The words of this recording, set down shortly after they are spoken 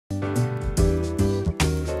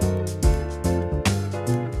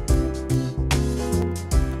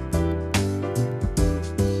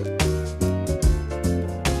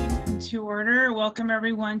welcome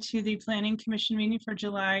everyone to the Planning Commission meeting for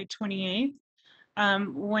July 28th.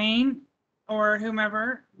 Wayne or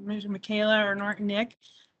whomever, Michaela or Nick,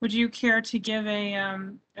 would you care to give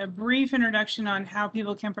a brief introduction on how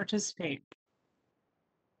people can participate?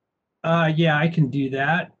 Yeah, I can do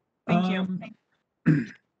that. Thank you.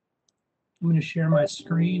 I'm going to share my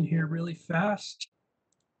screen here really fast.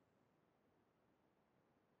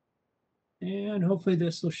 And hopefully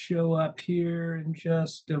this will show up here in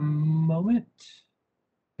just a moment.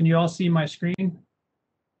 Can you all see my screen?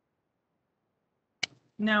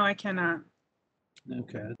 No, I cannot.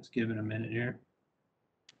 Okay, let's give it a minute here.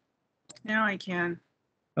 Now I can.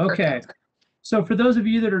 Okay, so for those of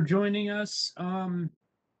you that are joining us,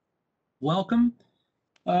 welcome.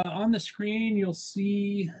 On the screen, you'll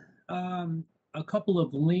see a couple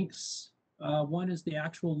of links. One is the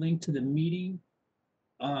actual link to the meeting.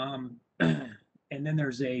 And then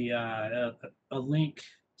there's a link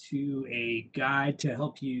to a guide to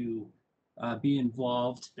help you be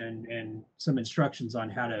involved and some instructions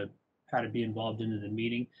on how to be involved into the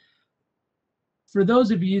meeting. For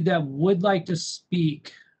those of you that would like to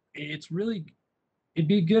speak, it'd be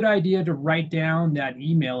a good idea to write down that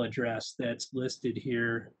email address that's listed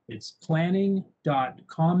here. It's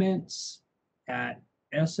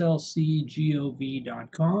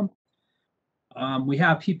planning.comments@slcgov.com. We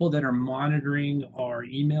have people that are monitoring our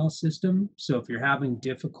email system. So if you're having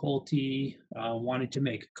difficulty wanting to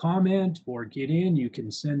make a comment or get in, you can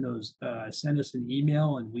send us an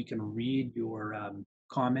email and we can read your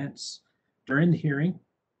comments during the hearing.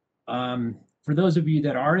 For those of you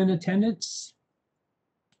that are in attendance,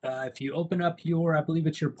 if you open up I believe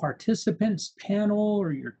it's your participants panel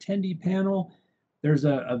or your attendee panel, there's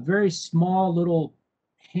a very small little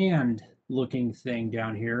hand looking thing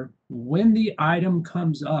down here. When the item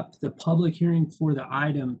comes up, the public hearing for the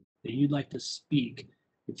item that you'd like to speak,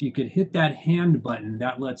 if you could hit that hand button,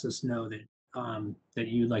 that lets us know that that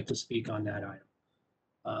you'd like to speak on that item.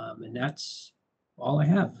 And that's all I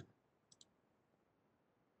have.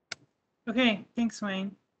 Okay, thanks,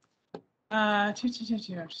 Wayne.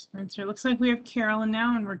 It looks like we have Carolyn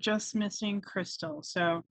now, and we're just missing Crystal.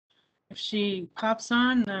 So if she pops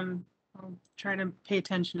on, I'll try to pay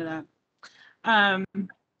attention to that.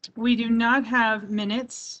 We do not have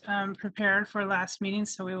minutes prepared for last meeting,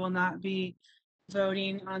 so we will not be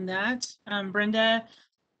voting on that. Brenda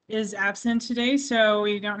is absent today, so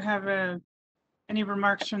we don't have any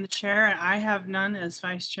remarks from the chair. I have none as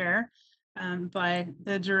vice chair, but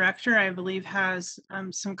the director, I believe, has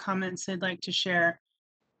some comments they'd like to share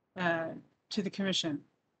to the commission.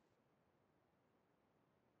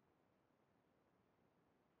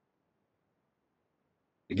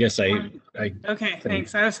 I guess okay,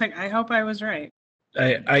 thanks. I was like, I hope I was right.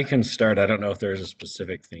 I can start. I don't know if there's a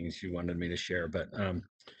specific things you wanted me to share, but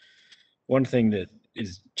one thing that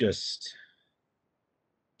is just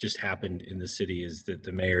happened in the city is that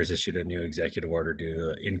the mayor has issued a new executive order due to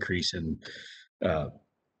the increase in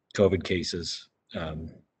COVID cases.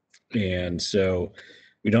 And so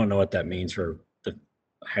we don't know what that means for the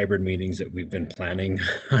hybrid meetings that we've been planning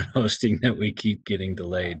on hosting that we keep getting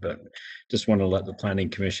delayed, but just want to let the Planning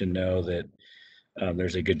Commission know that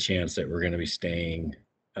there's a good chance that we're going to be staying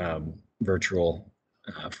virtual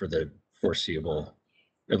for the foreseeable,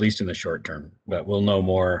 at least in the short term, but we'll know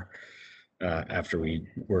more after we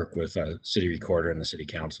work with city recorder and the city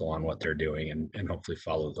council on what they're doing and hopefully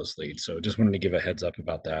follow those leads. So just wanted to give a heads up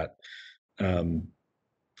about that.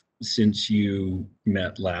 Since you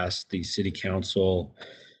met last, the city council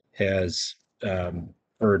has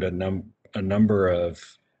heard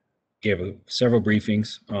gave several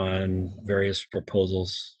briefings on various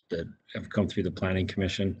proposals that have come through the Planning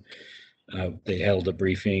Commission. They held a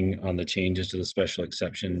briefing on the changes to the special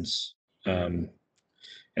exceptions and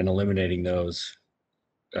eliminating those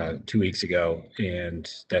 2 weeks ago,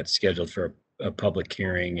 and that's scheduled for a public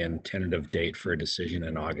hearing and tentative date for a decision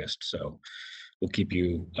in August. So we'll keep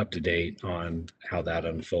you up to date on how that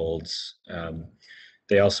unfolds.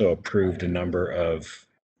 They also approved a number of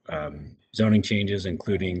zoning changes,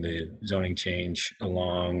 including the zoning change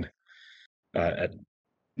along at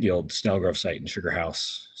the old Snellgrove site in Sugar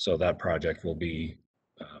House. So that project will be,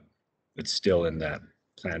 it's still in that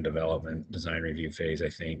plan development design review phase, I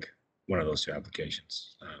think, one of those two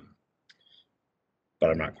applications. But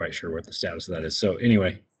I'm not quite sure what the status of that is. So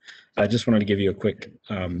anyway, I just wanted to give you a quick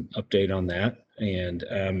update on that. And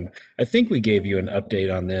I think we gave you an update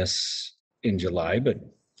on this in July, but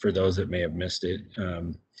for those that may have missed it,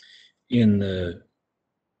 in the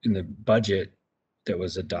budget that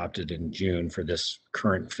was adopted in June for this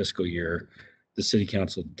current fiscal year, the city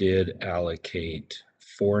council did allocate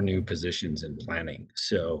 4 new positions in planning.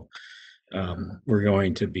 So we're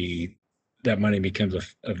going to be, that money becomes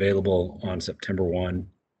available on September 1.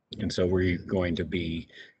 And so we're going to be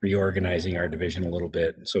reorganizing our division a little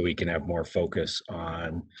bit so we can have more focus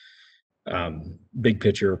on big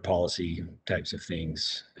picture policy types of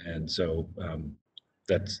things. And so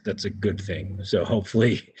that's a good thing. So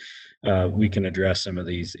hopefully we can address some of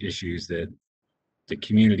these issues that the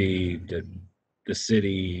community, the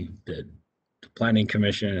city, the planning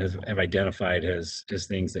commission have identified as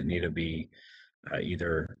things that need to be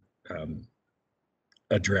either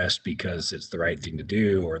addressed because it's the right thing to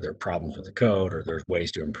do, or there are problems with the code, or there's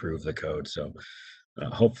ways to improve the code. So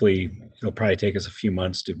hopefully it'll probably take us a few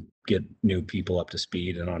months to get new people up to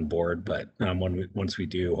speed and on board. But once we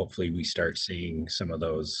do, hopefully we start seeing some of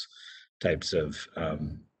those types of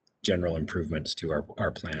general improvements to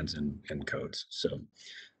our plans and codes. So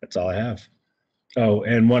that's all I have. Oh,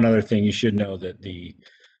 and one other thing, you should know that the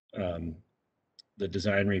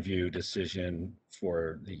design review decision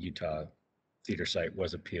for the Utah theater site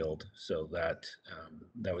was appealed, so that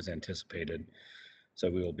was anticipated.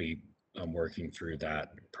 So we will be working through that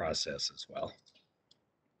process as well.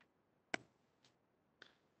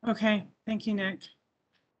 Okay, thank you, Nick.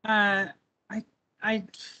 I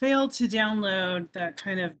failed to download that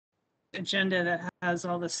kind of agenda that has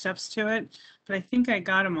all the steps to it, but I think I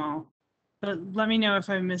got them all. But let me know if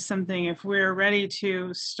I missed something. If we're ready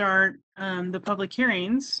to start the public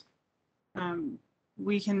hearings,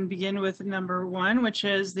 we can begin with number 1, which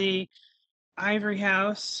is the Ivory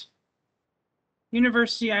House,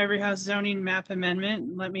 University Ivory House zoning map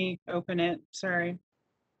amendment. Let me open it, sorry.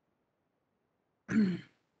 Did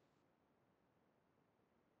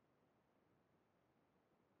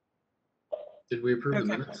we approve the Okay.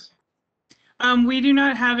 minutes? We do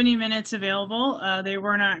not have any minutes available. They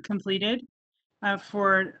were not completed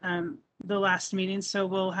for the last meeting, so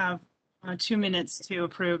we'll have 2 minutes to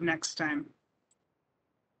approve next time.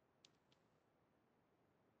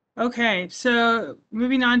 Okay, so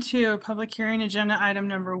moving on to public hearing agenda item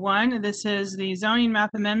number 1. This is the zoning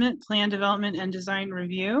map amendment, plan development and design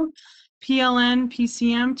review, PLN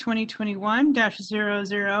PCM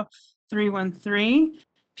 2021-00313.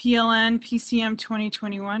 PLN PCM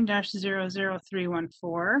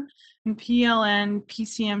 2021-00314 and PLN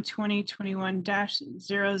PCM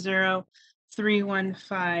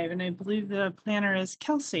 2021-00315. And I believe the planner is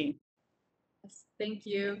Kelsey. Yes, thank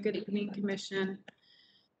you. Good evening, Commission.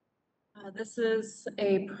 This is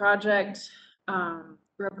a project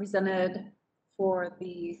represented for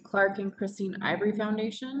the Clark and Christine Ivory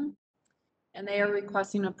Foundation, and they are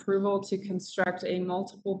requesting approval to construct a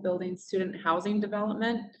multiple building student housing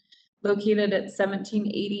development located at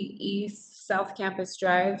 1780 East South Campus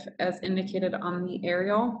Drive as indicated on the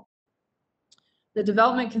aerial. The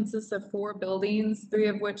development consists of 4 buildings, 3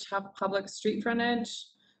 of which have public street frontage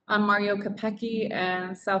on Mario Capecchi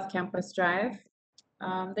and South Campus Drive.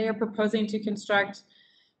 They are proposing to construct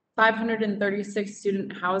 536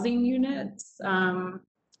 student housing units,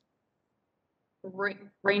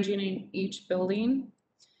 ranging in each building.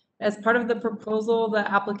 As part of the proposal,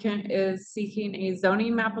 the applicant is seeking a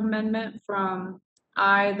zoning map amendment from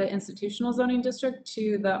the institutional zoning district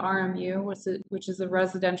to the RMU, which is a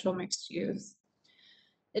residential mixed use.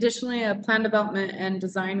 Additionally, a plan development and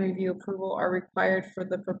design review approval are required for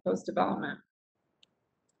the proposed development.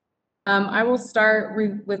 I will start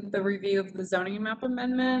with the review of the zoning map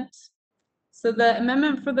amendment. So the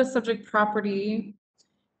amendment for the subject property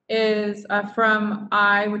is from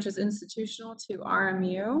which is institutional, to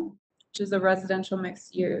RMU, which is a residential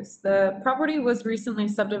mixed use. The property was recently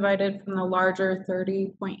subdivided from the larger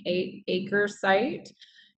 30.8 acre site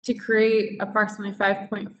to create approximately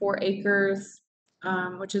 5.4 acres,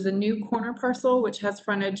 which is a new corner parcel, which has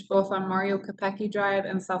frontage both on Mario Capecchi Drive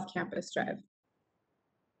and South Campus Drive.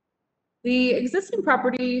 The existing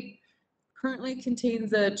property currently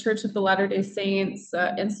contains a Church of the Latter-day Saints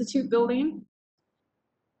Institute building,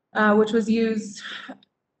 which was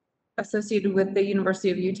associated with the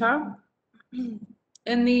University of Utah.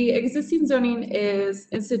 And the existing zoning is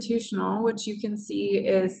institutional, which you can see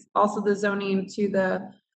is also the zoning to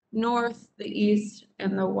the north, the east,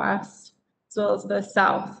 and the west, as well as the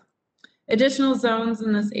south. Additional zones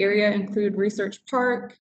in this area include Research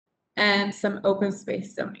Park and some open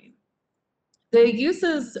space zoning. The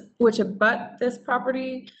uses which abut this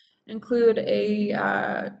property include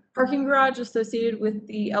a parking garage associated with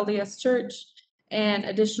the LDS Church and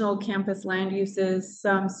additional campus land uses,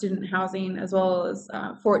 some student housing, as well as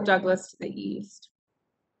Fort Douglas to the east.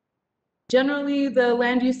 Generally, the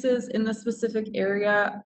land uses in the specific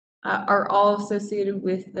area are all associated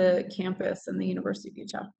with the campus and the University of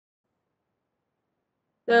Utah.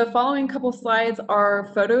 The following couple slides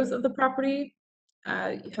are photos of the property.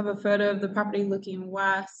 You have a photo of the property looking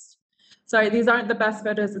west. Sorry, these aren't the best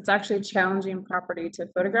photos. It's actually a challenging property to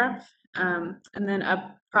photograph. And then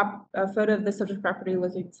a photo of the subject property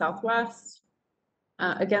looking southwest.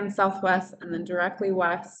 Again, southwest, and then directly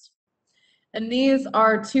west. And these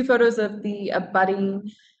are two photos of the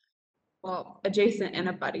abutting, well, adjacent and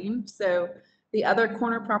abutting. So the other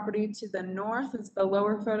corner property to the north is the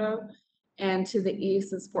lower photo, and to the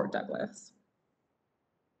east is Fort Douglas.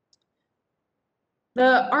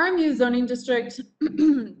 The RMU zoning district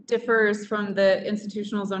differs from the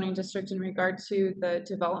institutional zoning district in regard to the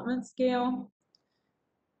development scale.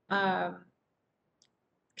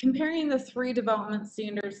 Comparing the three development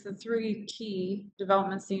standards, the three key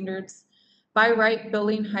development standards, by right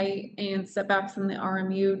building height and setbacks in the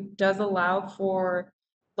RMU does allow for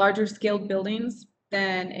larger scaled buildings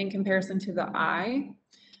than in comparison to the I.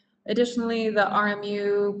 Additionally, the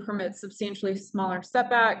RMU permits substantially smaller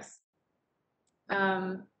setbacks,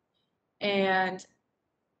 and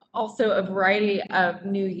also a variety of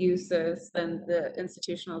new uses than the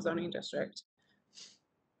institutional zoning district.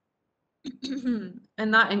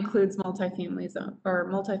 And that includes multifamily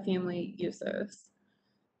uses.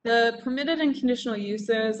 The permitted and conditional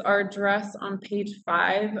uses are addressed on page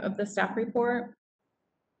 5 of the staff report.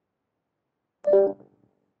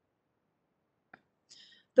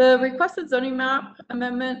 The requested zoning map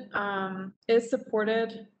amendment is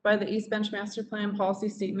supported by the East Bench Master Plan policy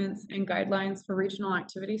statements and guidelines for regional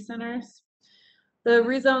activity centers. The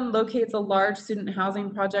rezone locates a large student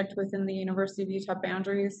housing project within the University of Utah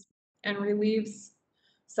boundaries and relieves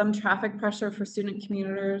some traffic pressure for student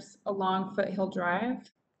commuters along Foothill Drive.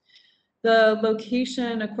 The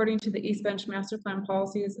location, according to the East Bench Master Plan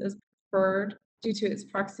policies, is preferred due to its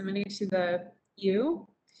proximity to the U.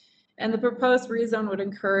 And the proposed rezone would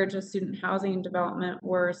encourage a student housing development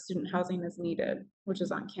where student housing is needed, which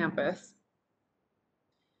is on campus.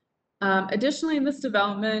 Additionally, this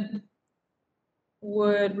development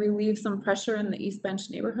would relieve some pressure in the East Bench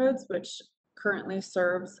neighborhoods, which currently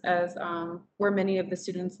serves as where many of the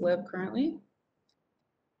students live currently.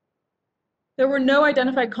 There were no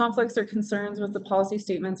identified conflicts or concerns with the policy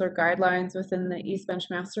statements or guidelines within the East Bench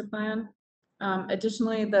Master Plan.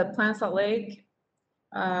 Additionally, the Plan Salt Lake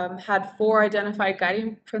had 4 identified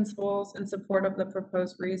guiding principles in support of the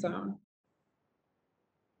proposed rezone.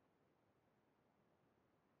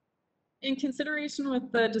 In consideration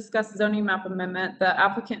with the discussed zoning map amendment, the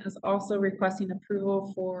applicant is also requesting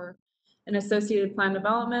approval for an associated plan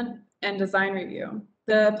development and design review.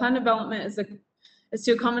 The plan development is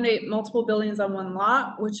to accommodate multiple buildings on one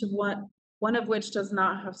lot, one of which does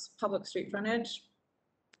not have public street frontage.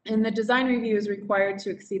 And the design review is required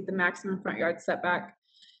to exceed the maximum front yard setback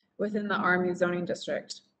within the RMU zoning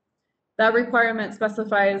district. That requirement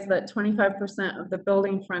specifies that 25% of the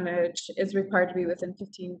building frontage is required to be within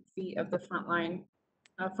 15 feet of the front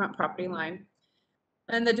property line.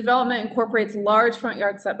 And the development incorporates large front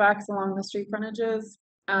yard setbacks along the street frontages.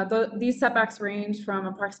 These setbacks range from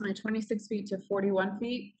approximately 26 feet to 41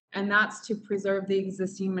 feet, and that's to preserve the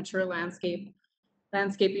existing mature landscaping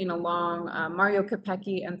along Mario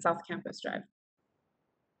Capecchi and South Campus Drive.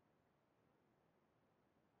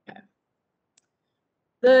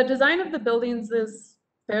 The design of the buildings is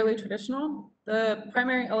fairly traditional. The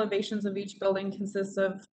primary elevations of each building consist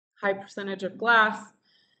of high percentage of glass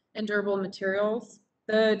and durable materials.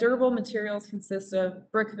 The durable materials consist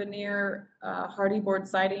of brick veneer, hardy board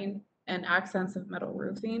siding, and accents of metal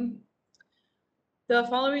roofing. The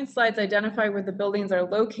following slides identify where the buildings are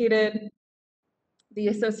located, the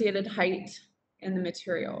associated height, and the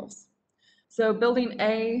materials. So building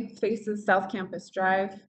A faces South Campus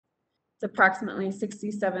Drive. It's approximately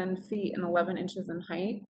 67 feet and 11 inches in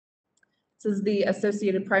height. This is the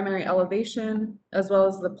associated primary elevation as well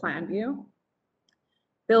as the plan view.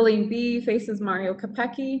 Building B faces Mario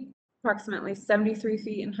Capecchi, approximately 73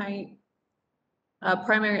 feet in height.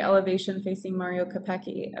 Primary elevation facing Mario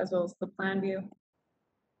Capecchi as well as the plan view.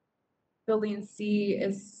 Building C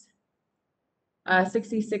is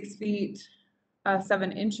 66 feet,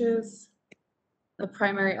 7 inches. The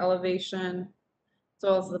primary elevation as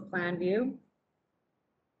well as the plan view.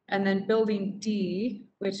 And then building D,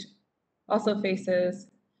 which also faces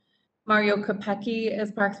Mario Capecchi, is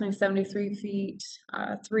approximately 73 feet,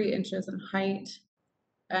 3 inches in height.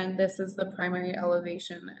 And this is the primary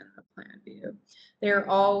elevation and the plan view. They're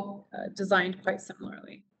all designed quite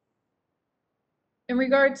similarly. In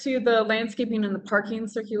regard to the landscaping and the parking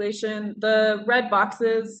circulation, the red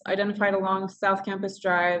boxes identified along South Campus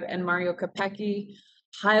Drive and Mario Capecchi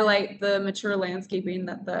highlight the mature landscaping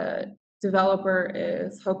that the developer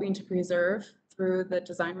is hoping to preserve through the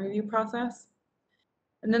design review process.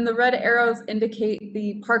 And then the red arrows indicate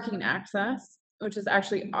the parking access, which is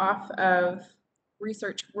actually off of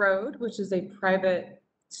Research Road, which is a private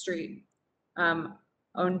street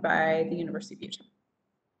owned by the University of Utah.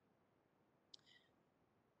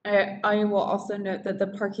 I will also note that the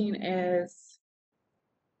parking is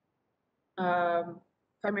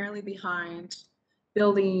primarily behind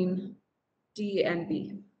building D and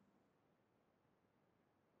B.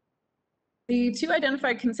 The two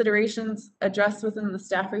identified considerations addressed within the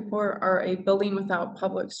staff report are a building without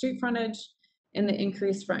public street frontage and the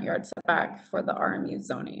increased front yard setback for the RMU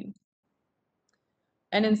zoning.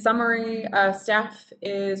 And in summary, staff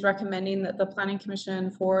is recommending that the Planning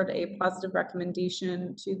Commission forward a positive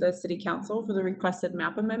recommendation to the City Council for the requested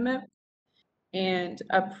map amendment and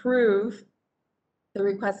approve the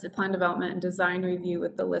requested plan development and design review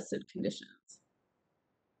with the listed conditions.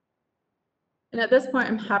 And at this point,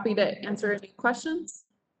 I'm happy to answer any questions.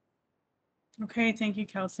 Okay, thank you,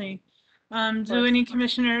 Kelsey. Do any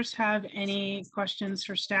commissioners have any questions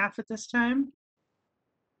for staff at this time?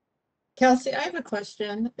 Kelsey, I have a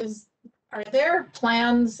question. Are there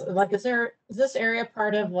plans, like, is this area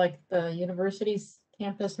part of like the university's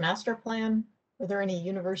campus master plan? Are there any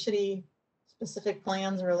university specific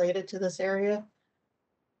plans related to this area?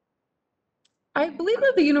 I believe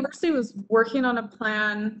that the university was working on a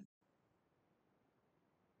plan,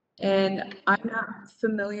 and I'm not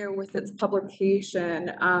familiar with its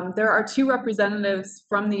publication. There are two representatives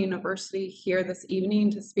from the university here this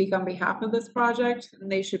evening to speak on behalf of this project, and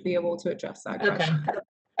they should be able to address that Okay. question.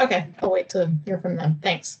 Okay, I'll wait to hear from them.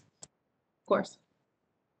 Thanks. Of course.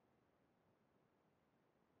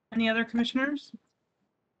 Any other commissioners?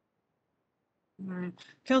 All right.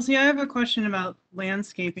 Kelsey, I have a question about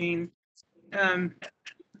landscaping.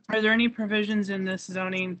 Are there any provisions in this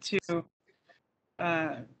zoning to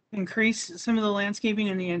increase some of the landscaping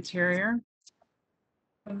in the interior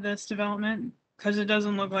of this development? Because it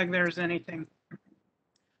doesn't look like there's anything.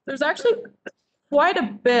 There's actually quite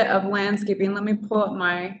a bit of landscaping. Let me pull up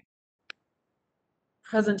my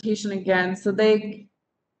presentation again. So they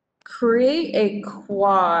create a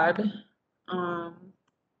quad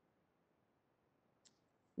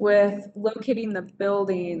with locating the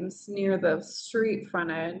buildings near the street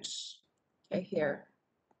frontage. Okay, here.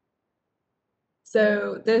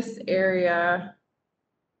 So this area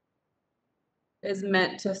is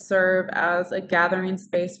meant to serve as a gathering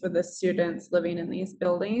space for the students living in these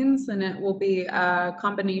buildings, and it will be a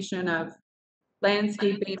combination of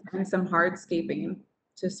landscaping and some hardscaping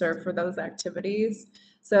to serve for those activities.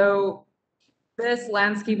 So this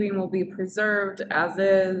landscaping will be preserved as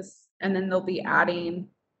is, and then they'll be adding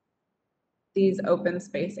these open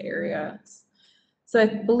space areas. So I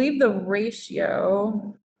believe the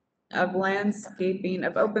ratio of landscaping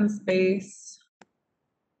of open space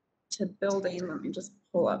to building, let me just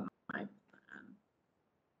pull up my plan,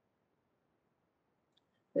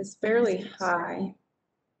 is fairly high.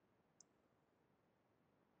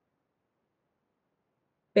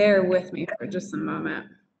 Bear with me for just a moment.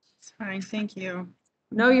 It's fine, thank you.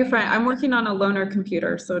 No, you're fine. I'm working on a loaner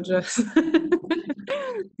computer, so just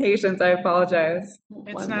patience, I apologize.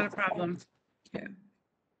 It's not a problem. Okay.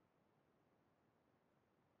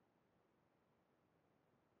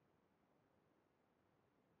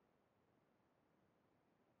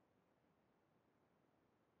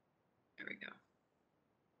 There we go.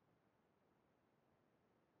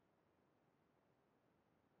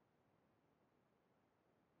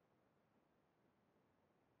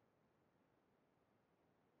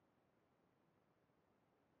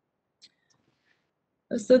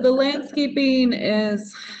 So the landscaping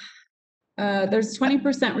is, there's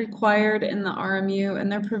 20% required in the RMU,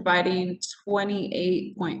 and they're providing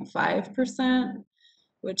 28.5%,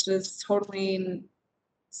 which is totaling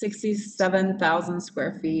 67,000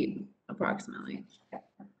 square feet approximately.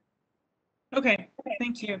 Okay,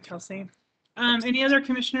 thank you, Kelsey. Any other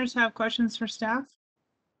commissioners have questions for staff?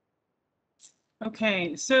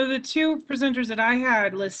 Okay, so the two presenters that I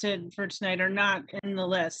had listed for tonight are not in the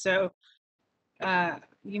list, so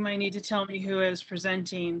you might need to tell me who is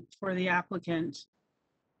presenting for the applicant.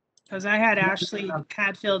 Because I had Ashley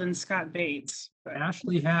Hadfield and Scott Bates.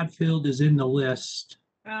 Ashley Hadfield is in the list.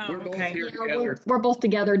 Oh, We're both okay. here Yeah, together. we're both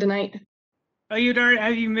together tonight. Oh,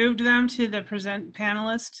 have you moved them to the present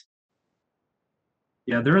panelist?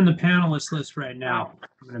 Yeah, they're in the panelist list right now.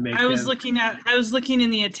 I'm gonna make I was them- looking in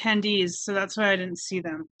the attendees, so that's why I didn't see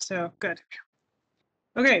them. So good.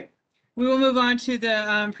 Okay, we will move on to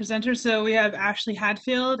the presenters. So we have Ashley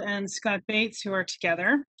Hadfield and Scott Bates who are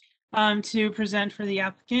together to present for the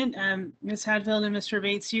applicant. Ms. Hadfield and Mr.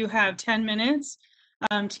 Bates, you have 10 minutes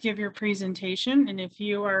to give your presentation. And if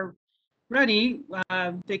you are ready,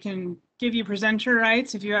 they can give you presenter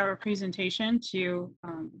rights if you have a presentation to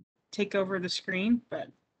take over the screen, but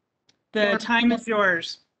the time is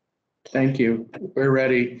yours. Thank you. We're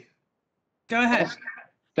ready. Go ahead.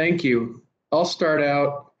 Thank you. I'll start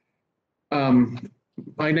out.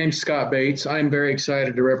 My name's Scott Bates. I'm very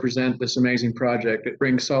excited to represent this amazing project. It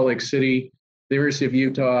brings Salt Lake City, the University of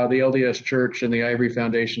Utah, the LDS Church, and the Ivory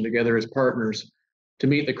Foundation together as partners to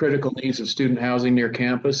meet the critical needs of student housing near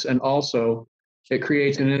campus. And also, it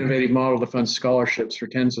creates an innovative model to fund scholarships for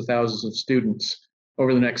tens of thousands of students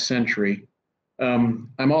over the next century.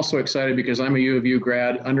 I'm also excited because I'm a U of U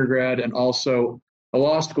grad, undergrad, and also a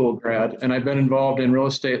law school grad, and I've been involved in real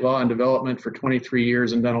estate law and development for 23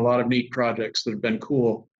 years and done a lot of neat projects that have been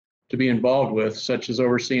cool to be involved with, such as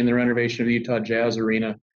overseeing the renovation of the Utah Jazz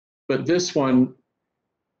Arena. But this one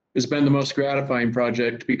has been the most gratifying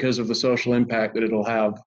project because of the social impact that it'll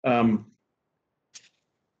have.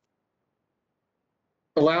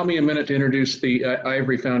 Allow me a minute to introduce the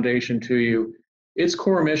Ivory Foundation to you. Its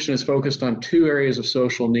core mission is focused on two areas of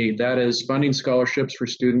social need. That is funding scholarships for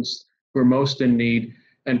students who are most in need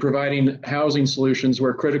and providing housing solutions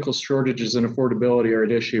where critical shortages and affordability are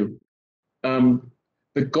at issue.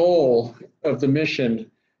 The goal of the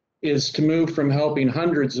mission is to move from helping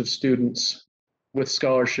hundreds of students with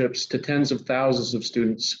scholarships to tens of thousands of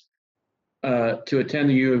students to attend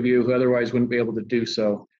the U of U who otherwise wouldn't be able to do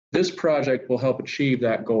so. This project will help achieve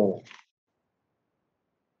that goal.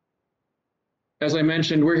 As I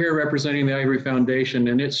mentioned, we're here representing the Ivory Foundation,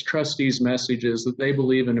 and its trustees' message is that they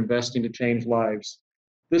believe in investing to change lives.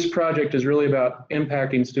 This project is really about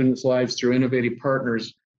impacting students' lives through innovative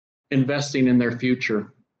partners investing in their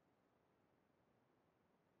future.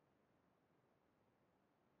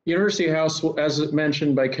 University House, as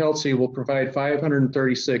mentioned by Kelsey, will provide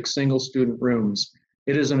 536 single-student rooms.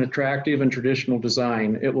 It is an attractive and traditional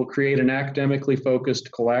design. It will create an academically focused,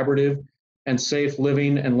 collaborative, and safe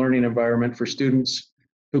living and learning environment for students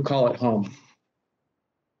who call it home.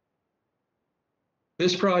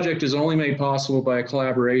 This project is only made possible by a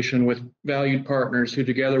collaboration with valued partners who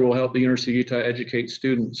together will help the University of Utah educate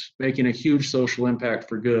students, making a huge social impact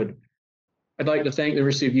for good. I'd like to thank the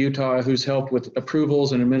University of Utah, who's helped with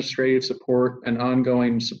approvals and administrative support and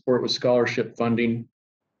ongoing support with scholarship funding.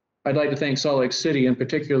 I'd like to thank Salt Lake City, in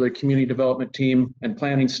particular the community development team and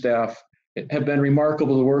planning staff, have been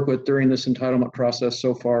remarkable to work with during this entitlement process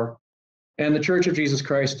so far, and the Church of Jesus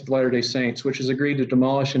Christ of Latter-day Saints, which has agreed to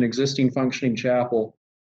demolish an existing functioning chapel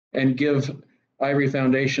and give Ivory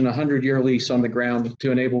Foundation a 100-year lease on the ground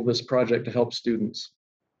to enable this project to help students.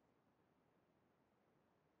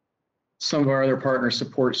 Some of our other partner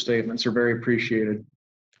support statements are very appreciated.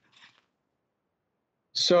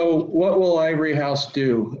 So what will Ivory House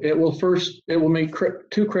do? It will make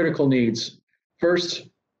two critical needs. First,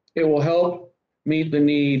 it will help meet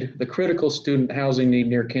the critical student housing need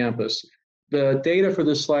near campus. The data for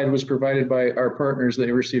this slide was provided by our partners, the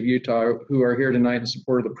University of Utah, who are here tonight in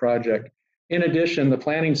support of the project. In addition, the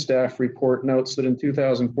planning staff report notes that in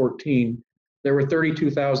 2014, there were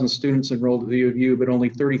 32,000 students enrolled at the U of U, but only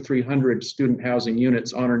 3,300 student housing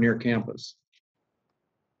units on or near campus.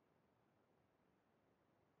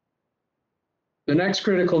 The next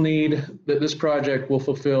critical need that this project will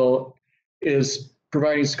fulfill is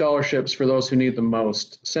providing scholarships for those who need them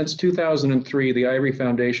most. Since 2003, the Ivory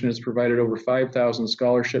Foundation has provided over 5,000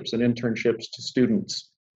 scholarships and internships to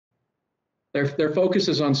students. Their focus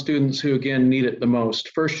is on students who, again, need it the most.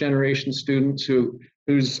 First-generation students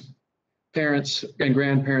whose parents and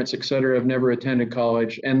grandparents, et cetera, have never attended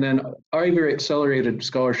college. And then Ivory Accelerated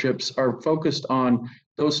scholarships are focused on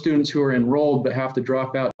those students who are enrolled but have to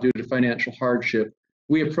drop out due to financial hardship.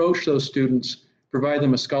 We approach those students, provide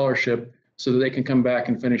them a scholarship so that they can come back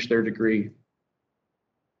and finish their degree.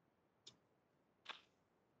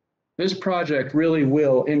 This project really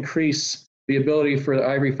will increase the ability for the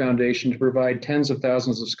Ivory Foundation to provide tens of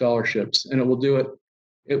thousands of scholarships, and it will do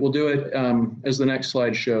it as the next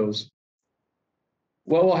slide shows.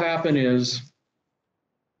 What will happen is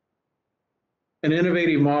an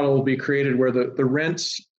innovative model will be created where the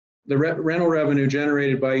rental revenue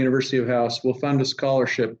generated by University of House will fund a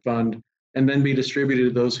scholarship fund and then be distributed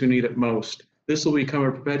to those who need it most. This will become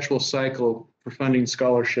a perpetual cycle for funding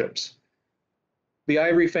scholarships. The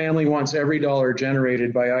Ivory family wants every dollar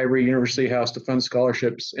generated by Ivory University House to fund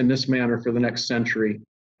scholarships in this manner for the next century.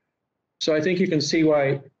 So I think you can see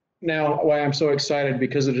why I'm so excited,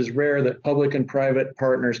 because it is rare that public and private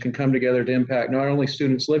partners can come together to impact not only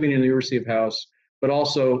students living in the University of House, but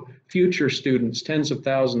also future students, tens of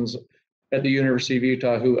thousands at the University of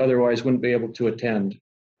Utah who otherwise wouldn't be able to attend.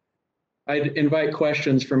 I'd invite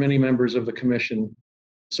questions from any members of the commission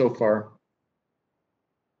so far.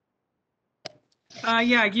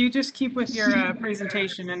 Yeah, you just keep with your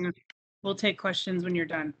presentation and we'll take questions when you're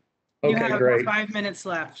done. You Okay, have great. 5 minutes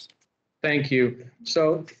left. Thank you.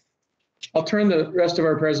 So I'll turn the rest of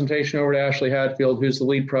our presentation over to Ashley Hadfield, who's the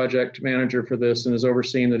lead project manager for this and is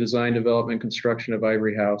overseeing the design, development, and construction of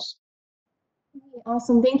Ivory House.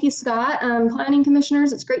 Awesome. Thank you, Scott. Planning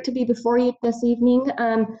commissioners, it's great to be before you this evening.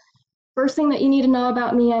 First thing that you need to know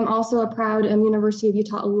about me, I'm also a proud University of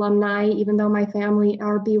Utah alumni, even though my family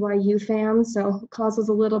are BYU fans, so it causes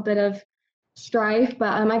a little bit of strife.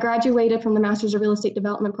 But I graduated from the Masters of Real Estate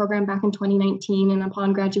Development program back in 2019, and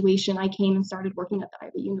upon graduation, I came and started working at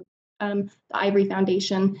the Ivory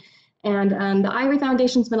Foundation. And the Ivory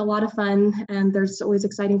Foundation's been a lot of fun, and there's always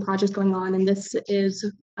exciting projects going on, and this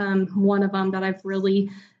is one of them that I've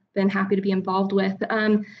really been happy to be involved with.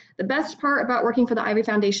 The best part about working for the Ivory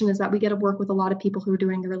Foundation is that we get to work with a lot of people who are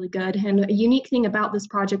doing really good. And a unique thing about this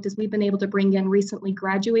project is we've been able to bring in recently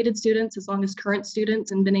graduated students as long as current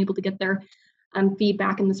students and been able to get their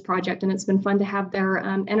feedback in this project. And it's been fun to have their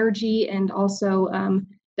energy and also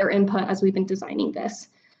their input as we've been designing this.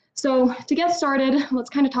 So to get started, let's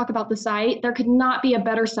kind of talk about the site. There could not be a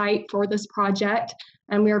better site for this project,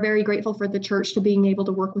 and we are very grateful for the church to being able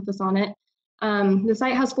to work with us on it. The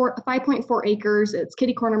site has 5.4 acres. It's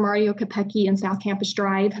kitty corner Mario Capecchi and South Campus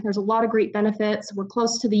Drive. There's a lot of great benefits. We're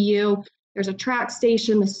close to the U. There's a track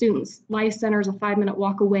station. The Students Life Center is a 5-minute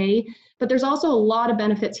walk away. But there's also a lot of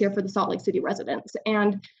benefits here for the Salt Lake City residents.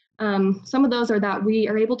 And some of those are that we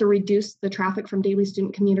are able to reduce the traffic from daily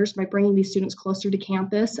student commuters by bringing these students closer to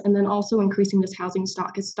campus, and then also increasing this housing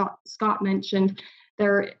stock. As Scott mentioned,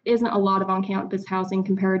 there isn't a lot of on-campus housing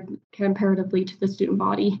comparatively to the student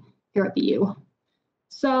body here at the U.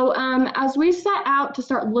 So as we set out to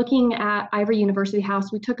start looking at Ivory University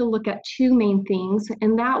House, we took a look at two main things,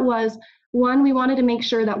 and that was, one, we wanted to make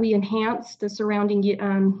sure that we enhanced the surrounding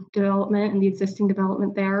development and the existing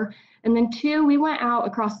development there. And then two, we went out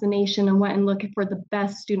across the nation and went and looked for the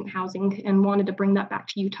best student housing and wanted to bring that back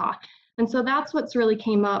to Utah. And so that's what's really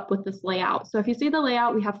came up with this layout. So if you see the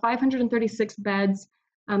layout, we have 536 beds.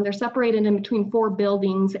 They're separated in between 4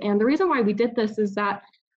 buildings. And the reason why we did this is that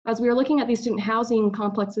as we were looking at these student housing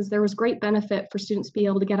complexes, there was great benefit for students to be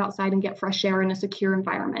able to get outside and get fresh air in a secure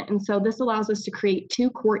environment. And so this allows us to create 2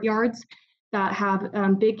 courtyards that have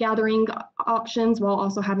big gathering options while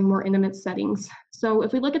also having more intimate settings. So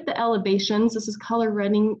if we look at the elevations, this is color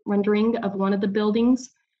rendering of one of the buildings.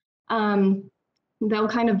 They'll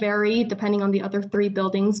kind of vary depending on the other 3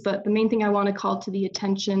 buildings, but the main thing I want to call to the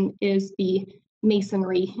attention is the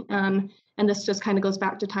masonry. And this just kind of goes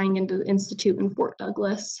back to tying into the Institute in Fort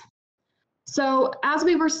Douglas. So as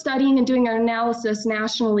we were studying and doing our analysis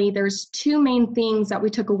nationally, there's 2 main things that we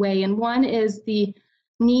took away. And one is the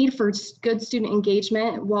need for good student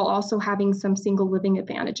engagement while also having some single living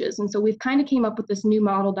advantages. And so we've kind of came up with this new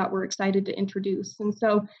model that we're excited to introduce. And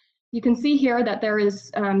so you can see here that there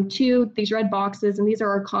is these red boxes, and these are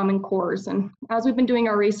our common cores. And as we've been doing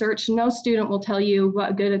our research, no student will tell you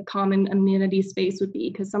what a good common amenity space would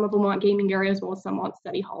be, because some of them want gaming areas while some want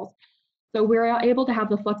study halls. So we're able to have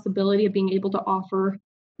the flexibility of being able to offer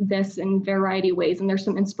this in a variety of ways. And there's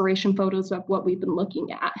some inspiration photos of what we've been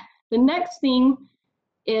looking at. The next thing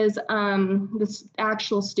is the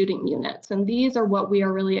actual student units, and these are what we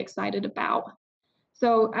are really excited about.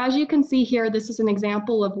 So as you can see here, this is an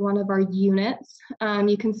example of one of our units.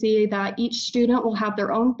 You can see that each student will have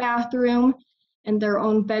their own bathroom and their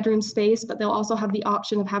own bedroom space, but they'll also have the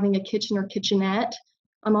option of having a kitchen or kitchenette.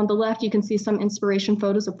 On the left, you can see some inspiration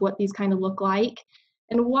photos of what these kind of look like.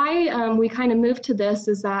 And why we kind of moved to this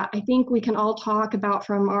is that I think we can all talk about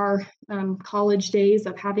from our college days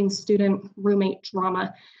of having student roommate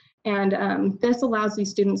drama. And this allows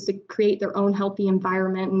these students to create their own healthy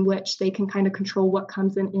environment in which they can kind of control what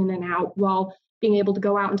comes in and out while being able to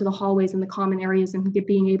go out into the hallways and the common areas and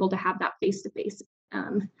being able to have that face-to-face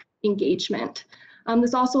engagement.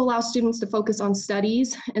 This also allows students to focus on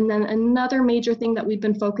studies. And then another major thing that we've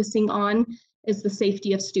been focusing on is the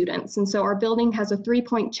safety of students. And so our building has a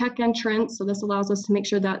 3-point check entrance. So this allows us to make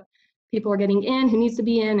sure that people are getting in who needs to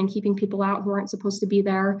be in and keeping people out who aren't supposed to be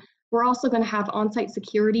there. We're also going to have on-site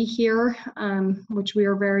security here, which we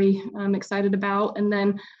are very excited about. And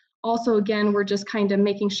then also, again, we're just kind of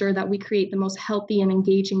making sure that we create the most healthy and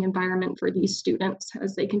engaging environment for these students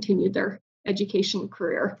as they continue their education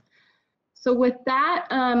career. So with that,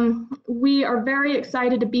 we are very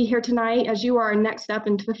excited to be here tonight as you are our next step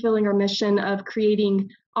in fulfilling our mission of creating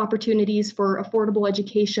opportunities for affordable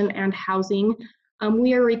education and housing.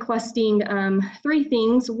 We are requesting 3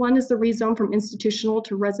 things. One is the rezone from institutional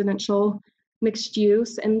to residential mixed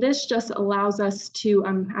use, and this just allows us to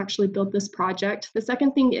actually build this project. The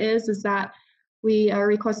second thing is that we are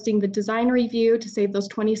requesting the design review to save those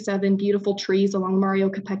 27 beautiful trees along Mario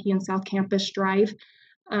Capecchi and South Campus Drive.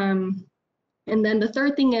 And then the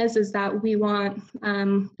third thing is that we want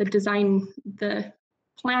the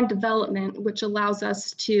plan development, which allows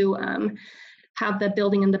us to have the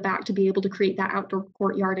building in the back to be able to create that outdoor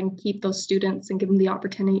courtyard and keep those students and give them the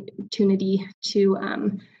opportunity to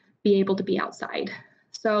be able to be outside.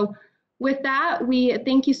 So with that, we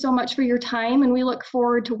thank you so much for your time, and we look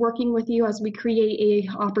forward to working with you as we create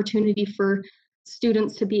an opportunity for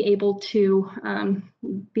students to be able to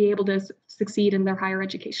succeed in their higher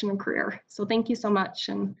education and career. So thank you so much,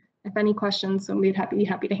 and if any questions, so we'd be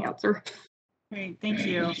happy to answer. Great, thank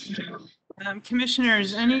you.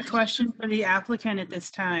 Commissioners, any questions for the applicant at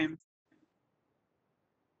this time?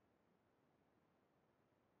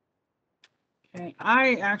 Okay,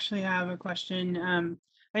 I actually have a question.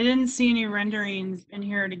 I didn't see any renderings in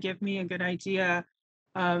here to give me a good idea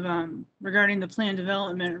of regarding the plan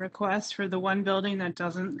development request for the one building that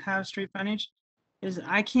doesn't have street frontage.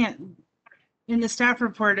 I can't, in the staff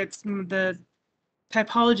report, it's the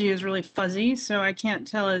typology is really fuzzy, so I can't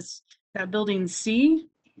tell is that building C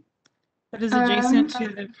that is adjacent to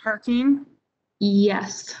the parking.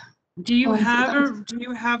 Yes. Do you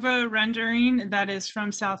have a rendering that is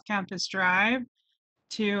from South Campus Drive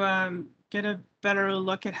to get a better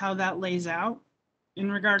look at how that lays out in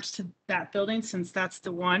regards to that building, since that's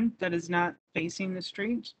the one that is not facing the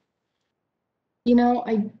street? You know,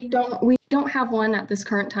 we don't have one at this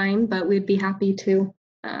current time, but we'd be happy to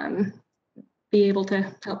be able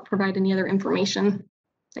to help provide any other information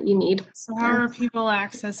that you need. So how are people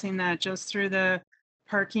accessing that? Just through the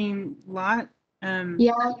parking lot?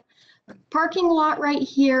 Yeah, parking lot right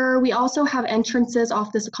here. We also have entrances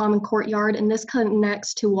off this common courtyard, and this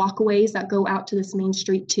connects to walkways that go out to this main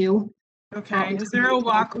street too. Okay, is there a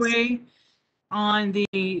walkway on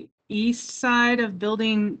the east side of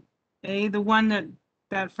building A, the one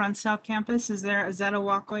that fronts South Campus? Is that a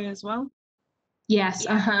walkway as well? Yes,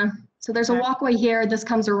 So there's a walkway here, this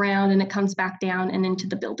comes around and it comes back down and into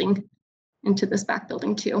the building, into this back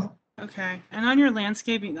building too. Okay, and on your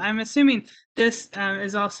landscaping, I'm assuming this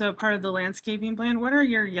is also part of the landscaping plan. What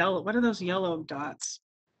are those yellow dots?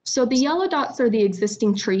 So the yellow dots are the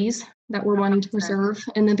existing trees that we're wanting to preserve,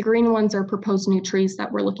 and then the green ones are proposed new trees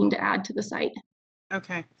that we're looking to add to the site.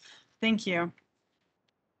 Okay, thank you.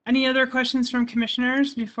 Any other questions from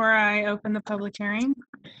commissioners before I open the public hearing?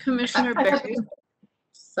 Commissioner Berry.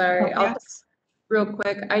 Sorry, I'll just real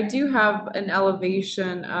quick. I do have an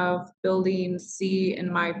elevation of building C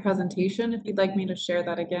in my presentation, if you'd like me to share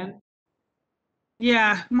that again.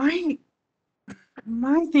 Yeah, my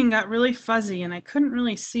thing got really fuzzy and I couldn't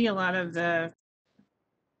really see a lot of the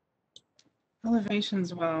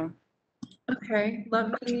elevations well. Okay,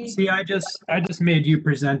 let me. See, I just made you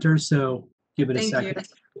presenter, so give it a Thank second you. to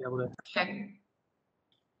be able to. Okay.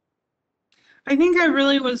 I think I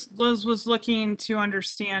really was looking to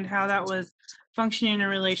understand how that was functioning in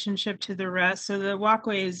relationship to the rest. So the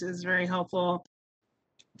walkways is very helpful,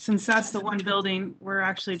 since that's the one building we're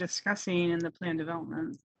actually discussing in the plan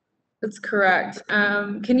development. That's correct.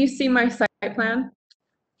 Can you see my site plan?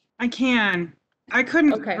 I can. I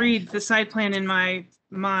couldn't Okay. read the site plan in my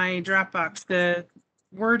Dropbox. The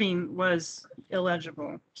wording was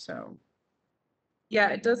illegible, so. Yeah,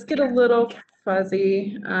 it does get a little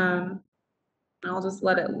fuzzy. I'll just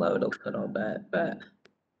let it load a little bit, but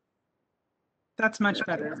That's much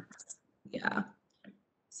better. yeah.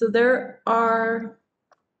 So there are,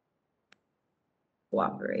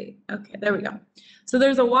 cooperate. Okay, there we go. So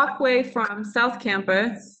there's a walkway from South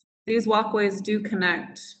Campus. These walkways do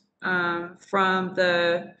connect from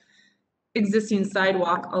the existing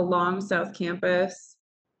sidewalk along South Campus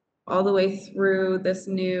all the way through this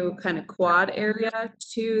new kind of quad area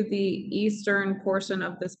to the eastern portion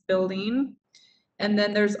of this building. And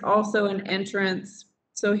then there's also an entrance.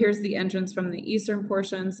 So here's the entrance from the eastern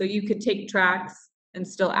portion. So you could take tracks and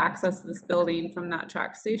still access this building from that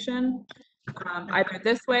track station, either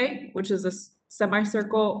this way, which is a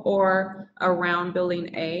semicircle, or around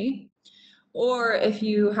building A. Or if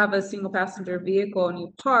you have a single passenger vehicle and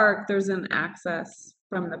you park, there's an access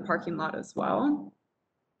from the parking lot as well.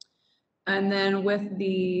 And then with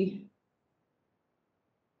the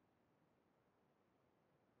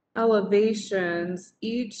elevations,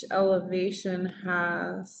 each elevation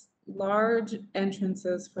has large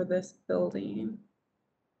entrances for this building.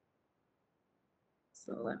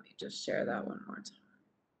 So let me just share that one more time.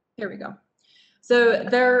 Here we go. So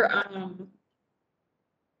they're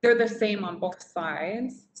they're the same on both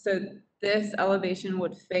sides. So this elevation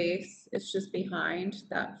would face, it's just behind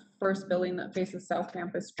that first building that faces South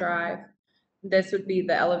Campus Drive. This would be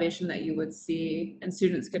the elevation that you would see, and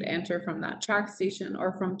students could enter from that track station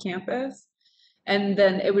or from campus. And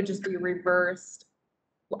then it would just be reversed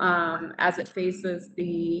as it faces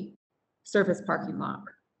the surface parking lot.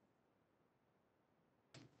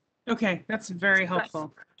 Okay, that's very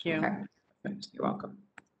helpful. Thank you. Okay, you're welcome.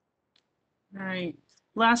 All right,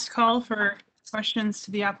 last call for questions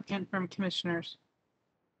to the applicant from commissioners.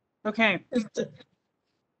 Okay, Just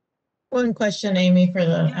one question, Amy, for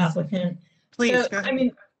the Yes. applicant. please So, go I ahead.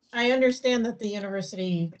 mean, I understand that the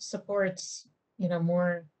university supports,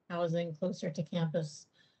 more housing closer to campus.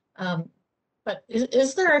 But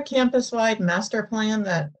is there a campus-wide master plan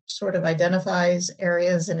that sort of identifies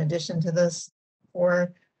areas in addition to this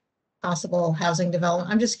for possible housing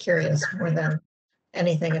development? I'm just curious more than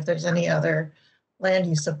anything, if there's any other land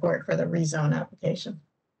use support for the rezone application.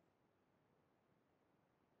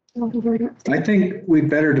 I think we'd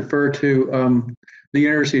better defer to the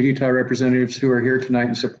University of Utah representatives who are here tonight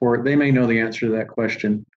in support. They may know the answer to that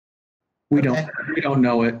question. We Okay. don't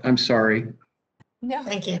know it. I'm sorry. No,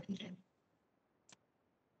 Thank you.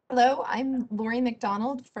 hello, I'm Lori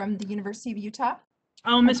McDonald from the University of Utah.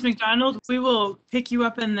 Oh, Ms. McDonald, we will pick you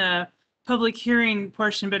up in the public hearing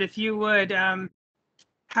portion, but if you would have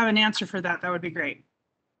an answer for that, that would be great.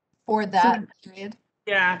 For that period.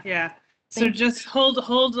 Yeah, yeah. So Thank- just hold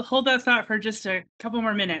that thought for just a couple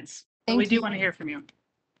more minutes. But we Thank do you. want to hear from you.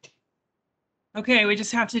 Okay, we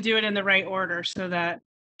just have to do it in the right order so that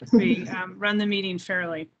we run the meeting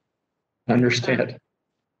fairly. Understand.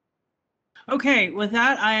 Okay, with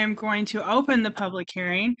that, I am going to open the public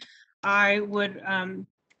hearing. I would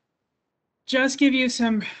just give you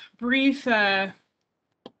some brief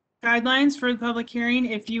guidelines for the public hearing.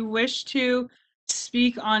 If you wish to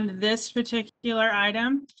speak on this particular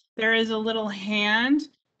item, there is a little hand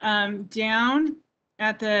down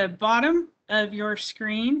at the bottom of your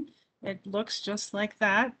screen. It looks just like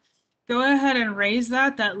that. Go ahead and raise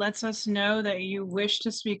that. That lets us know that you wish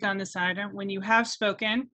to speak on this item. When you have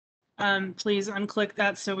spoken, please unclick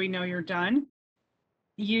that so we know you're done.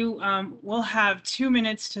 You will have 2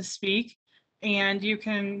 minutes to speak, and you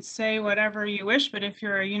can say whatever you wish, but if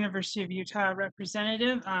you're a University of Utah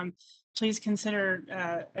representative, please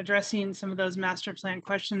consider addressing some of those master plan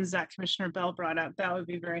questions that Commissioner Bell brought up. That would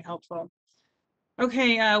be very helpful.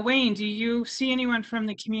 Okay, Wayne, do you see anyone from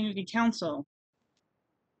the Community Council?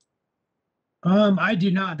 I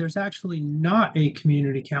do not. There's actually not a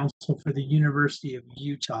community council for the University of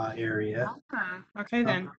Utah area. Okay,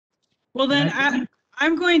 then. Well, then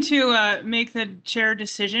I'm going to make the chair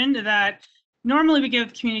decision that normally we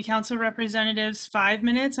give community council representatives 5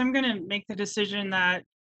 minutes. I'm going to make the decision that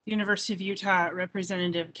the University of Utah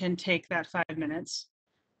representative can take that 5 minutes.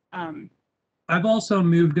 I've also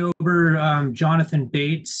moved over Jonathan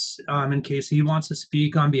Bates in case he wants to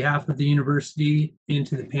speak on behalf of the university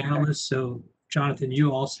into the panelists. So Jonathan,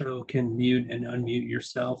 you also can mute and unmute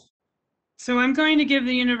yourself. So I'm going to give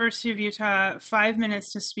the University of Utah 5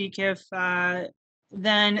 minutes to speak. If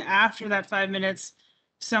then after that 5 minutes,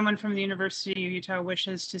 someone from the University of Utah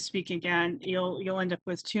wishes to speak again, you'll end up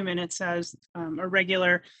with 2 minutes as a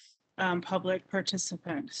regular public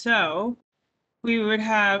participant. So we would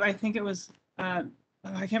have, I think it was, I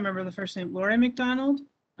can't remember the first name, Laura McDonald,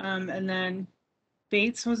 and then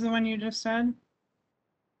Bates was the one you just said.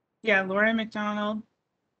 Yeah, Laura McDonald.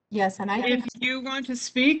 Yes, and I If you want to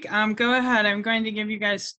speak, go ahead. I'm going to give you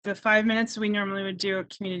guys the 5 minutes we normally would do a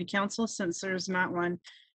community council since there's not one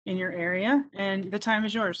in your area, and the time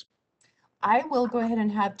is yours. I will go ahead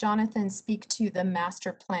and have Jonathan speak to the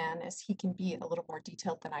master plan as he can be a little more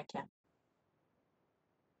detailed than I can.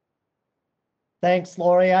 Thanks,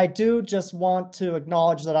 Lori. I do just want to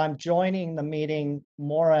acknowledge that I'm joining the meeting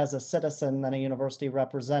more as a citizen than a university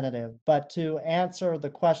representative. But to answer the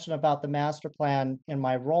question about the master plan in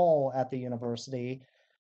my role at the university,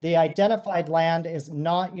 the identified land is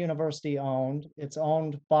not university owned. It's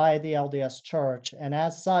owned by the LDS Church. And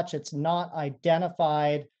as such, it's not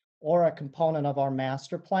identified or a component of our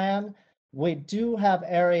master plan. We do have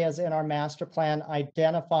areas in our master plan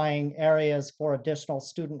identifying areas for additional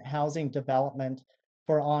student housing development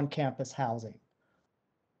for on-campus housing.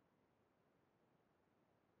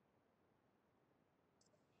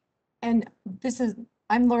 And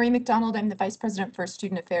I'm Lori McDonald. I'm the Vice President for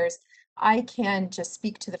Student Affairs. I can just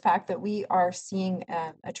speak to the fact that we are seeing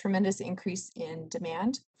a tremendous increase in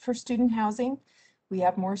demand for student housing. We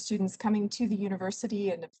have more students coming to the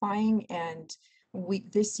university and applying, and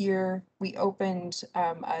this year we opened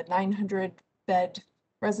a 900 bed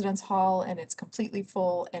residence hall and it's completely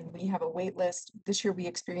full and we have a wait list. This year we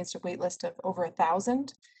experienced a wait list of over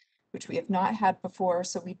 1,000, which we have not had before.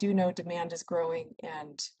 So we do know demand is growing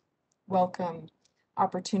and welcome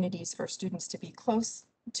opportunities for students to be close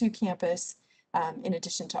to campus, in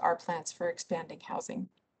addition to our plans for expanding housing.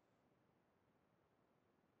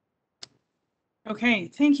 Okay,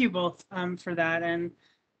 thank you both for that, and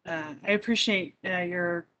I appreciate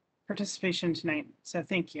your participation tonight, so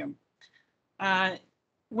thank you.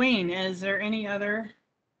 Wayne, is there any other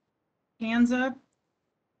hands up?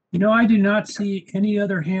 You know, I do not see any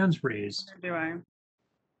other hands raised. Or do I?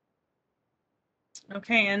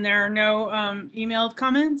 Okay, and there are no emailed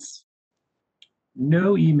comments?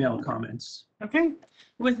 No email comments. Okay,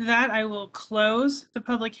 with that, I will close the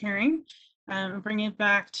public hearing and bring it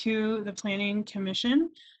back to the Planning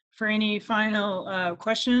Commission for any final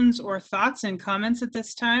questions or thoughts and comments at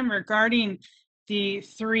this time regarding the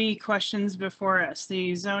 3 questions before us,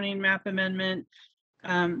 the zoning map amendment,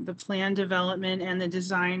 the plan development, and the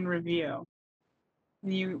design review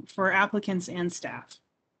for applicants and staff.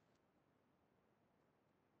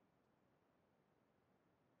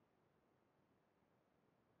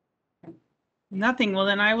 Nothing. Well,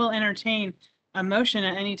 then I will entertain a motion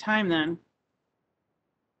at any time then.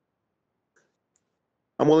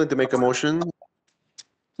 I'm willing to make a motion.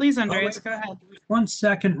 Please, Andreas, go ahead. 1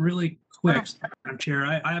 second, really quick, Madam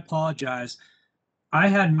Chair. I apologize. I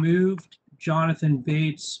had moved Jonathan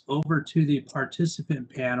Bates over to the participant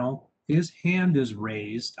panel. His hand is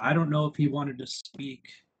raised. I don't know if he wanted to speak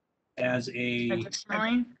as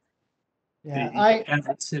Additionally, as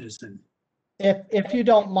a citizen. If you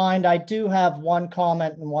don't mind, I do have one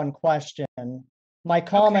comment and one question. My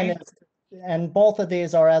comment is, and both of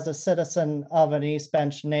these are as a citizen of an East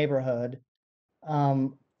Bench neighborhood.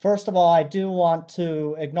 First of all, I do want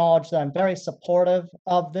to acknowledge that I'm very supportive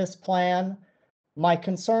of this plan. My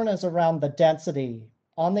concern is around the density.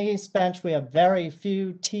 On the East Bench, we have very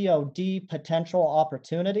few TOD potential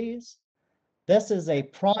opportunities. This is a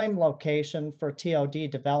prime location for TOD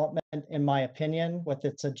development, in my opinion, with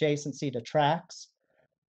its adjacency to tracks.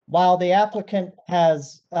 While the applicant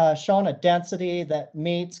has shown a density that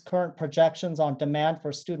meets current projections on demand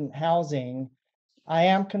for student housing, I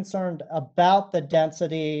am concerned about the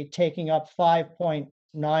density taking up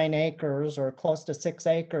 5.9 acres or close to 6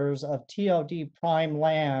 acres of TOD prime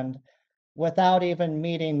land without even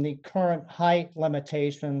meeting the current height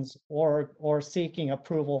limitations or seeking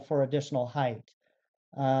approval for additional height.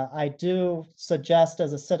 I do suggest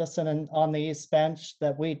as a citizen on the East Bench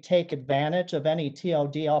that we take advantage of any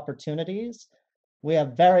TOD opportunities. We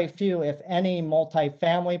have very few, if any,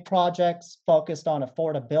 multifamily projects focused on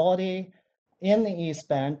affordability in the East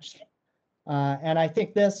Bench. And I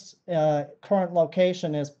think this current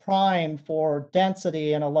location is prime for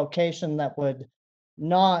density in a location that would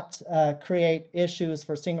not create issues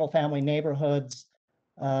for single-family neighborhoods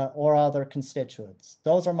or other constituents.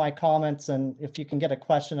 Those are my comments, and if you can get a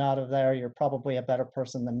question out of there, you're probably a better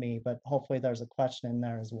person than me, but hopefully there's a question in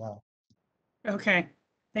there as well. okay.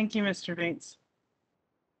 Thank you, Mr. Bates.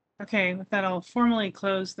 Okay, with that, I'll formally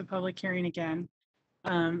close the public hearing again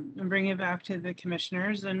and bring it back to the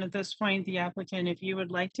commissioners. And at this point, the applicant, if you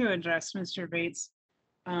would like to address Mr. Bates'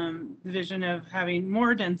 vision of having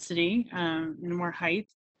more density and more height,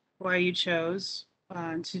 why you chose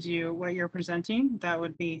to do what you're presenting, that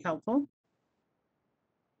would be helpful.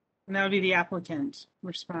 And that would be the applicant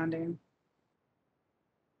responding.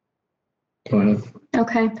 Go ahead.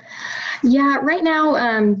 Okay. Yeah, right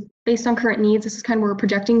now, based on current needs, this is kind of where we're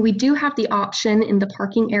projecting. We do have the option in the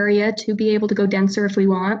parking area to be able to go denser if we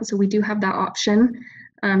want. So we do have that option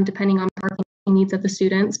depending on parking needs of the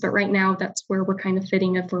students. But right now, that's where we're kind of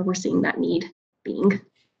fitting of where we're seeing that need being.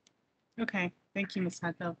 Okay, thank you, Ms.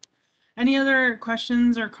 Hadfield. Any other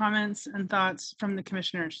questions or comments and thoughts from the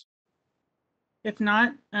commissioners? If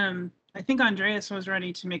not, I think Andreas was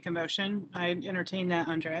ready to make a motion. I entertain that,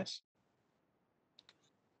 Andreas.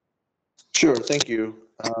 Sure, thank you.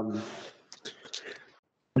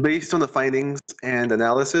 Based on the findings and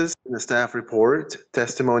analysis in the staff report,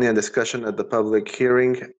 testimony and discussion at the public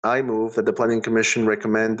hearing, I move that the Planning Commission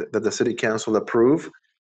recommend that the City Council approve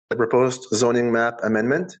the proposed zoning map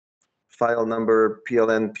amendment, file number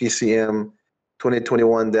PLN PCM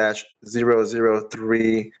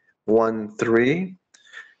 2021-00313,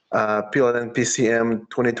 PLN PCM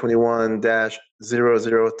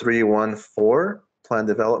 2021-00314, plan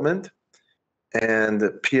development, and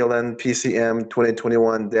PLN PCM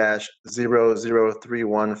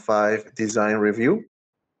 2021-00315 design review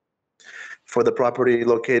for the property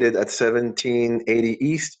located at 1780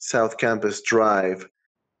 East South Campus Drive,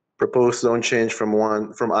 proposed zone change from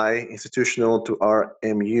I institutional to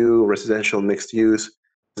RMU residential mixed use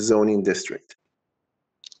zoning district.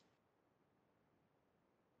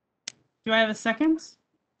 Do I have a second?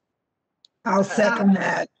 I'll second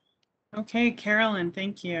that. Okay, Carolyn,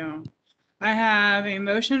 thank you. I have a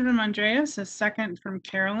motion from Andreas, a second from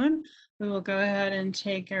Carolyn. We will go ahead and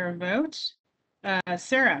take our vote.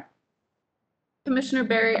 Sarah? Commissioner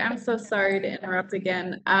Barry, I'm so sorry to interrupt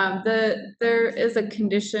again. There is a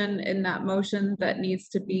condition in that motion that needs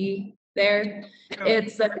to be there. Oh.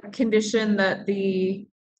 It's a condition that the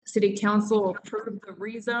city council approve the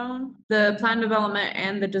rezone. The plan development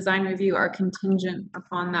and the design review are contingent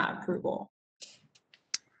upon that approval.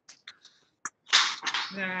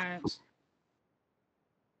 That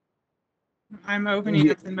I'm opening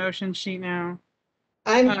up the motion sheet now.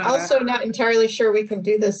 I'm also not entirely sure we can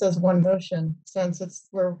do this as one motion since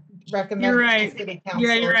we're recommending. You're to right. city council.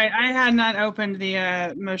 Yeah, you're right. I had not opened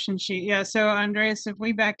the motion sheet. Yeah, so Andreas, if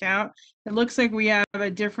we back out, it looks like we have a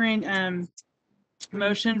different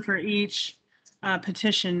motion for each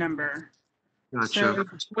petition number. So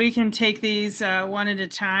we can take these one at a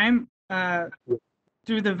time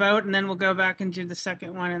through the vote, and then we'll go back and do the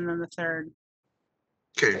second one and then the third.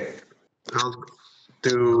 Okay, I'll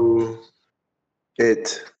do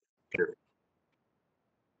it.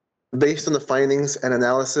 Based on the findings and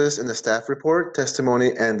analysis in the staff report,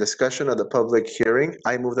 testimony, and discussion at the public hearing,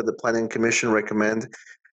 I move that the Planning Commission recommend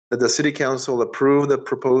that the City Council approve the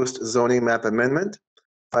proposed zoning map amendment,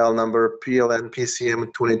 file number PLN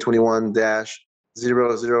PCM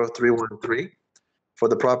 2021-00313, for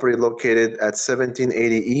the property located at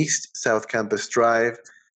 1780 East South Campus Drive,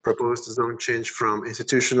 proposed zone change from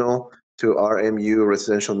institutional to RMU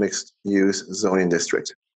residential mixed use zoning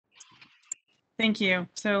district. Thank you.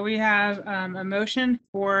 So we have a motion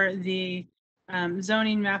for the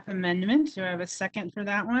zoning map amendment. Do I have a second for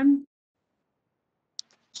that one?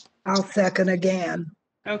 I'll second again.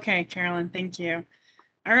 Okay, Carolyn, thank you.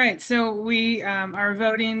 All right, so we are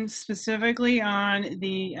voting specifically on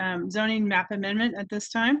the zoning map amendment at this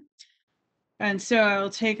time. And so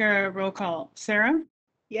I'll take a roll call. Sarah?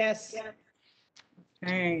 Yes.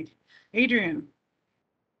 Okay. Adrian?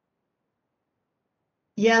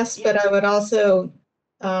 Yes, but I would also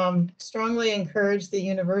strongly encourage the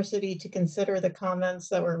university to consider the comments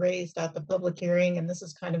that were raised at the public hearing. And this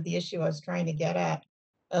is kind of the issue I was trying to get at,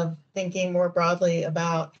 of thinking more broadly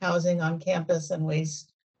about housing on campus and ways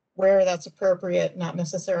where that's appropriate, not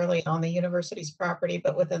necessarily on the university's property,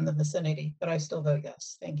 but within the vicinity. But I still vote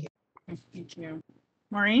yes. Thank you. Thank you.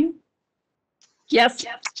 Maureen? Yes.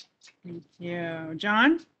 Thank you.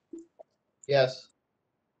 John? Yes.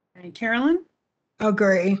 And Carolyn?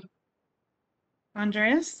 Agree.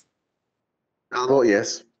 Andreas? I'll vote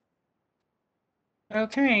yes.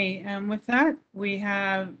 Okay, with that, we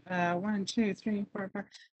have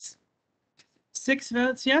 6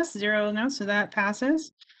 votes yes, 0 no, so that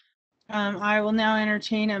passes. I will now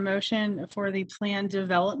entertain a motion for the plan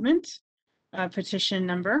development petition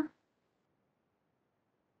number.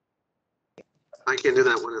 I can do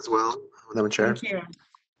that one as well, Madam Chair. Thank you.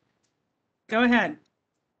 Go ahead.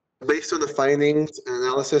 Based on the findings and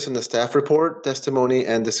analysis in the staff report, testimony,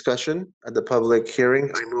 and discussion at the public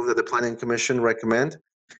hearing, I move that the Planning Commission recommend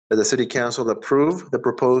that the City Council approve the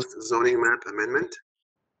proposed zoning map amendment,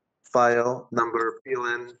 file number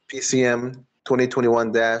PLN PCM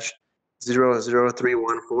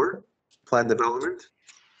 2021-00314, plan development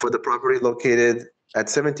for the property located at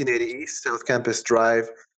 1780 East South Campus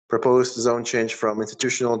Drive, proposed zone change from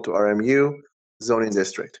institutional to RMU zoning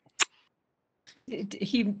district.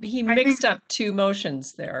 He mixed up 2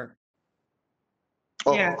 motions there.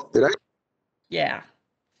 Oh, Yeah. did I? Yeah.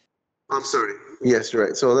 I'm sorry. Yes, you're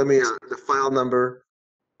right. So let me, the file number,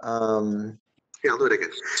 yeah, I'll do it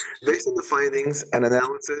again. Based on the findings and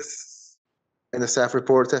analysis in the staff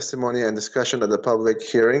report, testimony, and discussion at the public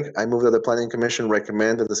hearing, I move that the Planning Commission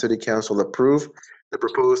recommend that the City Council approve the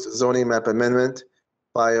proposed zoning map amendment,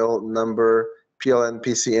 file number PLN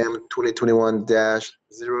PCM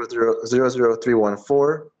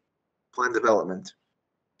 2021-00314, plan development.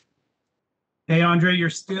 Hey, Andre, you're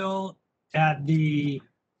still at the.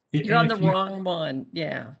 You're on the wrong one.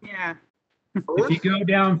 Yeah. Yeah. If you go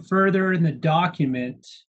down further in the document,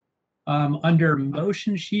 under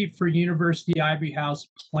motion sheet for University Ivory House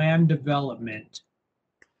plan development.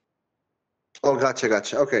 Oh,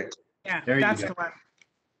 gotcha. Okay. Yeah, There you that's go.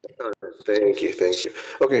 Thank the one. you.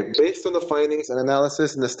 Okay, based on the findings and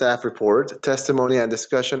analysis in the staff report, testimony, and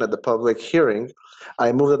discussion at the public hearing,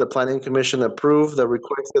 I move that the Planning Commission approve the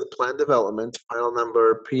requested plan development, file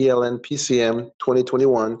number PLN PCM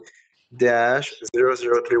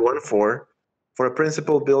 2021-00314, for a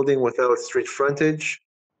principal building without street frontage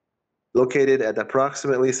located at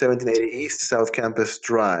approximately 1780 East South Campus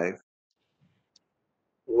Drive,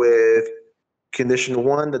 with condition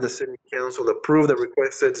 1 that the city council approve the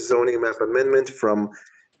requested zoning map amendment from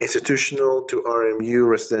institutional to RMU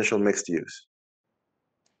residential mixed use.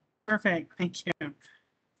 Perfect, thank you.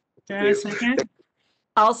 Do I have a second?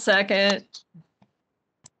 I'll second.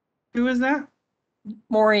 Who was that?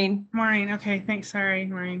 Maureen. Maureen, okay, thanks, sorry,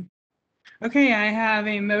 Maureen. Okay, I have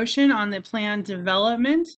a motion on the plan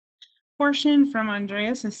development portion from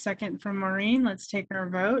Andreas, a second from Maureen. Let's take our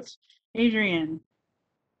vote. Adrian.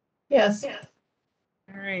 Yes.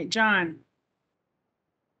 All right, John.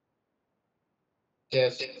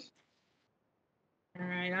 Yes. All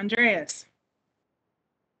right, Andreas.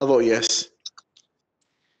 I'll vote yes.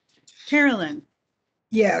 Carolyn.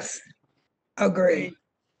 Yes. Agree. Great.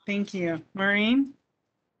 Thank you. Maureen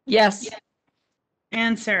Yes.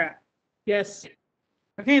 and Sarah. Yes.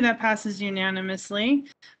 Okay, that passes unanimously.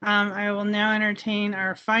 I will now entertain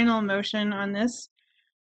our final motion on this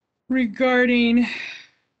regarding,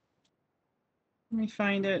 let me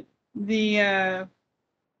find it, the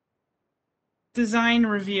design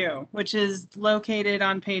review, which is located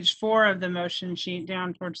on page 4 of the motion sheet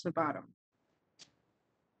down towards the bottom.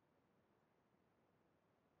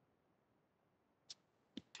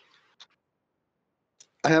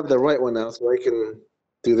 I have the right one now, so I can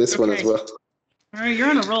do this one as Okay. well. All right, you're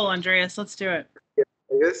on a roll, Andreas. Let's do it. I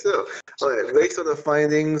guess so. All right, based on the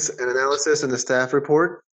findings and analysis in the staff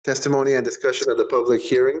report, testimony and discussion at the public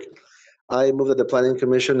hearing, I move that the Planning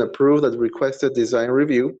Commission approve the requested design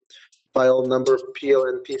review, file number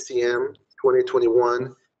PLN PCM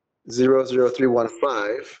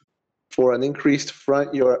 2021-00315, for an increased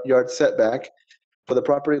front yard setback for the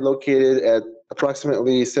property located at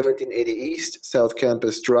approximately 1780 East South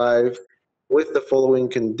Campus Drive, with the following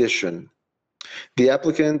condition. The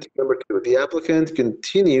applicant, number 2, the applicant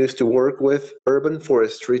continues to work with urban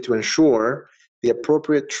forestry to ensure the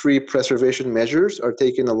appropriate tree preservation measures are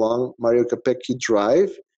taken along Mario Capecchi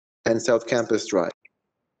Drive and South Campus Drive.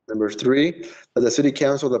 Number 3, that the city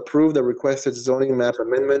council approve the requested zoning map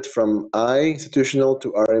amendment from I institutional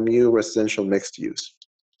to RMU residential mixed use.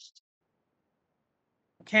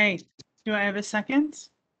 Okay, do I have a second?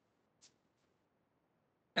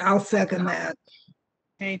 I'll second that.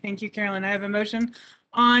 Okay, thank you, Carolyn. I have a motion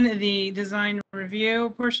on the design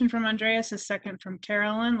review portion from Andreas, a second from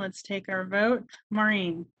Carolyn. Let's take our vote.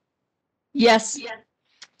 Maureen. Yes.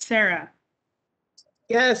 Sarah.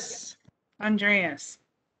 Yes. Andreas.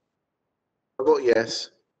 I vote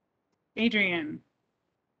yes. Adrian.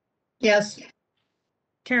 Yes.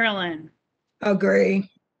 Carolyn. Agree.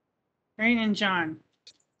 Right, and John.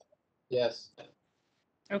 Yes.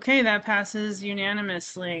 Okay, that passes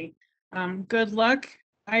unanimously. Good luck,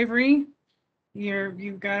 Ivory.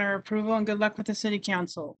 You've got our approval, and good luck with the city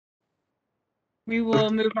council. We will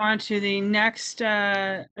move on to the next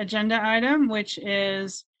agenda item, which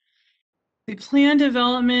is the plan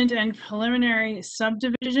development and preliminary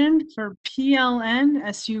subdivision for PLN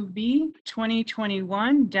SUB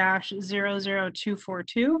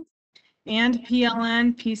 2021-00242 and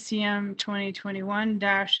PLN PCM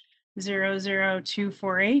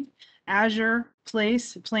 2021-00248, Azure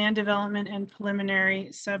Place Plan Development and Preliminary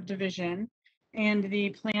Subdivision. And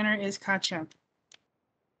the planner is Katja.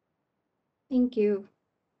 Thank you.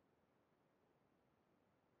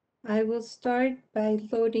 I will start by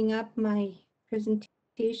loading up my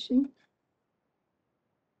presentation.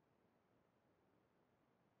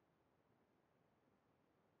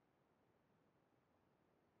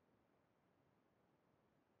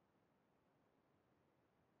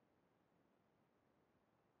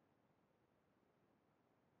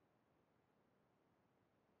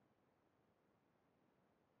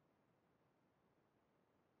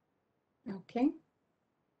 Okay.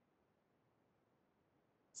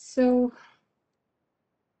 So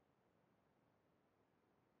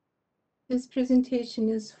this presentation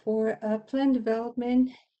is for plan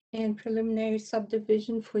development and preliminary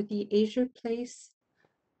subdivision for the Azure Place,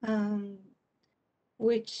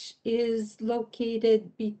 which is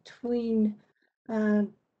located between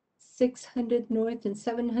 600 North and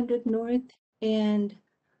 700 North and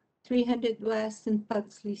 300 West and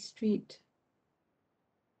Pugsley Street.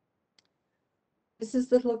 This is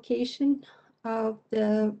the location of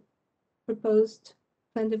the proposed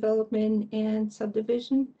plan development and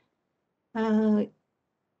subdivision.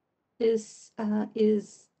 This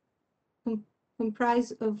is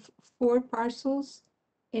comprised of 4 parcels,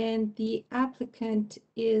 and the applicant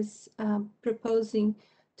is proposing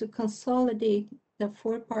to consolidate the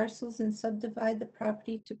 4 parcels and subdivide the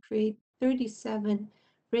property to create 37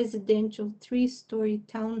 residential 3-story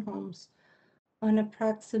townhomes on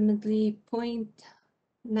approximately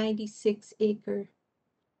 0.96 acre.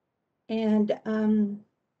 And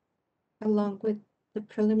along with the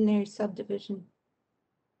preliminary subdivision.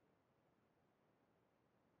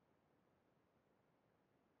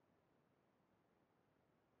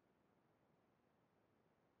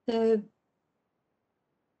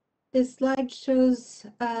 This slide shows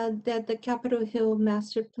that the Capitol Hill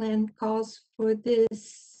Master Plan calls for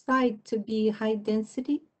this site to be high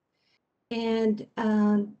density. And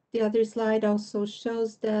the other slide also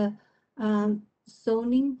shows the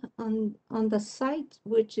zoning on the site,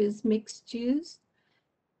 which is mixed use,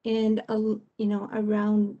 and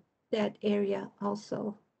around that area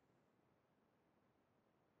also.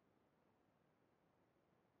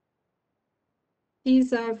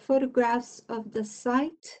 These are photographs of the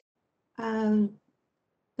site.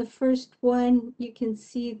 The first one, you can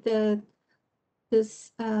see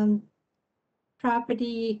this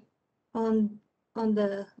property on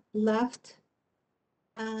the left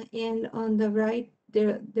and on the right.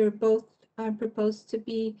 They're both proposed to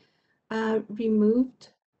be removed.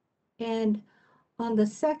 And on the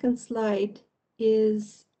second slide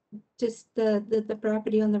is just the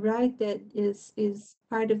property on the right that is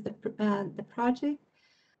part of the project.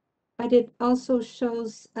 But it also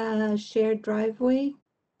shows a shared driveway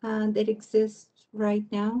that exists right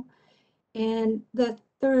now. And the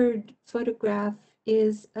third photograph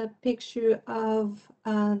is a picture of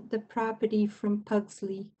the property from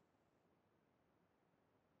Pugsley.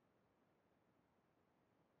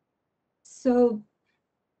 So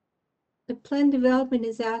the plan development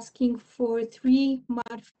is asking for 3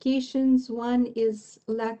 modifications. One is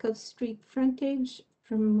lack of street frontage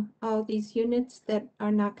from all these units that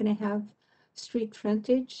are not going to have street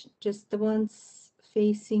frontage, just the ones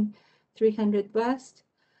facing 300 West.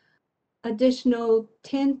 Additional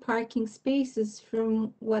 10 parking spaces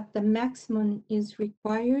from what the maximum is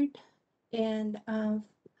required, and a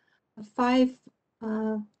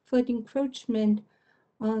 5-foot encroachment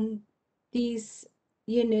on these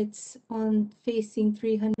units on facing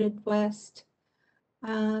 300 West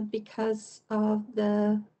because of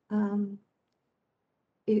the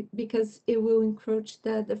because it will encroach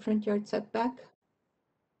the front yard setback.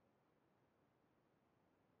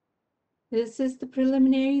 This is the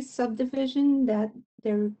preliminary subdivision that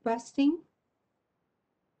they're requesting.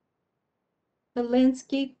 The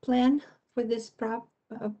landscape plan for this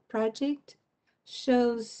project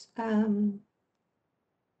shows 2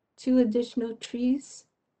 additional trees,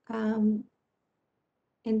 and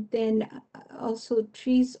then also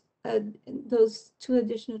trees. Those 2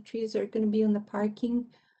 additional trees are going to be on the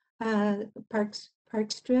park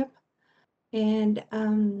strip, and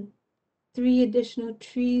 3 additional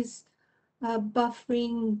trees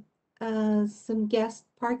buffering some guest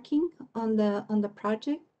parking on the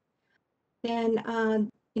project. Then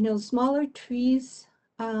smaller trees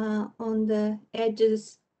on the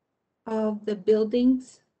edges of the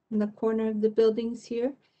buildings, in the corner of the buildings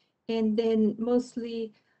here, and then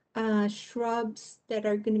mostly shrubs that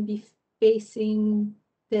are going to be facing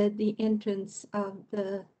the entrance of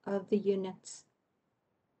the units.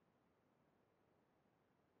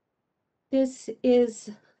 This is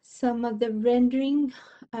some of the rendering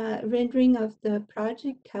of the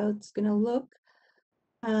project, how it's going to look.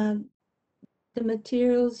 The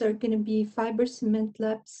materials are going to be fiber cement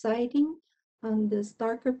lap siding on this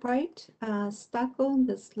darker part, stucco on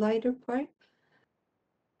this lighter part,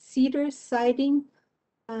 cedar siding,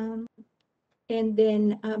 and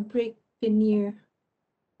then brick veneer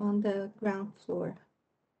on the ground floor.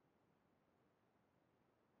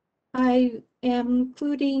 I am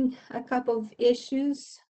including a couple of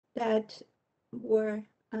issues that were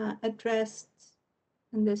addressed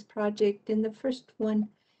in this project. And the first one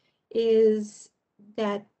is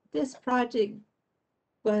that this project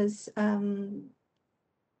was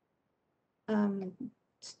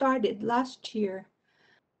started last year,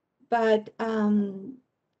 but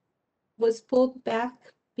was pulled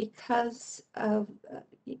back because of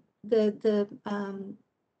the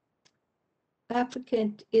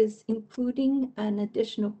applicant is including an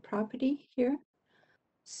additional property here.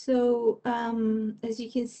 So as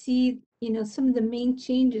you can see, some of the main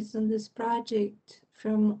changes on this project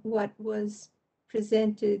from what was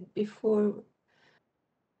presented before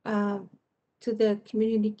to the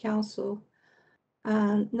community council,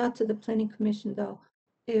 not to the planning commission though.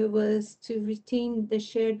 It was to retain the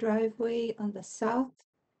shared driveway on the south,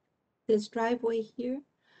 this driveway here.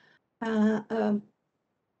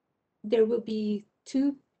 There will be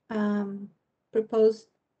 2 proposed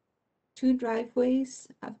 2 driveways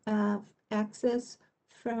of access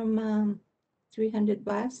from 300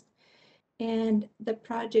 West. And the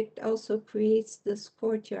project also creates this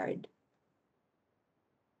courtyard.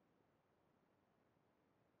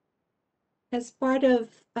 As part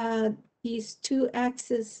of these two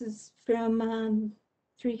accesses from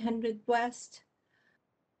 300 West,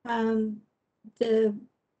 the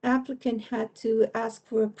applicant had to ask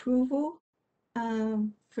for approval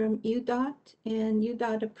from UDOT, and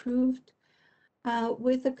UDOT approved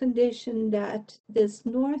with a condition that this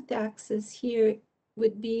north axis here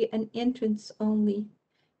would be an entrance only,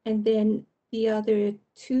 and then the other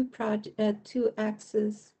two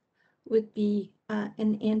axes would be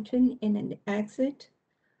an entrance and an exit.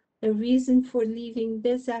 The reason for leaving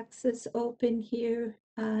this axis open here,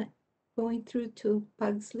 going through to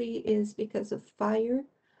Pugsley, is because of fire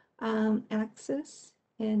access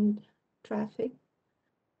and traffic.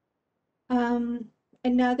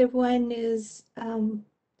 Another one is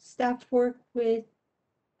staff work with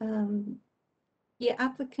the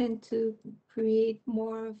applicant to create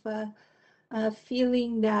more of a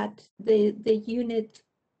feeling that the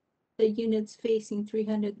units facing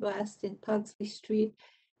 300 West and Pugsley Street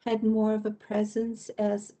had more of a presence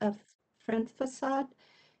as a front facade.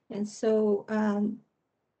 And so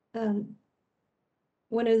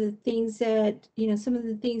one of the things that, some of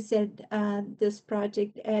the things that this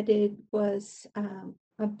project added was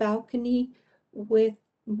a balcony with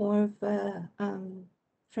more of a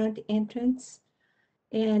front entrance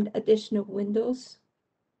and additional windows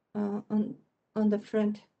on the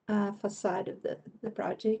front facade of the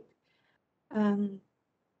project.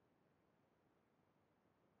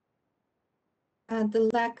 The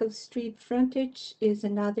lack of street frontage is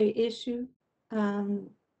another issue.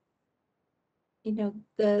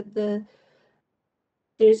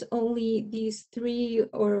 There's only these 3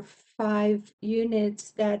 or 5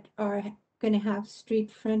 units that are going to have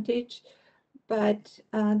street frontage, but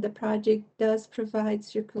the project does provide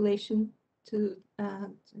circulation to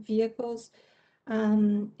vehicles,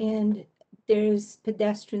 and there's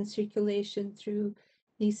pedestrian circulation through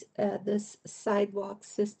this sidewalk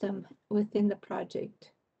system within the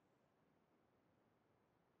project.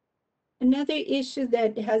 Another issue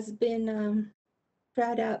that has been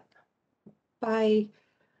brought up by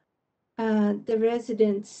the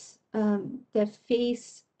residents that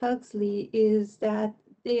face Pugsley is that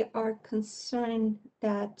they are concerned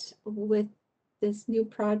that with this new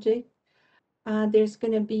project, there's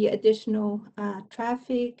going to be additional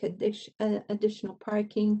traffic, additional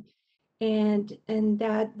parking, and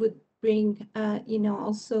that would bring,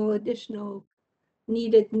 also additional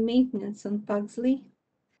needed maintenance on Pugsley.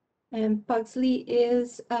 And Pugsley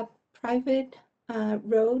is a private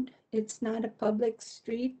road. It's not a public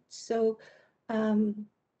street. So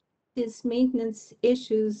these maintenance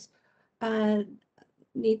issues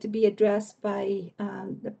need to be addressed by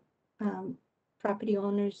the property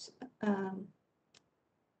owners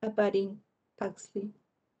abutting Pugsley.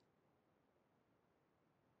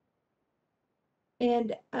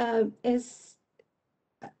 And as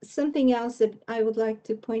something else that I would like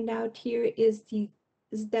to point out here is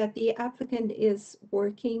that the applicant is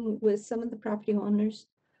working with some of the property owners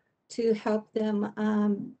to help them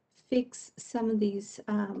fix some of these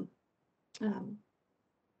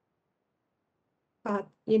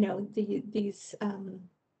these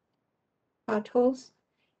potholes,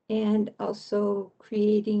 and also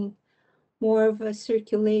creating more of a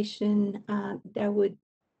circulation that would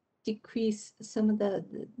decrease some of the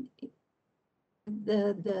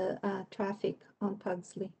traffic on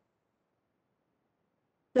Pugsley.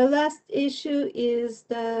 The last issue is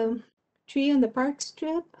the tree on the park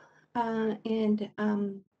strip, and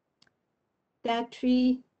that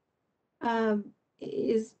tree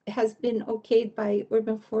has been okayed by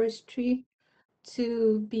urban forestry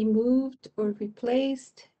to be moved or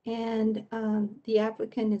replaced, and the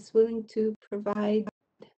applicant is willing to provide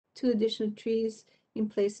 2 additional trees in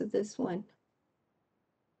place of this one.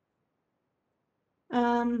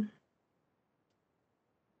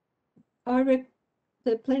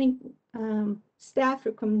 The planning staff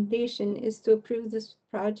recommendation is to approve this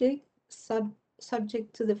project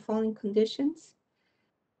subject to the following conditions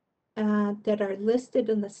that are listed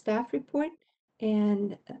in the staff report,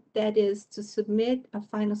 and that is to submit a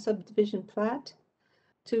final subdivision plat,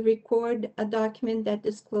 to record a document that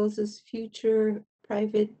discloses future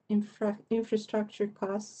private infrastructure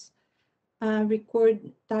costs,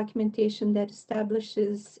 record documentation that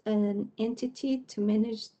establishes an entity to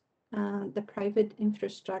manage the private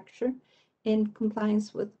infrastructure in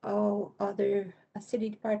compliance with all other city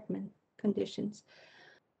department conditions.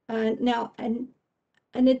 Now, an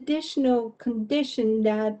additional condition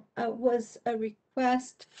that was a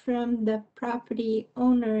request from the property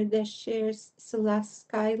owner that shares Celeste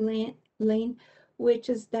Sky Lane, which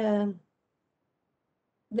is the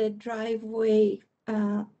driveway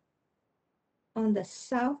on the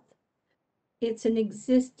south. It's an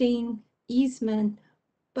existing easement,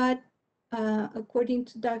 but according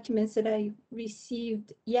to documents that I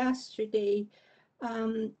received yesterday,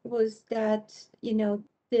 was that, you know,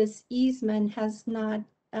 this easement has not,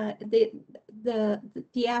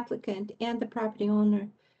 the applicant and the property owner,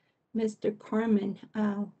 Mr. Carmen,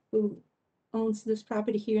 who owns this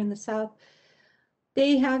property here in the south,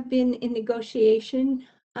 they have been in negotiation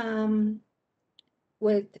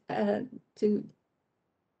with to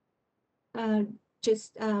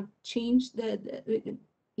just change the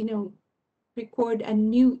you know, record a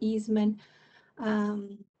new easement,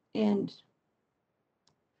 and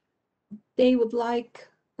they would like,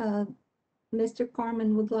 Mr.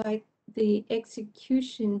 Carmen would like the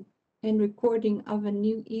execution and recording of a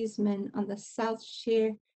new easement on the South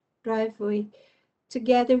Share driveway,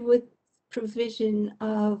 together with provision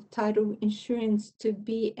of title insurance to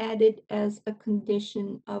be added as a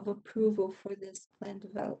condition of approval for this plan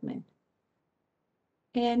development.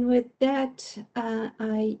 And with that,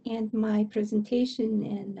 I end my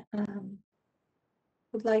presentation and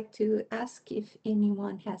would like to ask if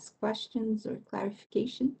anyone has questions or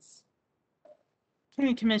clarifications.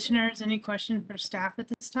 Okay, commissioners, any question for staff at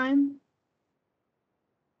this time?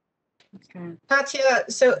 Okay. Katya,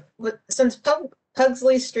 so since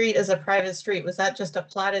Pugsley Street is a private street, was that just a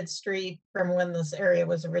platted street from when this area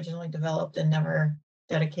was originally developed and never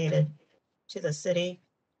dedicated to the city?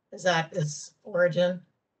 Is that its origin?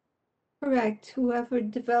 Correct. Whoever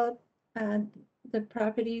developed the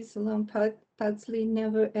properties along Pugsley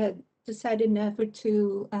never decided never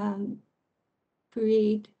to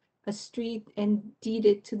create a street and deed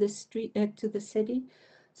it to the street to the city,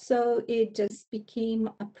 so it just became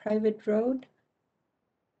a private road.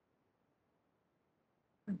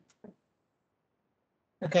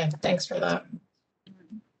 Okay, thanks for that.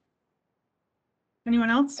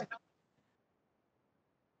 Anyone else?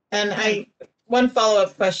 And one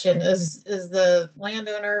follow-up question is the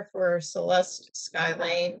landowner for Celeste Sky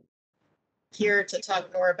Lane here to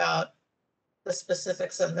talk more about the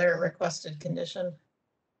specifics of their requested condition?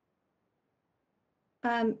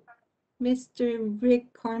 Mr.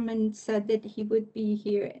 Rick Carmen said that he would be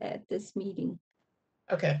here at this meeting.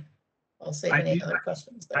 Okay, I'll save any other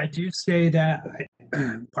questions there. I do say that,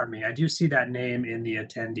 pardon me, I do see that name in the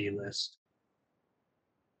attendee list.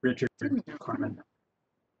 Richard Carmen.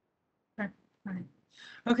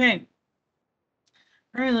 Okay.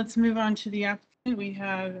 All right, let's move on to the applicant. We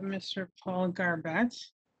have Mr. Paul Garbett.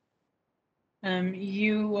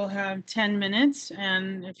 You will have 10 minutes,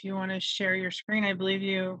 and if you want to share your screen, I believe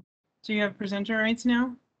you, do you have presenter rights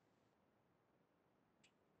now?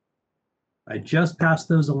 I just passed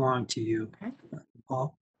those along to you, Okay.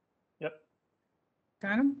 Paul. Yep.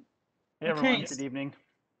 Got him? Hey, everyone. Okay. Good evening.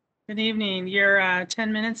 Good evening. Your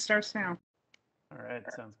 10 minutes starts now. All right.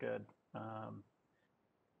 Sounds good.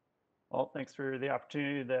 Well, thanks for the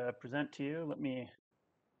opportunity to present to you.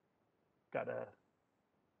 Got a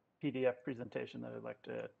PDF presentation that I'd like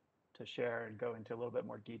to share and go into a little bit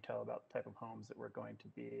more detail about the type of homes that we're going to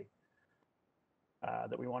be,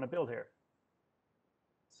 that we want to build here.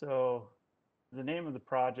 So the name of the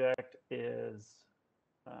project is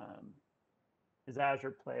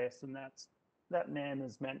Azure Place, and that name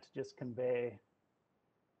is meant to just convey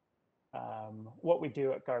what we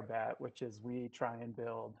do at Garbett, which is we try and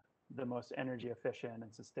build the most energy efficient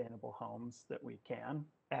and sustainable homes that we can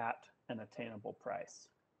at an attainable price.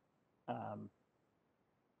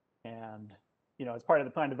 And you know, as part of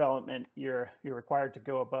the plan development, you're required to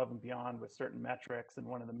go above and beyond with certain metrics, and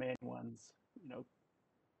one of the main ones, you know,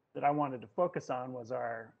 that I wanted to focus on was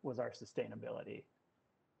our sustainability.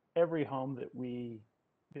 Every home that we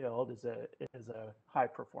build is a high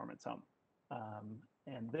performance home,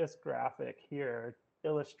 and this graphic here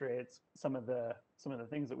illustrates some of the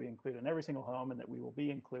things that we include in every single home and that we will be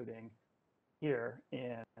including here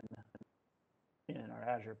in our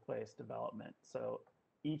Azure Place development. So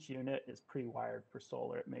each unit is pre-wired for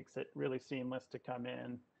solar. It makes it really seamless to come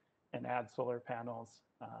in and add solar panels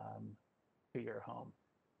to your home.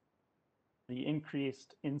 The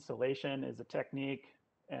increased insulation is a technique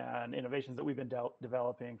and innovations that we've been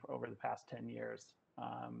developing for over the past 10 years.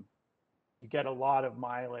 You get a lot of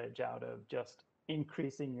mileage out of just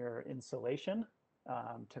increasing your insulation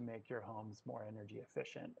to make your homes more energy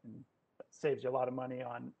efficient, and saves you a lot of money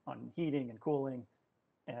on heating and cooling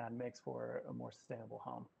and makes for a more sustainable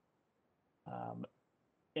home.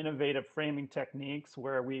 Innovative framing techniques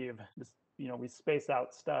where we've just, we space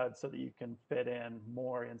out studs so that you can fit in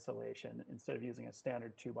more insulation. Instead of using a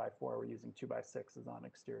standard 2x4, we're using 2x6s on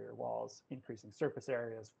exterior walls, increasing surface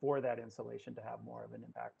areas for that insulation to have more of an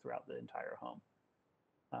impact throughout the entire home.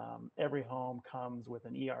 Every home comes with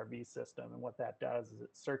an ERV system, and what that does is it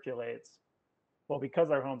circulates. Well,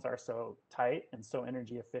 because our homes are so tight and so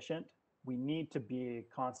energy efficient, we need to be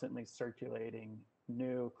constantly circulating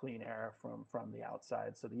new clean air from the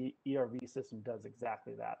outside. So the ERV system does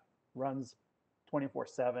exactly that. Runs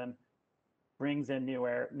 24/7, brings in new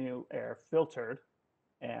air filtered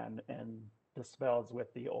and dispels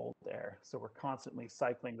with the old air. So we're constantly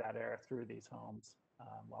cycling that air through these homes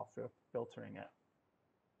while filtering it.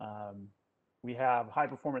 We have high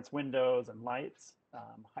performance windows and lights,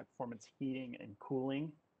 high performance heating and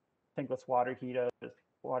cooling, tankless water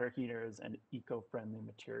heaters, and eco-friendly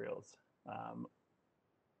materials.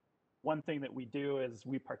 One thing that we do is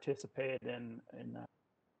we participate in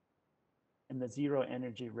the Zero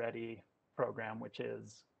Energy Ready program, which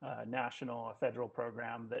is a federal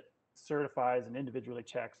program that certifies and individually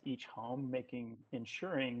checks each home,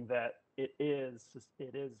 ensuring that it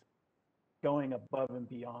is going above and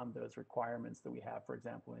beyond those requirements that we have, for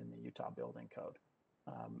example, in the Utah Building Code.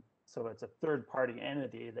 So it's a third-party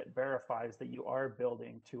entity that verifies that you are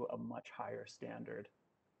building to a much higher standard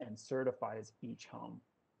and certifies each home.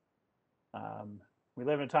 We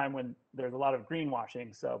live in a time when there's a lot of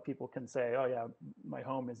greenwashing, so people can say, oh yeah, my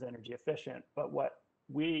home is energy efficient. But what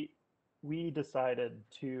we decided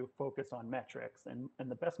to focus on metrics, and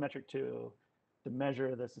the best metric to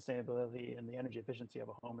measure the sustainability and the energy efficiency of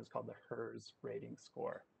a home is called the HERS rating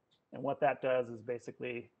score. And what that does is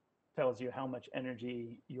basically tells you how much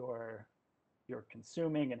energy you're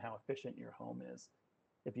consuming and how efficient your home is.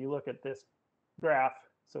 If you look at this graph,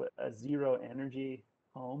 so a zero energy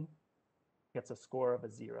home gets a score of a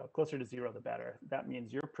 0. Closer to 0, the better. That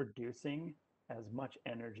means you're producing as much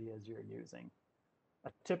energy as you're using.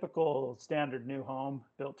 A typical standard new home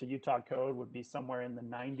built to Utah code would be somewhere in the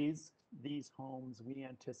 90s. These homes we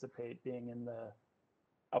anticipate being in the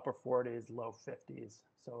upper 40s, low 50s.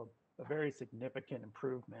 So a very significant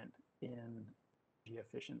improvement in energy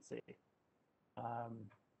efficiency.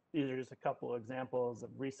 These are just a couple of examples of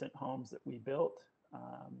recent homes that we built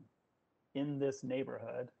in this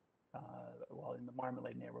neighborhood. Well, in the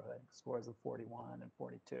Marmalade neighborhood, scores of 41 and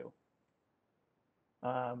 42.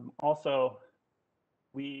 Also,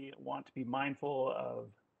 we want to be mindful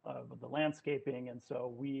of the landscaping, and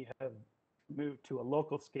so we have moved to a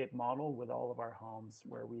local scape model with all of our homes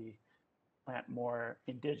where we plant more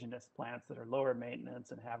indigenous plants that are lower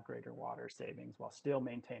maintenance and have greater water savings while still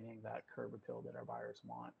maintaining that curb appeal that our buyers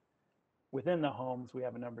want. Within the homes, we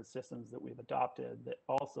have a number of systems that we've adopted that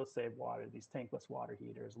also save water, these tankless water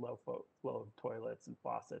heaters, low flow toilets and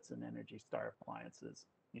faucets, and Energy Star appliances,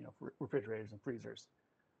 for refrigerators and freezers,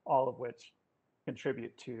 all of which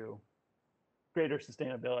contribute to greater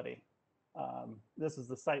sustainability. This is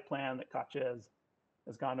the site plan that Katja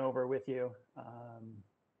has gone over with you.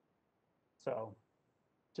 So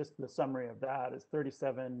just the summary of that is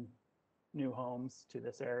 37 new homes to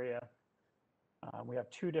this area. We have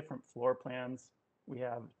 2 different floor plans. We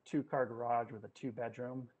have 2-car garage with a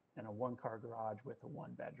 2-bedroom and a 1-car garage with a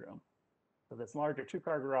 1-bedroom. So this larger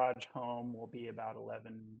 2-car garage home will be about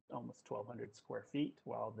almost 1,200 square feet,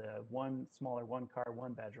 while the smaller 1-car,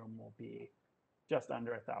 1-bedroom will be just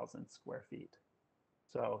under 1,000 square feet.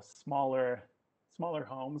 So smaller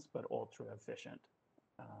homes, but ultra efficient.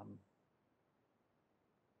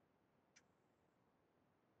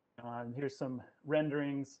 And here's some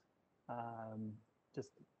renderings,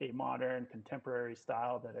 just a modern contemporary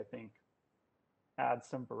style that I think adds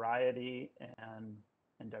some variety and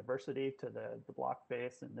diversity to the block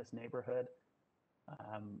face in this neighborhood.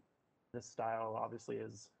 This style obviously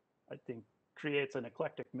I think, creates an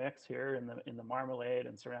eclectic mix here in the Marmalade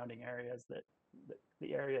and surrounding areas that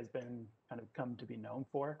the area has been come to be known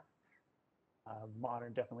for.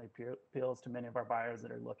 Modern definitely appeals to many of our buyers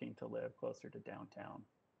that are looking to live closer to downtown.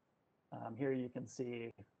 Here you can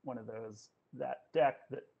see one of that deck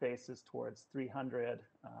that faces towards 300,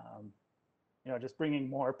 just bringing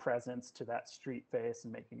more presence to that street face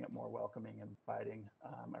and making it more welcoming and inviting.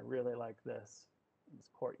 I really like this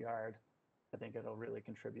courtyard. I think it'll really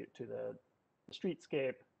contribute to the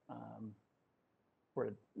streetscape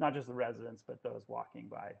for not just the residents, but those walking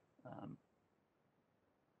by.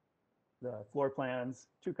 The floor plans,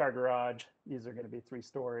 2-car garage, these are going to be 3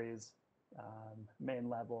 stories, main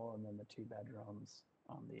level, and then the 2 bedrooms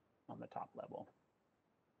on the top level.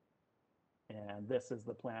 And this is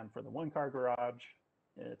the plan for the 1-car garage.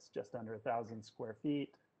 It's just under 1,000 square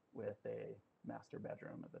feet with a master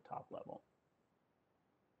bedroom at the top level.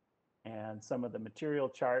 And some of the material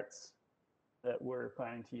charts that we're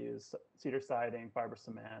planning to use: cedar siding, fiber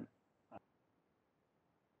cement,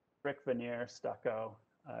 brick veneer, stucco.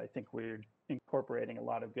 I think we're incorporating a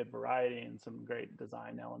lot of good variety and some great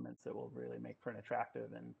design elements that will really make for an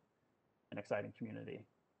attractive and an exciting community.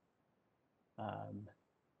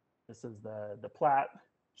 This is the plat,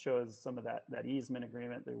 shows some of that easement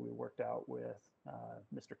agreement that we worked out with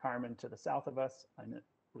Mr. Carmen to the south of us. I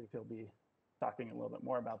believe he'll be talking a little bit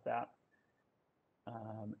more about that.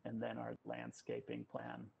 And then our landscaping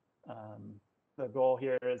plan. The goal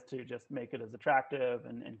here is to just make it as attractive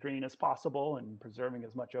and green as possible, and preserving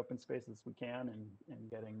as much open space as we can, and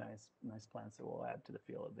getting nice plants that will add to the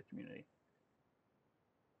feel of the community.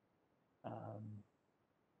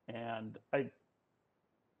 And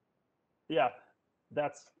yeah,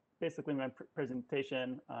 that's basically my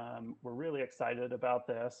presentation. We're really excited about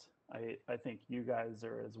this. I think you guys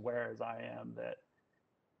are as aware as I am that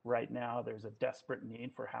right now there's a desperate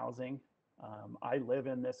need for housing. I live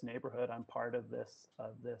in this neighborhood. I'm part of this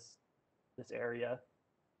area.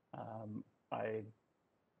 I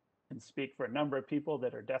can speak for a number of people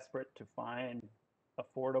that are desperate to find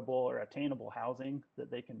affordable or attainable housing that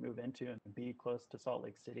they can move into and be close to Salt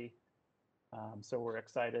Lake City. So we're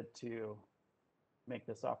excited to make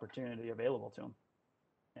this opportunity available to them.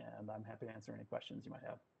 And I'm happy to answer any questions you might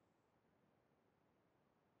have.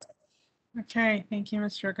 Okay, thank you,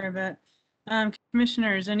 Mr. Garbett.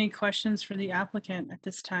 Commissioners, any questions for the applicant at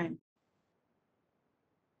this time?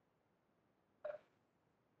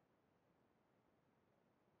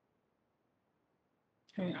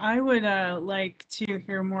 Okay, I would like to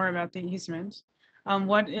hear more about the easement.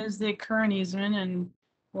 What is the current easement and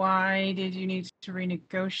why did you need to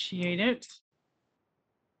renegotiate it?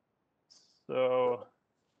 So,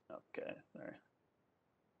 okay, sorry.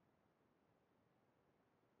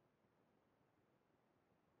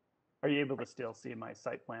 Are you able to still see my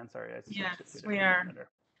site plan? Sorry, I switched it to Yes, a we different are. monitor.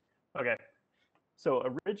 Okay,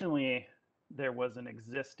 so originally there was an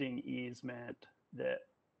existing easement that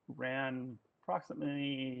ran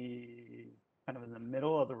approximately kind of in the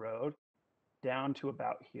middle of the road down to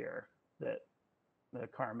about here, that the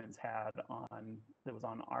Carmen's had on, that was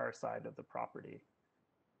on our side of the property.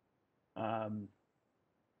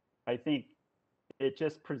 I think it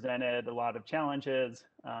just presented a lot of challenges.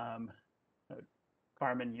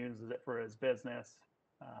 Carmen uses it for his business.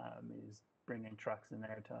 He's bringing trucks in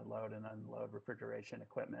there to load and unload refrigeration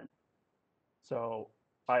equipment. So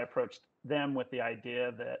I approached them with the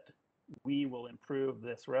idea that we will improve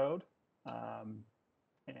this road, and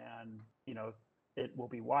it will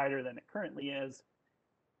be wider than it currently is,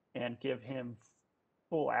 and give him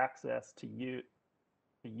full access to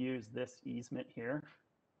use this easement here.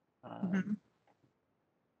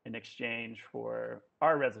 In exchange for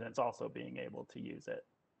our residents also being able to use it,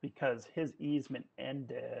 because his easement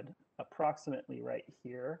ended approximately right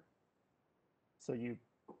here. So you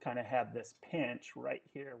kind of had this pinch right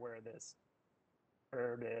here where this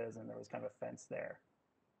curb is, and there was kind of a fence there.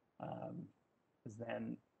 Because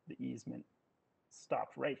then the easement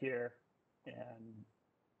stopped right here, and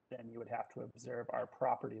then you would have to observe our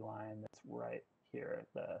property line that's right here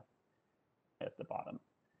at the bottom.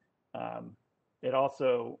 It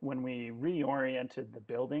also, when we reoriented the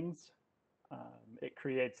buildings, it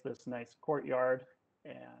creates this nice courtyard,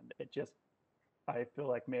 and it just, I feel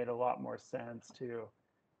like, made a lot more sense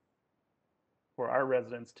for our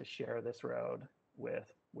residents to share this road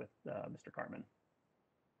with Mr. Carmen.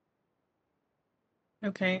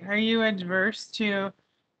 Okay, are you adverse to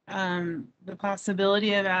the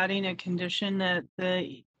possibility of adding a condition that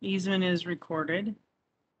the easement is recorded?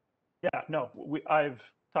 Yeah, no, I've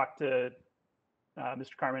talked to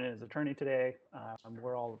Mr. Carmen and his attorney today.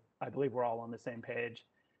 I believe we're all on the same page.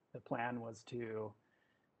 The plan was to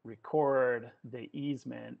record the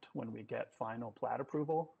easement when we get final plat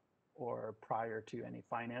approval or prior to any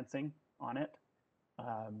financing on it.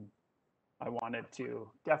 I wanted to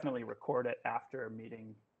definitely record it after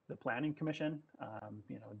meeting the Planning Commission,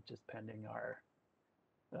 just pending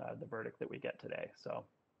the verdict that we get today. So,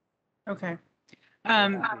 okay.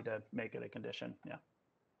 Happy to make it a condition. Yeah.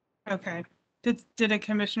 Okay. Did a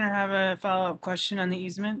commissioner have a follow-up question on the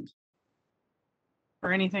easement?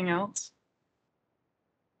 Or anything else?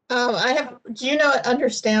 Do you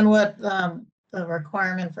understand what the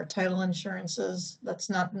requirement for title insurance is? That's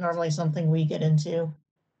not normally something we get into.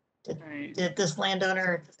 Did this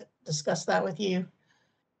landowner discuss that with you?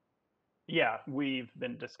 Yeah, we've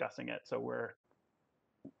been discussing it. So we're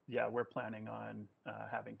planning on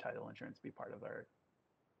having title insurance be part of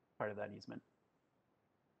that easement.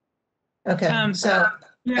 Okay, so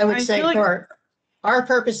yeah, I would I say feel like- for our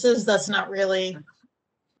purposes, that's not really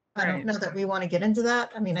I don't Right. know that we want to get into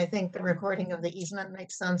that. I mean, I think the recording of the easement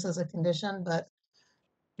makes sense as a condition, but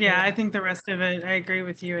Yeah, I Yeah. think the rest of it, I agree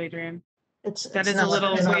with you, Adrian. That it's is a not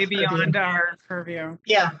little in our way purview. beyond our purview.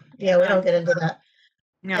 Yeah, yeah, we don't Um, get into that.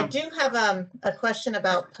 I No, do have a question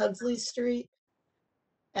about Pugsley Street.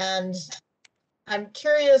 And I'm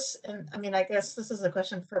curious, and I mean, I guess this is a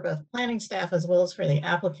question for both planning staff as well as for the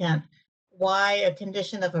applicant, why a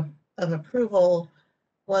condition of approval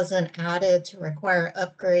wasn't added to require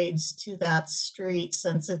upgrades to that street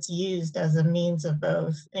since it's used as a means of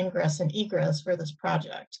both ingress and egress for this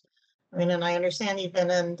project. I mean, and I understand you've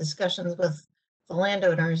been in discussions with the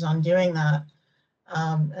landowners on doing that.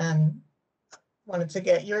 And wanted to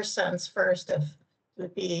get your sense first if you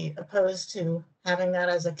would be opposed to having that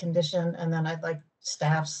as a condition, and then I'd like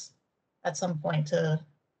staffs at some point to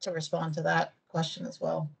respond to that question as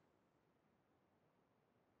well.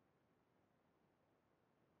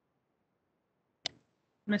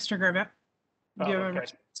 Mr. Gerbeck. Oh, Do you have a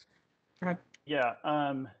okay. Go ahead. Yeah,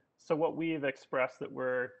 so what we've expressed that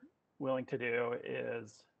we're willing to do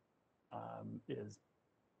is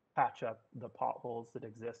patch up the potholes that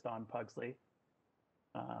exist on Pugsley.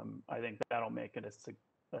 I think that'll make it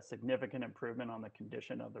a significant improvement on the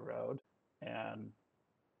condition of the road and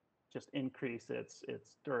just increase its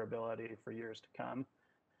durability for years to come.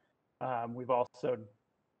 We've also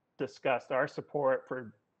discussed our support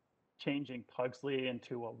for changing Pugsley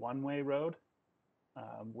into a one-way road,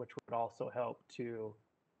 which would also help to,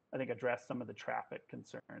 I think, address some of the traffic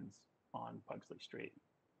concerns on Pugsley Street.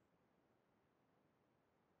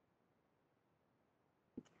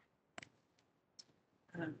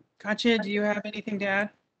 Katya, do you have anything to add?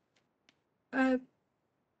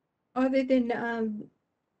 Other than,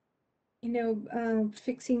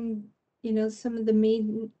 fixing, some of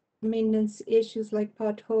the maintenance issues like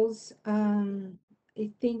potholes, I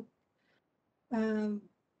think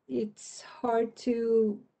it's hard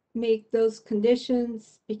to make those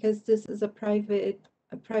conditions because this is a private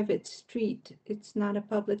street. It's not a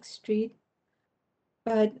public street.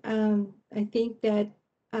 But I think that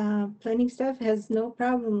planning staff has no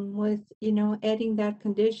problem with, adding that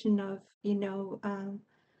condition of,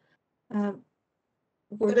 But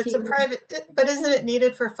it's a working. private, but isn't it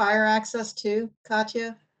needed for fire access too,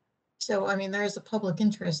 Katya? So, I mean, there is a public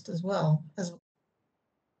interest as well. Is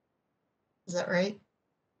that right?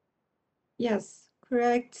 Yes,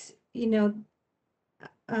 correct,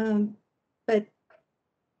 but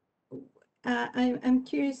I'm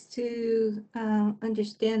curious to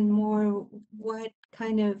understand more what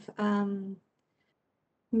kind of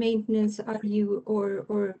maintenance are you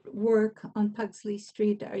or work on Pugsley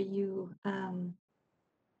Street are you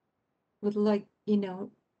would like,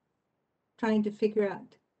 trying to figure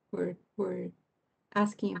out or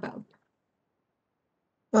asking about?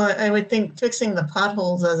 Well, I would think fixing the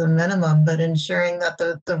potholes as a minimum, but ensuring that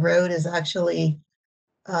the road is actually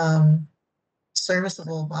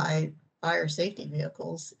serviceable by fire safety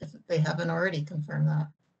vehicles if they haven't already confirmed that.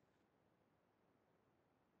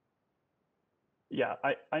 Yeah,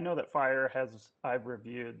 I know that I've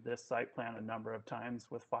reviewed this site plan a number of times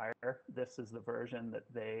with fire. This is the version that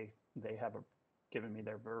they have given me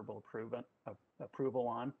their verbal approval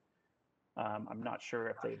on. I'm not sure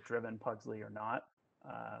if they've driven Pugsley or not,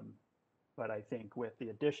 but I think with the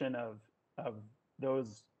addition of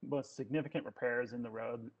those most significant repairs in the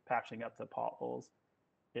road, patching up the potholes,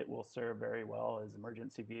 it will serve very well as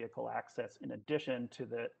emergency vehicle access in addition to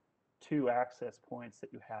the 2 access points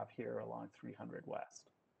that you have here along 300 West.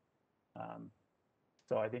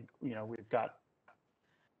 So I think, we've got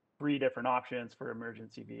 3 different options for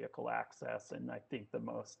emergency vehicle access, and I think the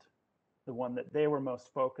one that they were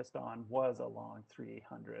most focused on was along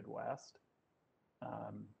 300 West.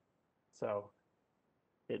 So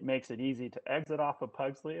it makes it easy to exit off of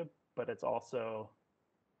Pugsley, but it's also,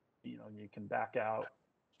 you can back out,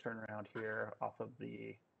 turn around here off of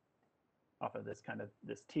this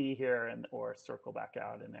T here or circle back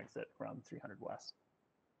out and exit from 300 West.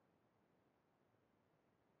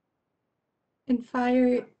 And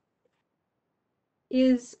fire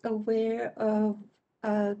is aware of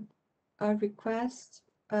our request,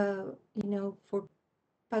 for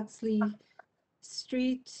Pugsley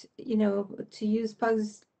Street, to use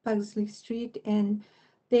Pugsley Street, and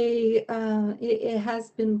it has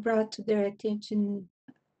been brought to their attention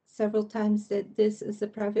several times that this is a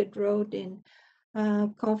private road, and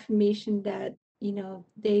confirmation that,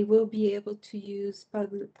 they will be able to use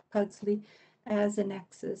Pugsley as an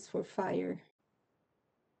access for fire.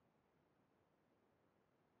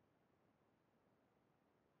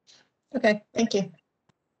 Okay, thank you.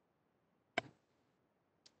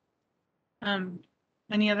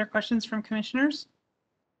 Any other questions from commissioners?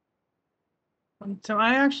 So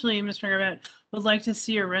I actually, Mr. Gravett, would like to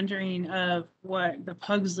see a rendering of what the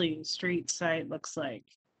Pugsley Street site looks like.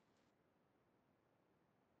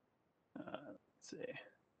 Let's see.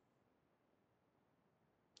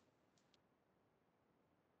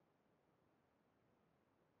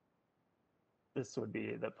 This would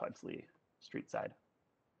be the Pugsley Street side.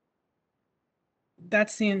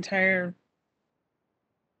 That's the entire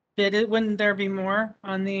bit. Wouldn't there be more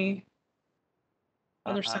on the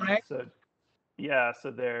other side? So yeah,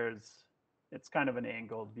 so it's kind of an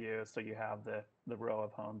angled view. So you have the row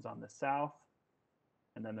of homes on the south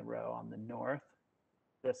and then the row on the north.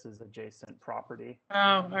 This is adjacent property. Oh,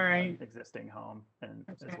 all right. Existing home, and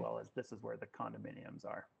as well as this is where the condominiums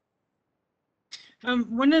are.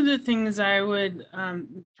 One of the things I would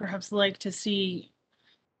perhaps like to see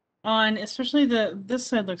on, especially this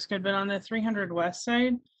side looks good, but on the 300 West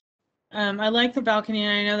side, I like the balcony,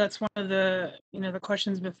 and I know that's one of the, the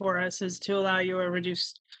questions before us is to allow you a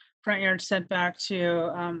reduced front yard setback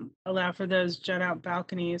to allow for those jut out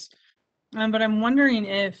balconies. But I'm wondering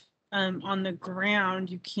if on the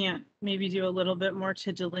ground you can't maybe do a little bit more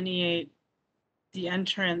to delineate the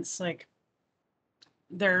entrance, like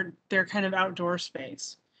their kind of outdoor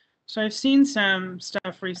space. So I've seen some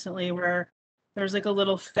stuff recently where there's like a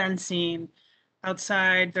little fencing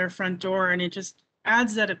outside their front door, and it just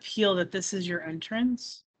adds that appeal that this is your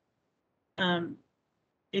entrance. So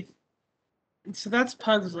that's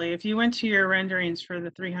Pugsley. If you went to your renderings for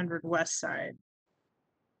the 300 West side,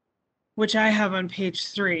 which I have on page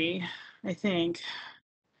 3, I think,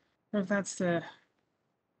 or if that's the.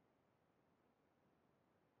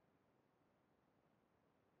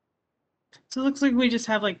 So it looks like we just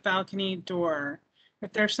have like balcony door.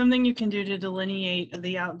 If there's something you can do to delineate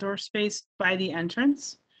the outdoor space by the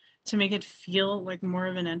entrance to make it feel like more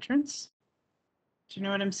of an entrance. Do you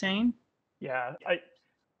know what I'm saying? Yeah,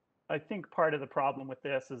 I think part of the problem with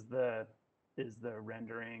this is the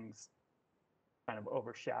renderings kind of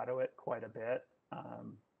overshadow it quite a bit.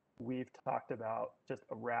 We've talked about just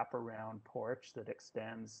a wraparound porch that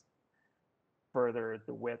extends further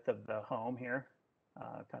the width of the home here,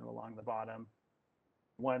 kind of along the bottom.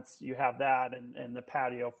 Once you have that and the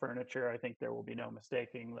patio furniture, I think there will be no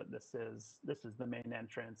mistaking that this is the main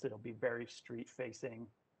entrance. It'll be very street facing.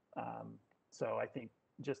 So I think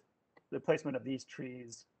just the placement of these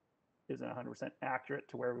trees isn't 100% accurate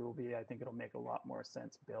to where we will be. I think it'll make a lot more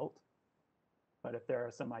sense built. But if there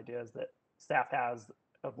are some ideas that staff has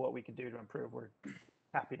of what we could do to improve, we're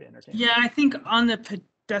happy to entertain. Yeah, I think on the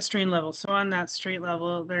pedestrian level, so on that street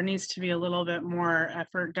level, there needs to be a little bit more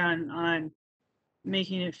effort done on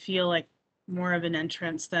making it feel like more of an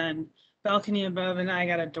entrance than balcony above and I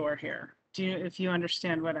got a door here. If you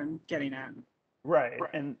understand what I'm getting at? Right.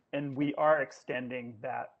 And we are extending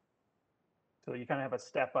that. So you kind of have a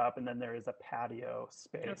step up, and then there is a patio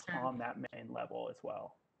space on that main level as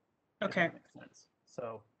well. Okay. If that makes sense.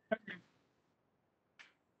 So.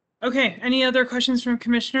 Okay. Any other questions from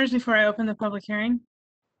commissioners before I open the public hearing?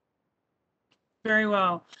 Very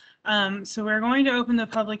well. So we're going to open the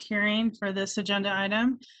public hearing for this agenda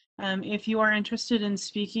item. If you are interested in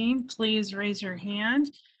speaking, please raise your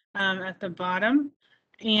hand at the bottom.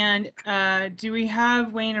 And do we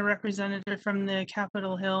have, Wayne, a representative from the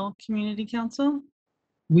Capitol Hill Community Council?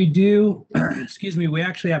 We do. Excuse me. We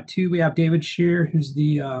actually have two. We have David Shear, who's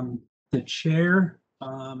the chair,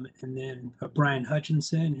 and then Brian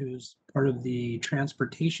Hutchinson, who's part of the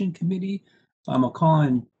Transportation Committee. I'll call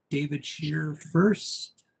on David Shear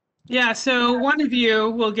first. Yeah, so one of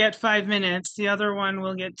you will get 5 minutes, the other one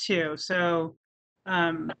will get 2. So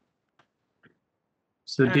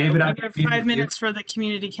David, I have 5 minutes for the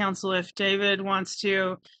community council. If David wants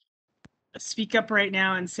to speak up right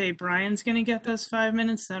now and say Brian's going to get those 5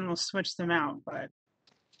 minutes, then we'll switch them out. But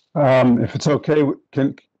if it's okay,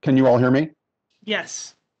 can you all hear me?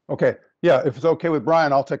 yes. Okay. Yeah, if it's okay with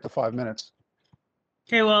Brian, I'll take the 5 minutes.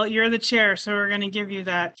 Okay, well, you're the chair, so we're going to give you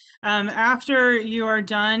that. After you are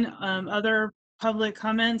done, other public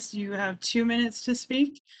comments, you have 2 minutes to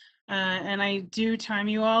speak. And I do time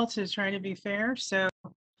you all to try to be fair. So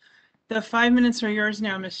the 5 minutes are yours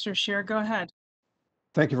now, Mr. Shear. Go ahead.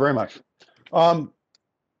 Thank you very much.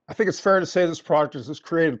 I think it's fair to say this project has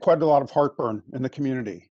created quite a lot of heartburn in the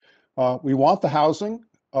community. We want the housing.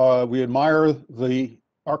 We admire the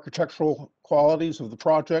architectural qualities of the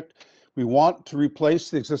project. We want to replace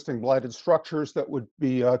the existing blighted structures that would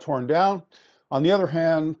be torn down. On the other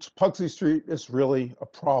hand, Pugsley Street is really a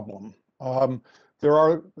problem. There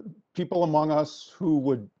are people among us who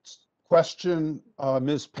would question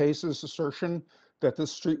Ms. Pace's assertion that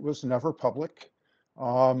this street was never public.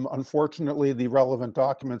 Unfortunately, the relevant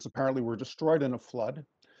documents apparently were destroyed in a flood.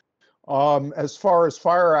 As far as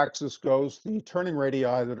fire access goes, the turning radii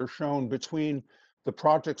that are shown between the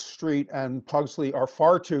project street and Pugsley are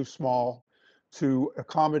far too small to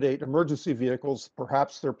accommodate emergency vehicles.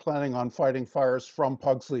 Perhaps they're planning on fighting fires from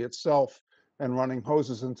Pugsley itself and running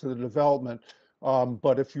hoses into the development.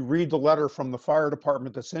 But if you read the letter from the fire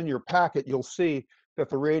department that's in your packet, you'll see that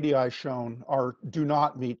the radii shown do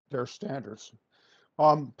not meet their standards.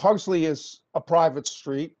 Pugsley is a private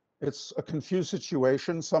street. It's a confused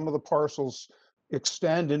situation. Some of the parcels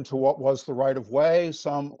extend into what was the right of way.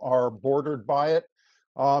 Some are bordered by it.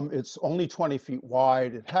 It's only 20 feet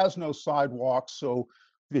wide. It has no sidewalks, so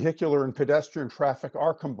vehicular and pedestrian traffic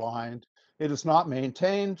are combined. It is not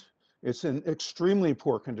maintained. It's in extremely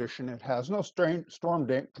poor condition. It has no storm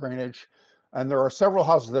drainage, and there are several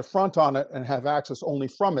houses that front on it and have access only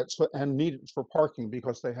from it and need it for parking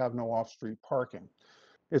because they have no off-street parking.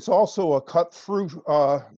 It's also a cut-through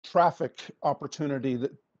traffic opportunity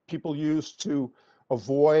that people use to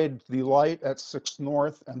avoid the light at 6th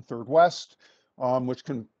North and 3rd West, which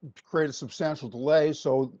can create a substantial delay.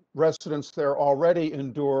 So residents there already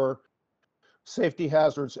endure safety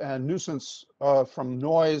hazards and nuisance from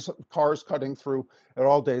noise, cars cutting through at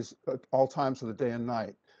all times of the day and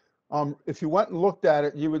night. If you went and looked at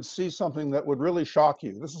it, you would see something that would really shock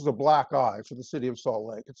you. This is a black eye for the city of Salt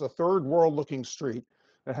Lake. It's a third world looking street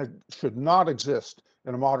that should not exist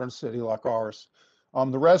in a modern city like ours.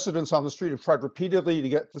 The residents on the street have tried repeatedly to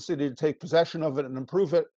get the city to take possession of it and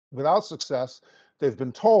improve it without success. They've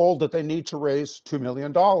been told that they need to raise $2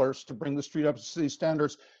 million to bring the street up to city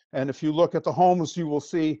standards. And if you look at the homes, you will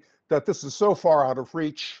see that this is so far out of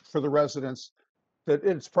reach for the residents that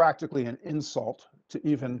it's practically an insult to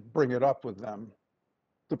even bring it up with them.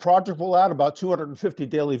 The project will add about 250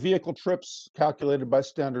 daily vehicle trips calculated by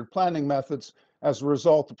standard planning methods. As a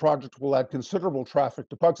result, the project will add considerable traffic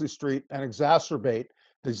to Pugsley Street and exacerbate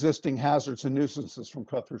the existing hazards and nuisances from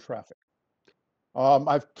cut-through traffic.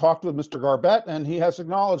 I've talked with Mr. Garbett, and he has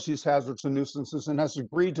acknowledged these hazards and nuisances and has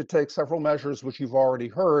agreed to take several measures, which you've already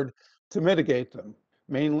heard, to mitigate them,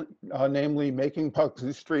 namely making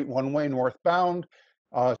Pugsley Street one-way northbound,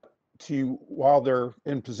 while they're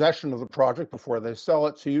in possession of the project before they sell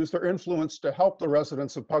it, to use their influence to help the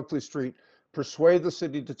residents of Pugsley Street persuade the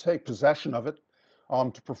city to take possession of it,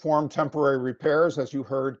 to perform temporary repairs, as you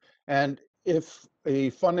heard, and if a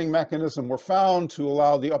funding mechanism were found to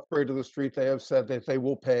allow the upgrade of the street, they have said that they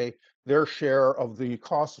will pay their share of the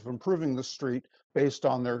cost of improving the street based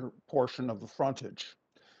on their portion of the frontage.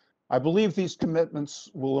 I believe these commitments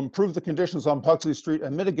will improve the conditions on Pugsley Street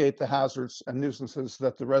and mitigate the hazards and nuisances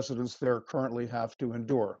that the residents there currently have to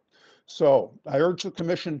endure. So I urge the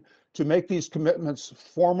Commission to make these commitments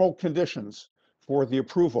formal conditions for the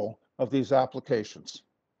approval of these applications.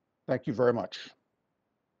 Thank you very much.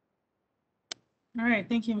 All right,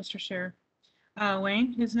 thank you, Mr. Scheer.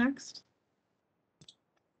 Wayne, who's next?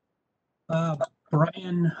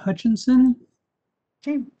 Brian Hutchinson.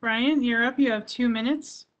 Okay, Brian, you're up. You have 2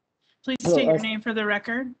 minutes. Please Hello, state your name for the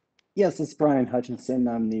record. Yes, it's Brian Hutchinson.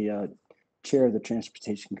 I'm the chair of the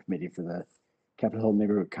Transportation Committee for the Capitol Hill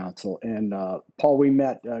Neighborhood Council. And Paul, we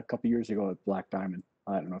met a couple years ago at Black Diamond.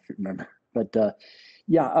 I don't know if you remember, but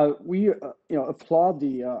we applaud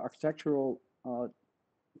the architectural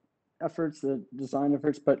efforts, the design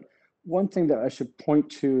efforts. But one thing that I should point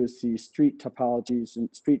to is the street topologies and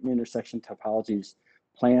street and intersection topologies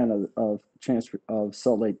plan of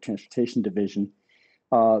Salt Lake Transportation Division.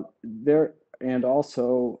 There, and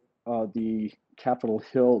also the Capitol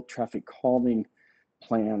Hill traffic calming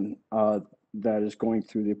plan that is going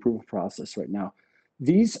through the approval process right now.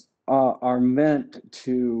 These are meant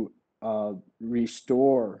to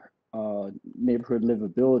restore neighborhood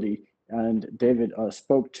livability, and David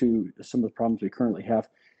spoke to some of the problems we currently have.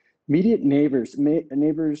 Immediate neighbors in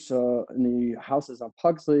the houses on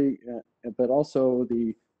Pugsley, but also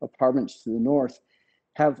the apartments to the north,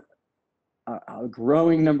 have a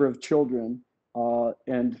growing number of children,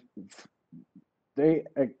 and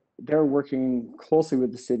they're working closely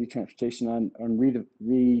with the city transportation on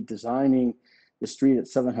redesigning the street at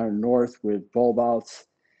 700 North with bulb outs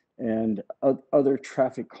and other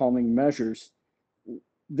traffic calming measures.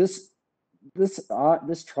 This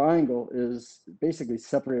triangle is basically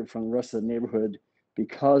separated from the rest of the neighborhood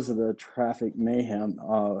because of the traffic mayhem,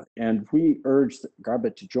 and we urge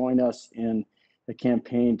Garbett to join us in a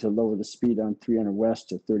campaign to lower the speed on 300 West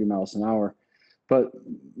to 30 miles an hour. But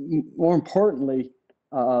more importantly,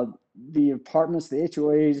 the apartments, the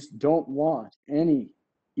HOAs don't want any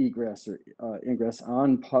egress or ingress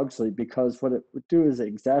on Pugsley, because what it would do is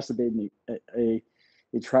exacerbate a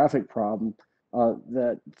traffic problem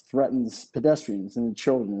that threatens pedestrians and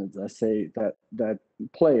children, as I say, that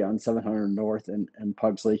play on 700 North and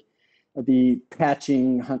Pugsley. The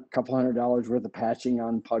patching, couple $100 worth of patching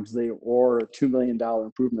on Pugsley or a $2 million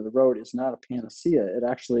improvement of the road is not a panacea. It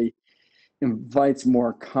actually invites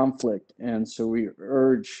more conflict. And so we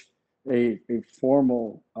urge a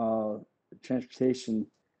formal transportation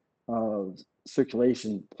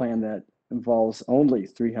circulation plan that involves only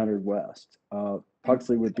 300 West.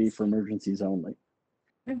 Pugsley would be for emergencies only.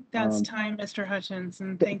 That's time, Mr. Hutchins,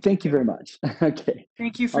 and Thank you very much. Okay.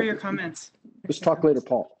 Thank you for your comments. Let's talk later,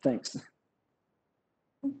 Paul. Thanks.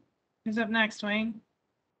 Who's up next, Wayne?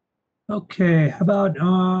 Okay, how about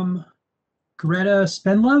Greta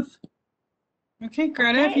Spenlove? Okay,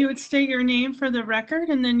 Greta, if you would state your name for the record,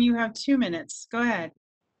 and then you have 2 minutes. Go ahead.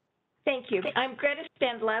 Thank you. I'm Greta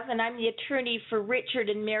Spendlove, and I'm the attorney for Richard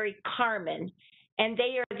and Mary Carmen, and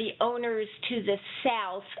they are the owners to the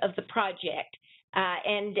south of the project.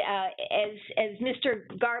 As Mr.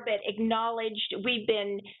 Garbett acknowledged, we've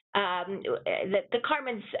been, the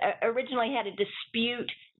Carmens originally had a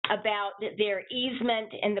dispute about their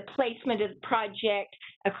easement and the placement of the project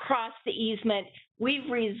across the easement. We've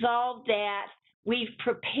resolved that. We've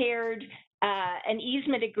prepared an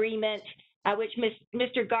easement agreement, which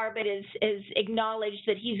Mr. Garbett has acknowledged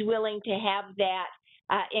that he's willing to have that,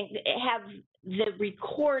 and have the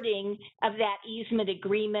recording of that easement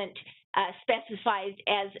agreement specified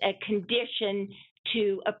as a condition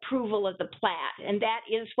to approval of the plat, and that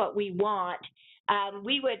is what we want.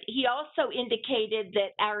 He also indicated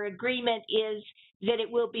that our agreement is that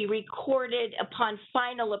it will be recorded upon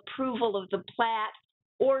final approval of the plat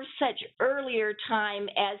or such earlier time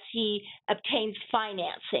as he obtains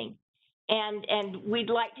financing. And we'd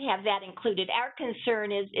like to have that included. Our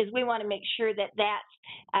concern is we want to make sure that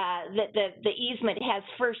the easement has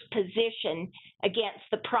first position against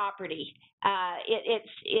the property.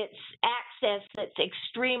 It's access that's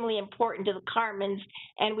extremely important to the Carmens,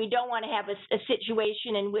 and we don't want to have a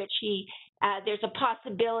situation in which there's a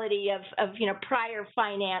possibility of prior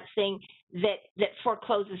financing that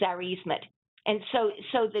forecloses our easement. And so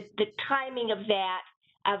the timing of that,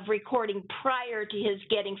 of recording prior to his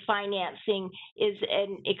getting financing, is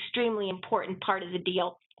an extremely important part of the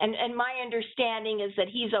deal. And my understanding is that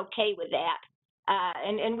he's okay with that.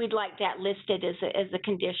 And we'd like that listed as a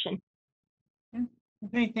condition.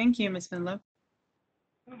 Okay, thank you, Ms. Finlove.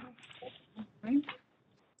 Right.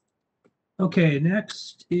 Okay,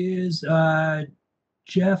 next is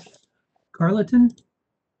Jeff Carleton.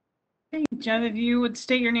 Okay, Jeff, if you would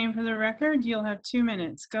state your name for the record, you'll have 2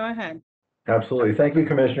 minutes. Go ahead. Absolutely. Thank you,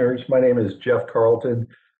 commissioners. My name is Jeff Carleton.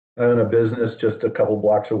 I own a business just a couple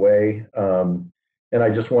blocks away. And I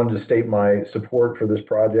just wanted to state my support for this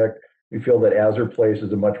project. We feel that Azure Place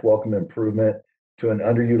is a much welcome improvement to an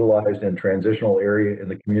underutilized and transitional area in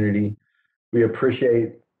the community. We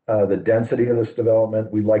appreciate the density of this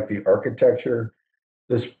development. We like the architecture.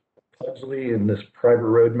 This Pugsley and this private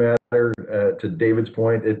road matter, to David's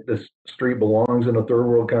point, this street belongs in a third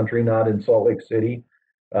world country, not in Salt Lake City.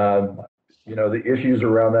 The issues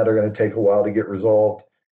around that are going to take a while to get resolved.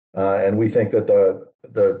 And we think that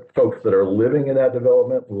the folks that are living in that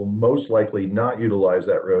development will most likely not utilize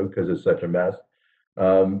that road because it's such a mess.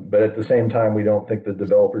 But at the same time, we don't think the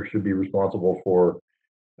developer should be responsible for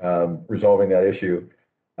resolving that issue.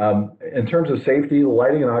 In terms of safety,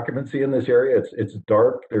 lighting and occupancy in this area, it's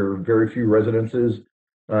dark. There are very few residences.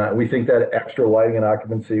 We think that extra lighting and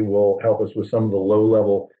occupancy will help us with some of the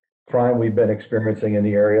low-level crime we've been experiencing in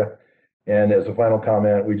the area. And as a final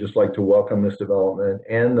comment, we just like to welcome this development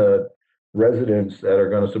and the residents that are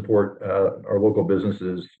going to support our local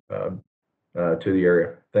businesses to the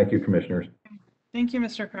area. Thank you, commissioners. Thank you,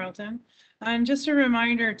 Mr. Carlton. And just a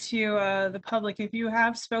reminder to the public, if you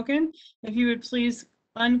have spoken, if you would please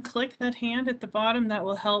unclick that hand at the bottom, that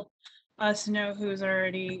will help us know who's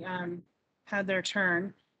already had their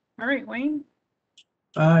turn. All right, Wayne.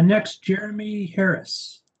 Next, Jeremy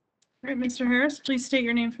Harris. All right, Mr. Harris, please state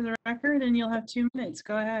your name for the record, and you'll have 2 minutes.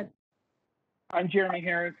 Go ahead. I'm Jeremy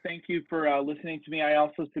Harris. Thank you for listening to me. I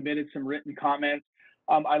also submitted some written comments.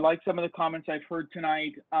 I like some of the comments I've heard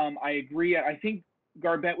tonight. I agree. I think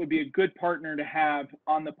Garbett would be a good partner to have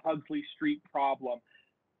on the Pugsley Street problem.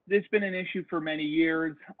 This has been an issue for many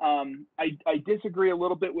years. I disagree a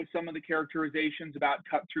little bit with some of the characterizations about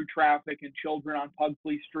cut-through traffic and children on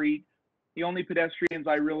Pugsley Street. The only pedestrians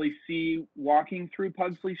I really see walking through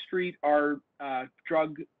Pugsley Street are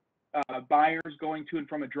drug buyers going to and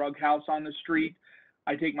from a drug house on the street.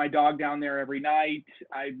 I take my dog down there every night.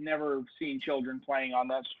 I've never seen children playing on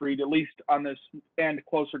that street, at least on this end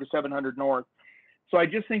closer to 700 North. So I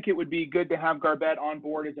just think it would be good to have Garbett on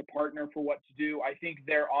board as a partner for what to do. I think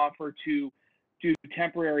their offer to do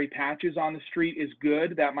temporary patches on the street is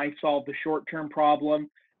good. That might solve the short-term problem,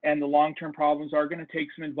 and the long-term problems are going to take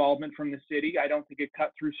some involvement from the city. I don't think a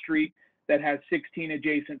cut-through street that has 16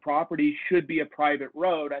 adjacent properties should be a private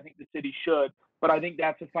road. I think the city should, but I think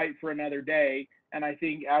that's a fight for another day. And I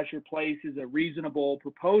think Azure Place is a reasonable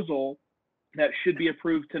proposal that should be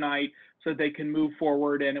approved tonight so that they can move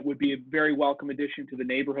forward, and it would be a very welcome addition to the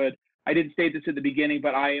neighborhood. I didn't state this at the beginning,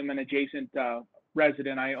 but I am an adjacent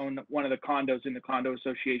resident. I own one of the condos in the condo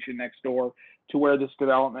association next door to where this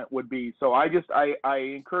development would be. So I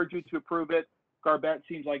encourage you to approve it. Garbett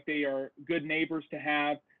seems like they are good neighbors to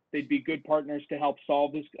have. They'd be good partners to help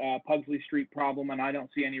solve this Pugsley Street problem, and I don't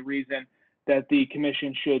see any reason that the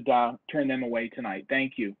commission should turn them away tonight.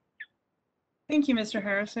 Thank you. Thank you, Mr.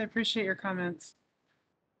 Harris. I appreciate your comments.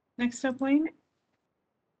 Next up, Wayne.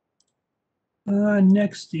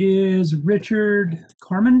 Next is Richard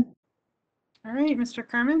Carmen. All right, Mr.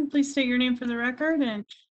 Carmen, please state your name for the record and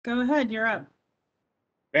go ahead. You're up.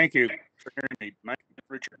 Thank you for hearing me. My name is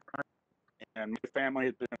Richard Carmen, and my family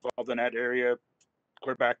has been involved in that area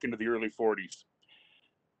clear back into the early 40s.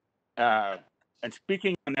 And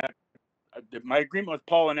speaking on that, my agreement with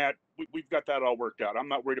Paul and that, we've got that all worked out. I'm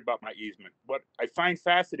not worried about my easement. What I find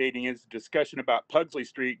fascinating is the discussion about Pugsley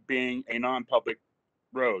Street being a non-public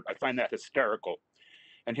road. I find that hysterical.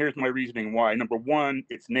 And here's my reasoning why. Number one,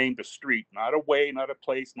 it's named a street, not a way, not a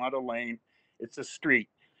place, not a lane. It's a street.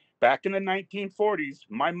 Back in the 1940s,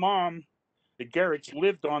 my mom, the Garretts,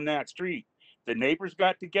 lived on that street. The neighbors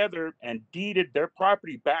got together and deeded their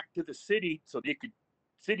property back to the city so the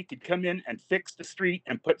city could come in and fix the street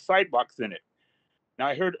and put sidewalks in it. Now,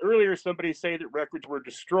 I heard earlier somebody say that records were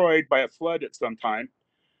destroyed by a flood at some time.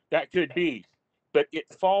 That could be, but it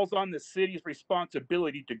falls on the city's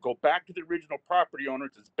responsibility to go back to the original property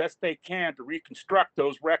owners as best they can to reconstruct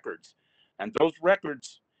those records. And those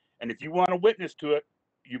records, and if you want a witness to it,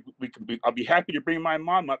 I'll be happy to bring my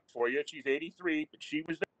mom up for you. She's 83, but she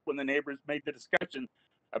was there when the neighbors made the discussion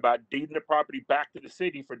about deeding the property back to the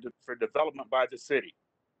city for development by the city.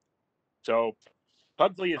 So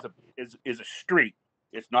Pugsley is a street.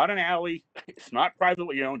 It's not an alley. It's not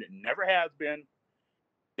privately owned. It never has been.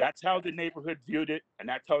 That's how the neighborhood viewed it, and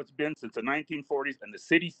that's how it's been since the 1940s, and the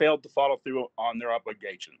city failed to follow through on their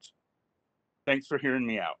obligations. Thanks for hearing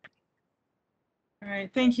me out. All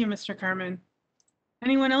right, thank you, Mr. Carmen.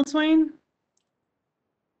 Anyone else, Wayne?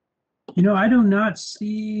 You know, I do not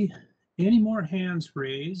see any more hands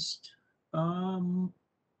raised.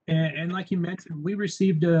 And like you mentioned, we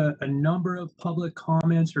received a number of public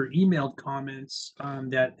comments or emailed comments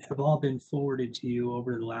that have all been forwarded to you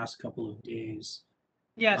over the last couple of days.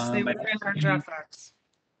 Yes, they were in our Dropbox.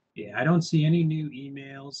 Yeah, I don't see any new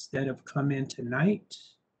emails that have come in tonight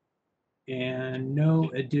and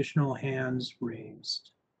no additional hands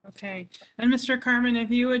raised. Okay, and Mr. Carmen,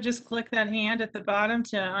 if you would just click that hand at the bottom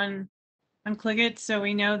to unclick it so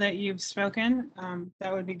we know that you've spoken,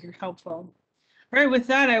 that would be helpful. All right, with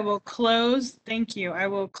that, I will close. Thank you. I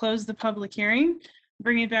will close the public hearing,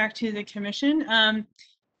 bring it back to the commission.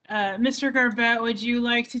 Mr. Garbett, would you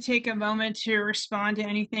like to take a moment to respond to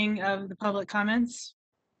anything of the public comments?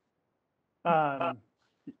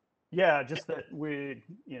 Yeah, just that we,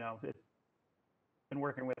 been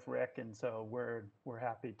working with Rick, and so we're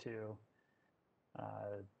happy to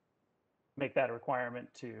make that a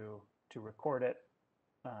requirement to record it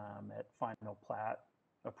at final plat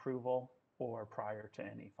approval or prior to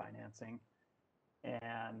any financing.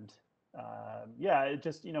 And yeah, it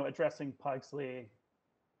just, addressing Pugsley,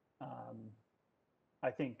 I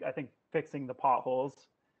think fixing the potholes,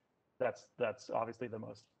 that's obviously the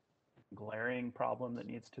most glaring problem that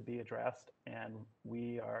needs to be addressed, and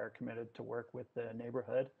we are committed to work with the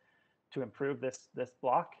neighborhood to improve this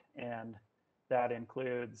block, and that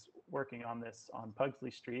includes working on this on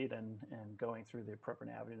Pugsley Street and going through the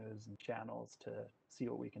appropriate avenues and channels to see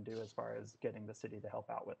what we can do as far as getting the city to help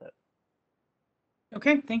out with it.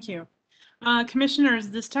 Okay, thank you. Commissioners,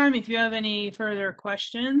 this time, if you have any further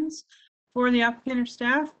questions for the applicant or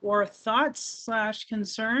staff or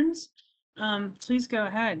thoughts/concerns, please go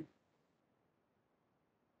ahead.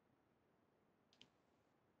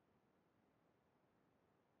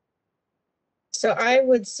 So I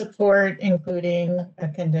would support including a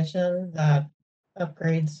condition that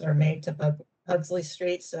upgrades are made to Pugsley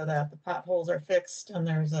Street so that the potholes are fixed and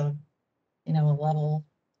there's a level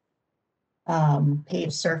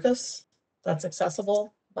paved surface that's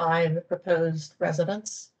accessible by the proposed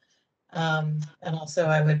residents. And also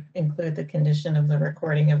I would include the condition of the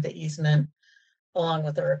recording of the easement along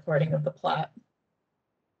with the recording of the plat.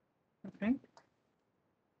 Okay.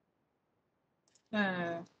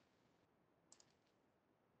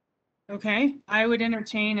 Okay, I would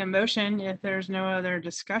entertain a motion if there's no other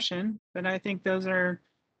discussion, but I think those are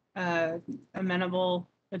amenable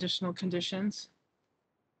additional conditions.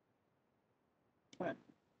 But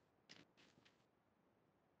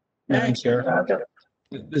Madam Chair,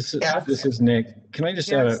 this is Nick. Can I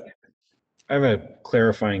just add I have a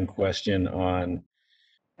clarifying question on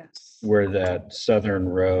where that southern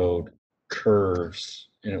road curves,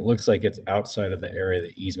 and it looks like it's outside of the area of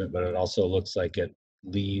the easement, but it also looks like it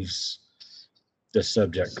leaves the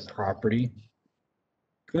subject property.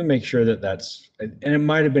 Can we make sure that that's, and it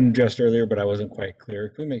might have been addressed earlier, but I wasn't quite clear.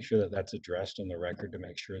 Can we make sure that that's addressed on the record to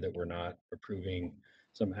make sure that we're not approving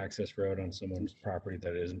some access road on someone's property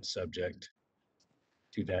that isn't subject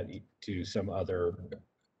to that, to some other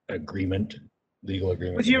agreement, legal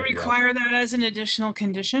agreement? would you require that as an additional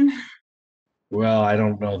condition? Well, I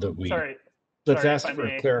don't know that we, Sorry. let's Sorry, ask if I for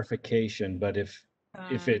may. clarification, but if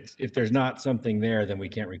there's not something there, then we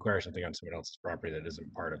can't require something on someone else's property that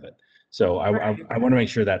isn't part of it. So I want to make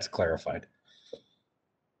sure that's clarified.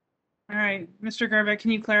 All right, Mr. Garbutt,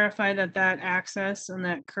 can you clarify that that access on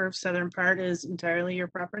that curved southern part is entirely your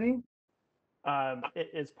property? It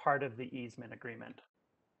is part of the easement agreement.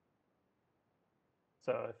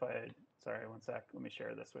 So if sorry, one sec, let me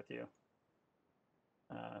share this with you.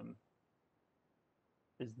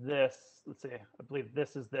 Is this, let's see, I believe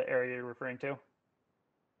this is the area you're referring to.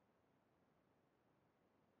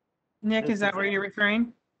 Nick, This is that is where it. you're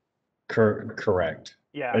referring? Correct.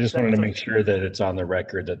 Yeah. I just wanted to make sure that it's on the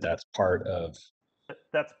record that that's part of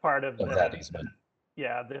That's part of that easement.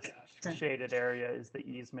 Yeah, this shaded area is the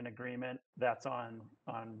easement agreement. That's on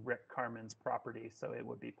Rick Carmen's property, so it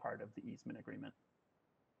would be part of the easement agreement.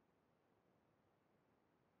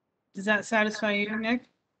 Does that satisfy you, Nick?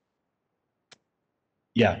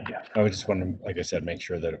 Yeah, I would just want to, like I said, make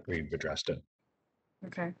sure that we've addressed it.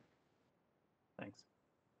 Okay, Thanks.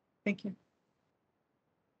 thank you.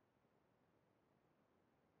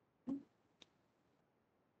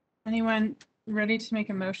 Anyone ready to make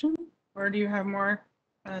a motion, or do you have more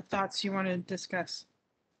thoughts you want to discuss?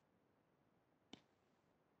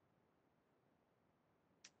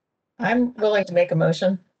 I'm willing to make a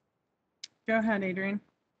motion. Go ahead, Adrian.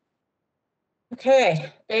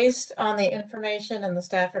 Okay, based on the information in the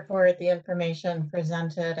staff report, the information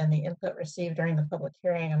presented and the input received during the public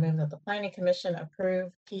hearing, I move that the Planning Commission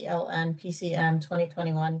approve PLN PCM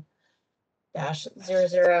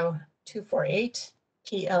 2021-00248,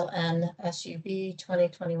 PLN SUB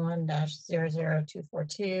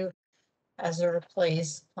 2021-00242 as a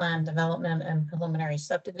replace plan development and preliminary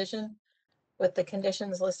subdivision with the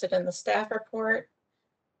conditions listed in the staff report,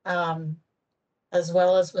 as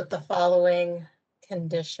well as with the following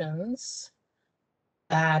conditions: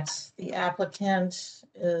 that the applicant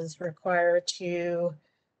is required to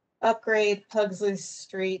upgrade Pugsley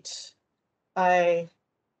Street by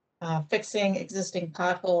fixing existing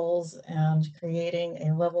potholes and creating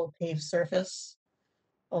a level paved surface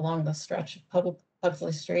along the stretch of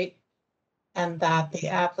Pugsley Street, and that the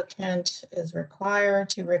applicant is required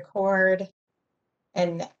to record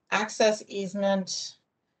an access easement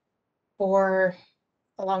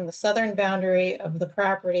along the southern boundary of the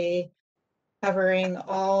property, covering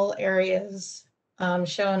all areas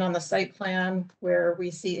shown on the site plan where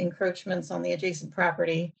we see encroachments on the adjacent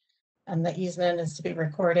property, and the easement is to be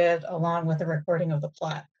recorded along with the recording of the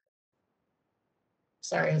plat.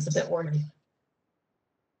 Sorry, it was a bit wordy.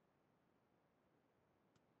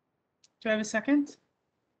 Do I have a second?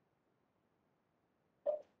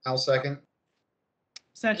 I'll second.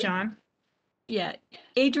 Is that John? Yeah.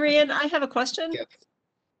 Adrian, I have a question.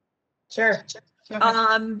 Sure.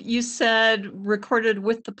 You said recorded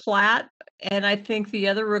with the plat, and I think the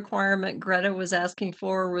other requirement Greta was asking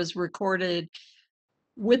for was recorded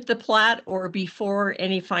with the plat or before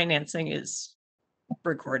any financing is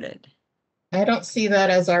recorded. I don't see that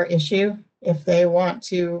as our issue. If they want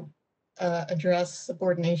to address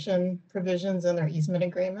subordination provisions in their easement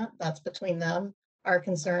agreement, that's between them. Our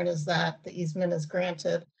concern is that the easement is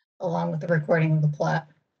granted along with the recording of the plat.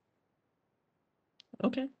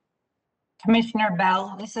 Okay. Commissioner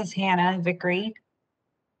Bell, this is Hannah Vickery.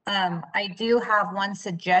 I do have one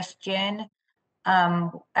suggestion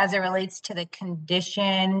as it relates to the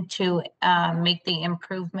condition to make the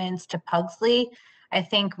improvements to Pugsley. I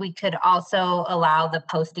think we could also allow the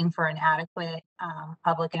posting for an adequate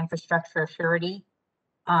public infrastructure surety,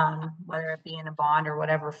 whether it be in a bond or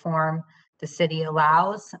whatever form the city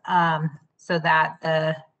allows, so that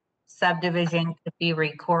the subdivision could be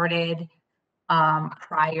recorded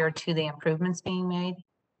prior to the improvements being made.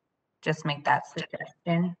 Just make that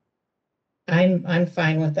suggestion. I'm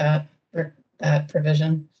fine with that. that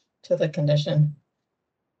provision to the condition.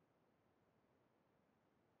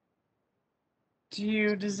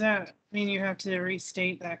 Does that mean you have to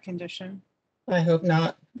restate that condition? I hope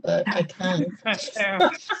not, but I can.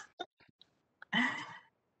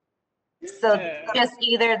 So just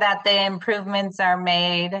either that the improvements are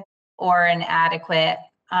made or an adequate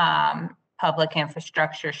public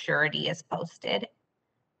infrastructure surety is posted.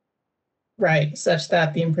 Right, such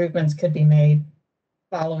that the improvements could be made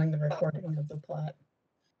following the recording of the plat.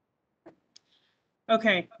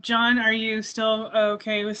 Okay, John, are you still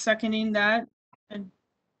okay with seconding that?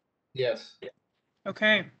 Yes.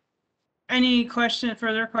 Okay. Any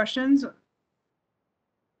further questions? All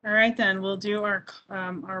right, then we'll do our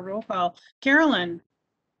roll call. Carolyn?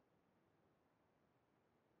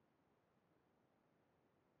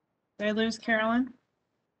 Did I lose Carolyn?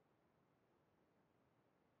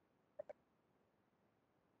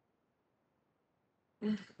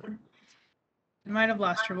 I might have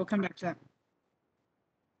lost her. We'll come back to that.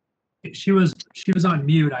 She was on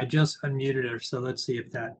mute. I just unmuted her, so let's see if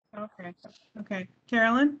that. Okay. Okay.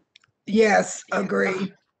 Carolyn? Yes,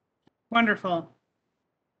 agree. Wonderful.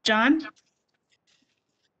 John?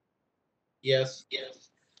 Yes.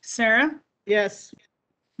 Sarah? Yes.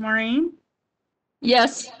 Maureen?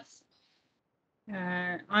 Yes.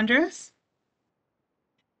 Andres?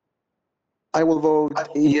 I will vote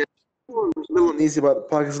yes. A little uneasy about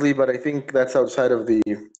Pugsley, but I think that's outside of the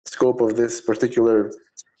scope of this particular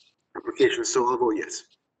application, so I'll vote yes.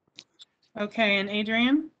 Okay, and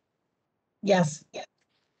Adrian? Yes.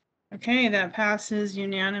 Okay, that passes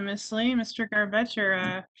unanimously. Mr. Garbett,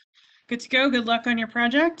 you're good to go. Good luck on your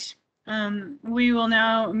project. We will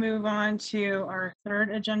now move on to our third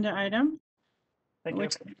agenda item. Thank you.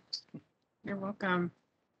 You're welcome.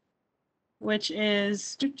 Which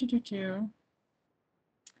is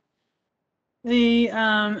the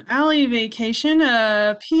alley vacation,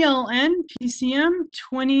 PLN PCM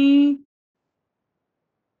 20.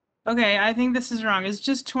 Okay, I think this is wrong. It's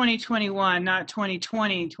just 2021, not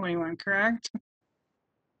 2020-21, correct?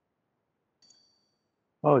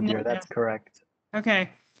 Oh dear, that's correct.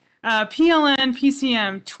 Okay. PLN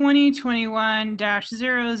PCM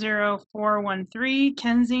 2021-00413,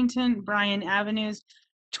 Kensington, Bryan Avenues,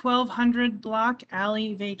 1200 block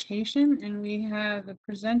alley vacation. And we have the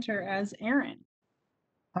presenter as Aaron.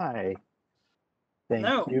 Hi. Thank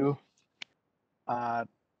Hello. you.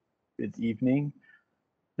 Good evening.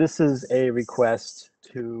 This is a request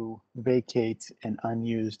to vacate an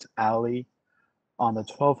unused alley on the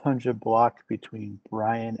 1200 block between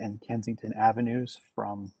Bryan and Kensington Avenues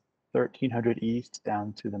from 1300 East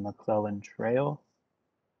down to the McClellan Trail.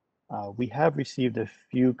 We have received a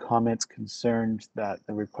few comments concerned that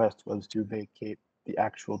the request was to vacate the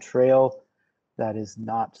actual trail. That is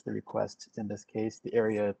not the request in this case. The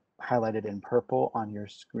area highlighted in purple on your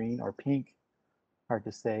screen, or pink, hard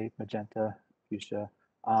to say, magenta, fuchsia,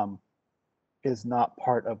 is not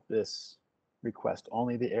part of this request,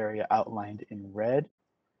 only the area outlined in red.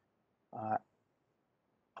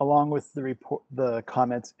 Along with the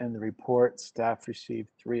comments in the report, staff received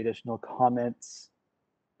 3 additional comments.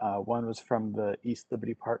 One was from the East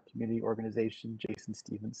Liberty Park Community Organization, Jason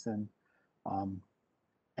Stevenson,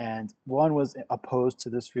 and one was opposed to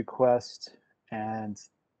this request, and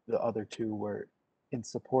the other 2 were in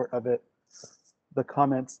support of it. The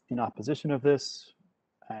comments in opposition of this,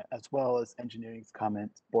 as well as engineering's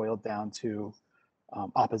comments, boiled down to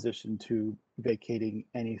opposition to vacating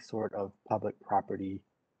any sort of public property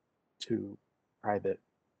to private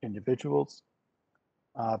individuals.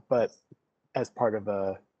 But as part of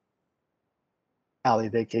a alley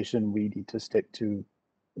vacation, we need to stick to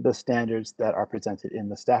the standards that are presented in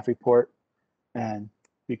the staff report. And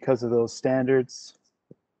because of those standards,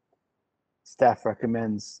 staff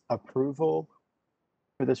recommends approval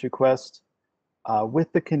for this request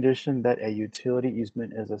with the condition that a utility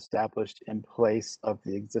easement is established in place of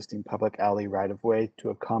the existing public alley right-of-way to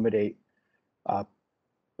accommodate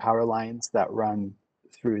power lines that run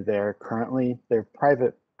through there currently. They're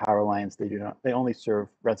private power lines. They only serve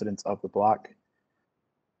residents of the block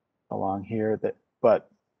along here. But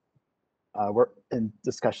we're in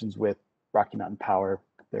discussions with Rocky Mountain Power.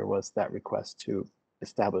 There was that request to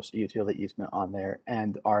establish a utility easement on there,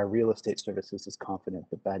 and our real estate services is confident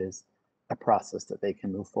that that is a process that they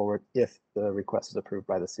can move forward if the request is approved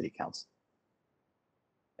by the city council.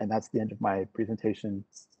 And that's the end of my presentation.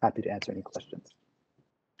 Happy to answer any questions.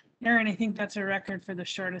 Aaron, I think that's a record for the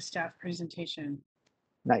shortest staff presentation.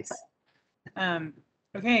 Nice.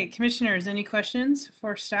 Okay, commissioners, any questions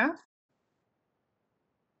for staff?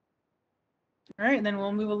 All right, then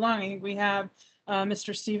we'll move along. I think we have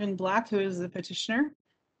Mr. Stephen Black, who is the petitioner.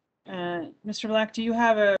 Mr. Black, do you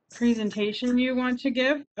have a presentation you want to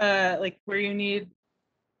give, like where you need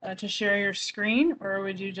to share your screen, or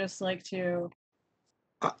would you just like to?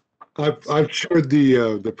 I've shared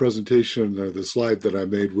the presentation, the slide that I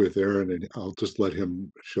made with Aaron, and I'll just let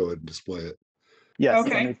him show it and display it. Yes,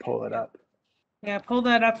 Okay. let me pull it up. Yeah, pull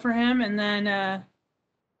that up for him, and then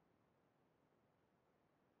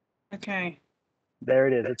okay. There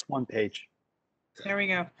it is. It's one page. There we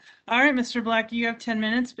go. All right, Mr. Black, you have 10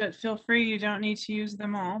 minutes, but feel free. You don't need to use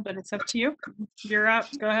them all, but it's up to you. You're up.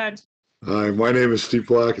 Go ahead. Hi, my name is Steve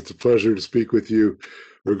Black. It's a pleasure to speak with you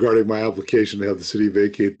regarding my application to have the city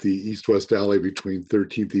vacate the east-west alley between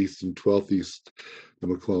 13th East and 12th East, the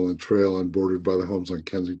McClellan Trail, unbordered by the homes on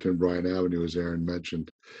Kensington Bryan Avenue, as Aaron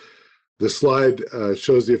mentioned. The slide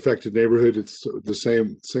shows the affected neighborhood. It's the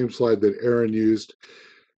same slide that Aaron used.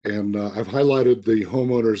 And I've highlighted the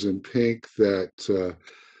homeowners in pink that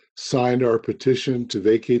signed our petition to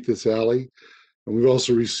vacate this alley. And we've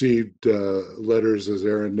also received letters, as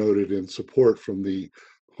Aaron noted, in support from the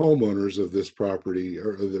homeowners of this property,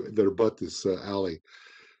 or that abut this alley,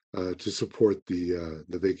 to support the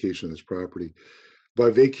vacation of this property. By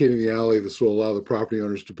vacating the alley, this will allow the property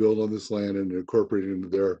owners to build on this land and incorporate it into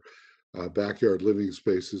their backyard living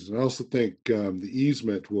spaces. And I also think the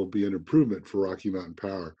easement will be an improvement for Rocky Mountain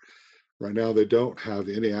Power. Right now, they don't have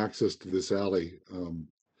any access to this alley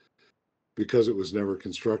because it was never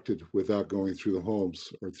constructed without going through the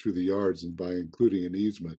homes or through the yards, and by including an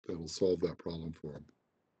easement, that'll solve that problem for them.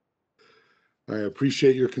 I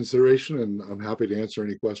appreciate your consideration, and I'm happy to answer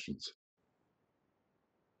any questions.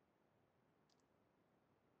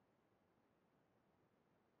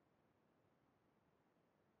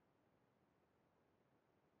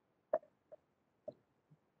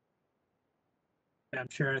 I'm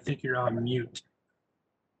sure. I think you're on mute.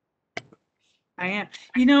 I am.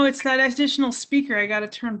 You know, it's that additional speaker. I got to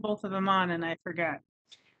turn both of them on, and I forgot.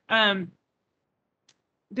 Do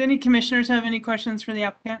any commissioners have any questions for the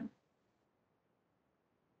applicant?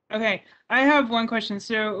 Okay, I have one question.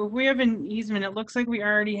 So if we have an easement, it looks like we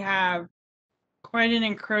already have quite an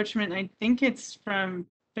encroachment. I think it's from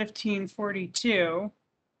 1542,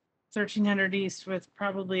 1300 East, with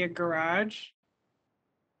probably a garage.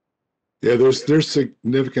 Yeah, there's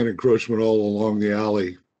significant encroachment all along the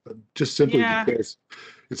alley, just simply because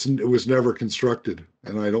it was never constructed,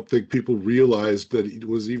 and I don't think people realized that it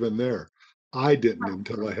was even there. I didn't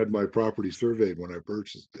until I had my property surveyed when I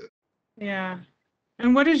purchased it. Yeah.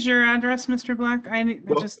 And what is your address, Mr. Black? I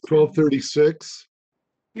just 1236.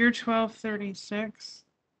 You're 1236.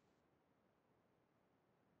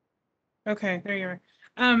 Okay, there you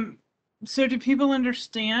are. So do people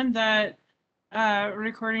understand that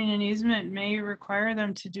recording an easement may require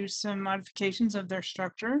them to do some modifications of their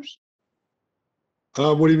structures?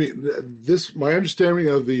 What do you mean? My understanding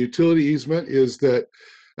of the utility easement is that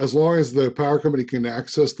as long as the power company can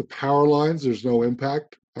access the power lines, there's no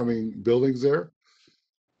impact having buildings there.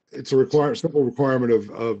 It's a simple requirement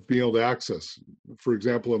of being able to access. For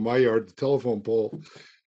example, in my yard, the telephone pole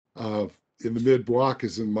in the mid block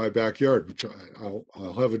is in my backyard, which I'll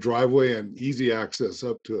have a driveway and easy access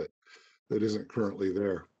up to it that isn't currently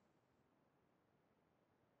there.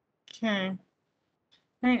 Okay.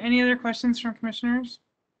 All right, any other questions from commissioners?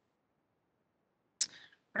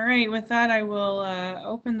 All right, with that, I will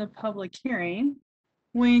open the public hearing.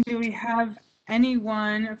 Wayne, do we have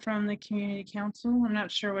anyone from the community council? I'm not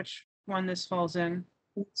sure which one this falls in.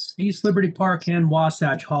 It's East Liberty Park and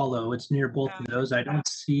Wasatch Hollow. It's near both of those. I don't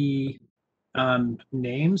see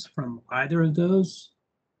names from either of those.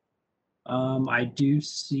 I do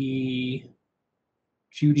see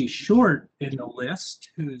Judy Short in the list,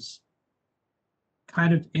 who's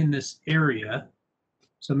kind of in this area.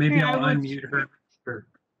 So maybe Yeah, I'll unmute her.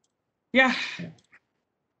 Yeah.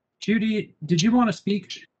 Judy, did you want to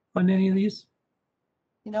speak on any of these?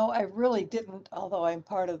 You know, I really didn't, although I'm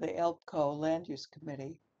part of the ELPCO Land Use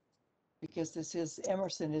Committee, because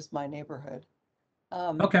Emerson is my neighborhood.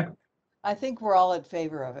 Okay. I think we're all in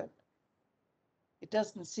favor of it. It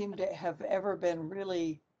doesn't seem to have ever been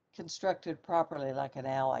really constructed properly like an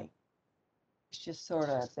alley. It's just sort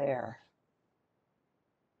of there,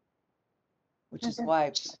 which is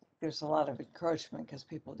why there's a lot of encroachment, because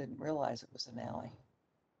people didn't realize it was an alley.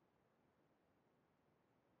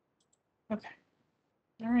 Okay.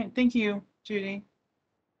 All right, thank you, Judy.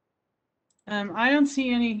 I don't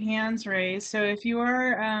see any hands raised, so if you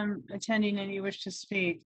are attending and you wish to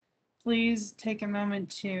speak, please take a moment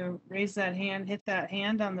to raise that hand, hit that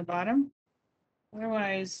hand on the bottom.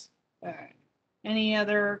 Otherwise, any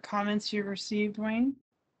other comments you received, Wayne?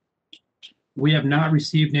 We have not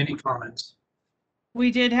received any comments. We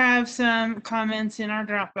did have some comments in our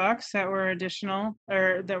Dropbox that were additional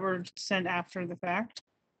or that were sent after the fact,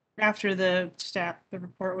 after the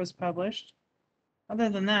report was published. Other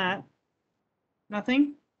than that,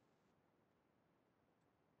 nothing?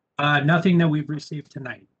 Nothing that we've received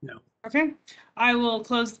tonight, no. Okay, I will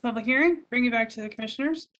close the public hearing, bring it back to the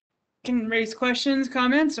commissioners. Can raise questions,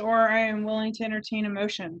 comments, or I am willing to entertain a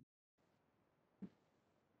motion.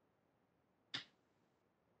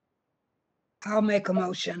 I'll make a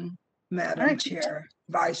motion, Madam right. Chair,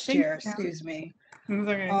 Vice Thank Chair, you. excuse me.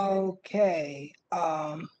 Okay. Okay,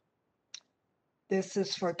 this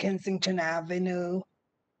is for Kensington Avenue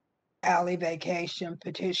Alley Vacation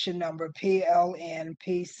Petition Number PLN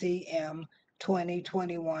PCM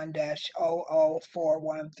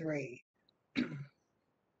 2021-00413.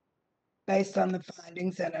 Based on the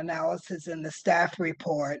findings and analysis in the staff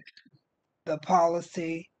report, the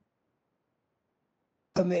policy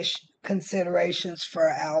commission considerations for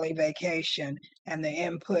alley vacation and the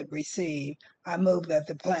input received, I move that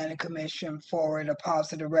the planning commission forward a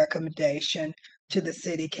positive recommendation to the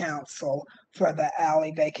city council for the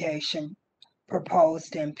alley vacation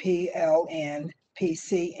proposed in PLN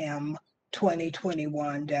PCM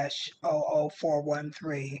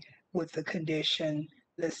 2021-00413 with the condition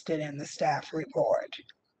listed in the staff report.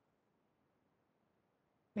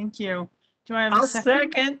 Thank you. Do I have I'll a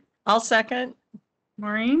second? I'll second.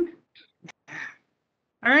 Maureen?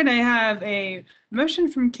 All right, I have a motion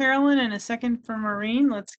from Carolyn and a second from Maureen.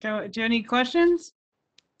 Let's go. Do you have any questions?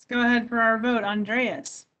 Let's go ahead for our vote.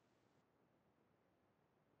 Andreas?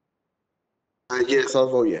 Yes, I'll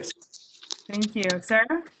vote yes. Thank you.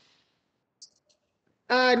 Sarah?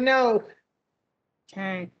 No.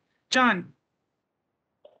 Okay. John?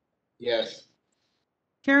 Yes.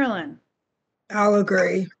 Carolyn? I'll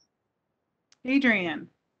agree. Adrian?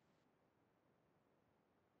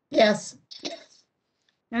 Yes.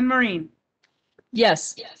 And Maureen?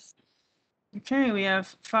 Yes. Okay, we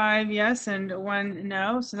have 5 yes and 1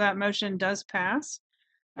 no, so that motion does pass.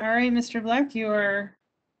 All right, Mr. Black, you are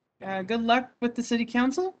good luck with the city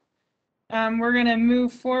council. We're going to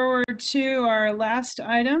move forward to our last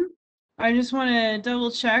item. I just want to double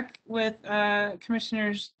check with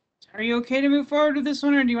commissioners. Are you okay to move forward with this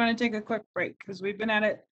one, or do you want to take a quick break? Because we've been at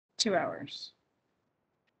it 2 hours.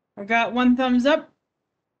 I've got 1 thumbs up.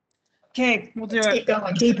 Okay, we'll do it. Keep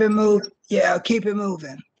going. Keep it moving. Yeah, keep it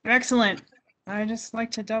moving. Excellent. I just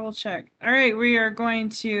like to double check. All right, we are going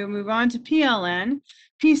to move on to PLN,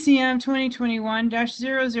 PCM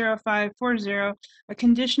 2021-00540, a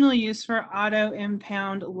conditional use for auto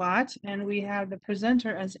impound lot. And we have the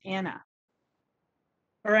presenter as Anna.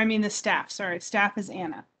 Or I mean the staff, sorry, staff is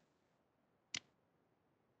Anna.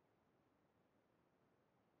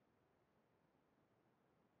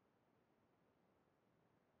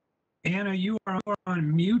 Anna, you are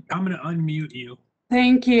on mute. I'm going to unmute you.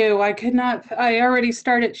 Thank you. I could not, I already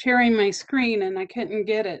started sharing my screen and I couldn't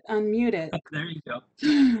get it unmuted. There you go.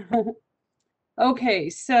 Okay,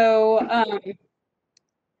 so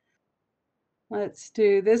let's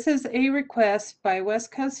do, this is a request by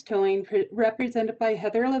West Coast Towing represented by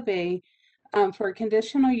Heather LeVay for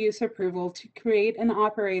conditional use approval to create and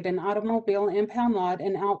operate an automobile impound lot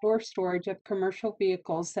and outdoor storage of commercial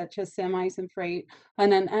vehicles such as semis and freight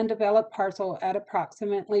on an undeveloped parcel at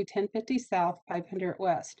approximately 1050 South, 500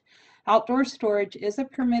 West. Outdoor storage is a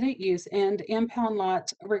permitted use and impound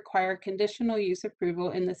lots require conditional use approval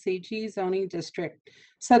in the CG zoning district,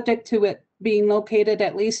 subject to it being located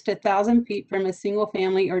at least 1,000 feet from a single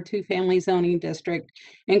family or 2-family zoning district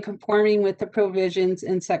and conforming with the provisions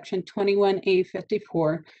in section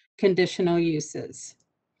 21A54 conditional uses.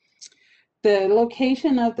 The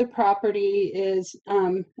location of the property is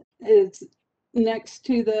next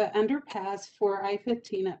to the underpass for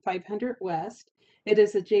I-15 at 500 West. It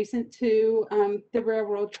is adjacent to the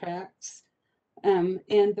railroad tracks and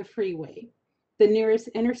the freeway. The nearest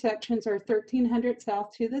intersections are 1300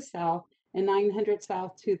 South to the south and 900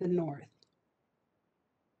 South to the north.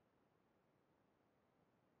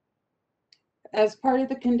 As part of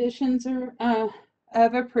the conditions of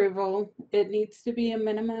approval, it needs to be a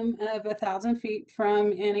minimum of 1,000 feet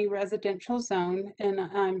from any residential zone.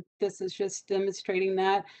 And this is just demonstrating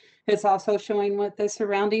that. It's also showing what the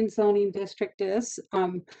surrounding zoning district is.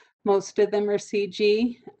 Most of them are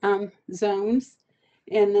CG zones.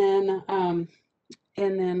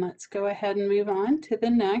 And then let's go ahead and move on to the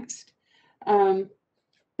next. The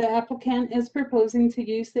applicant is proposing to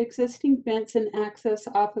use the existing fence and access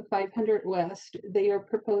off of 500 West. They are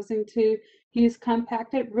proposing to use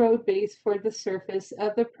compacted road base for the surface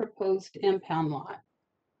of the proposed impound lot.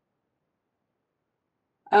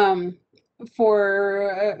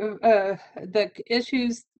 the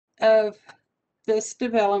issues of this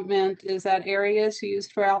development is that areas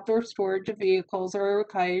used for outdoor storage of vehicles are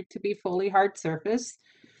required to be fully hard surface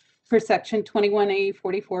for section 21A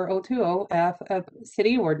 44020F of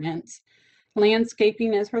city ordinance.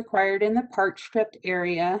 Landscaping is required in the park stripped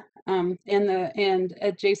area and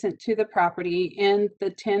adjacent to the property, and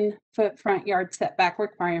the 10-foot front yard setback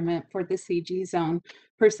requirement for the CG zone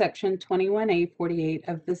for section 21A 48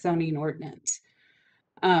 of the zoning ordinance.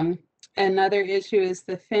 Another issue is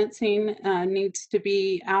the fencing needs to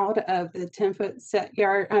be out of the 10-foot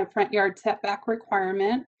front yard setback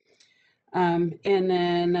requirement. And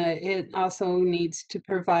then it also needs to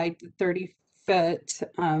provide the 30-foot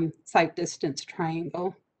sight distance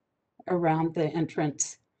triangle around the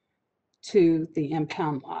entrance to the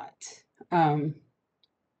impound lot.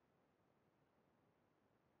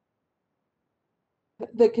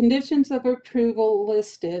 The conditions of approval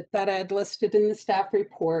listed that I had listed in the staff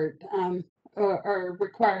report are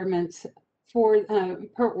requirements for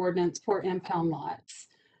per ordinance for impound lots.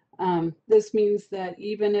 This means that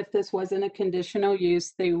even if this wasn't a conditional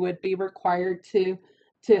use, they would be required to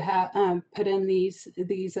have put in these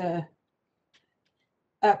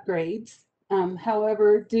upgrades.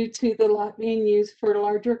 However, due to the lot being used for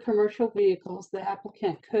larger commercial vehicles, the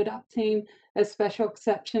applicant could obtain a special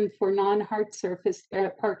exception for non-hard surface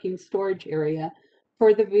parking storage area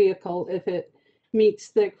for the vehicle if it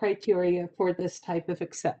meets the criteria for this type of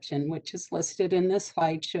exception, which is listed in this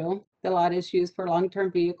slideshow. The lot is used for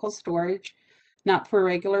long-term vehicle storage, not for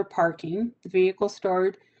regular parking. The vehicles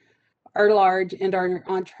stored are large and are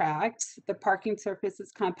on tracks. The parking surface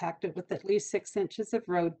is compacted with at least 6 inches of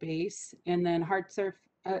road base, and then hard surf.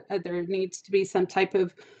 There needs to be some type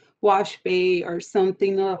of wash bay or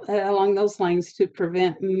something along those lines to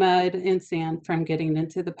prevent mud and sand from getting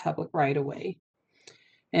into the public right of way.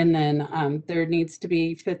 And then there needs to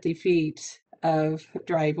be 50 feet of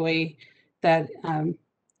driveway that from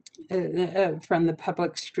the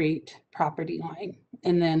public street property line.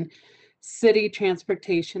 And then city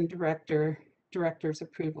transportation director's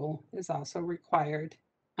approval is also required.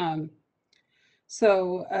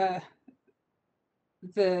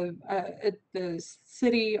 The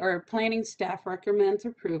city or planning staff recommends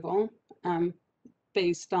approval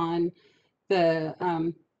based on the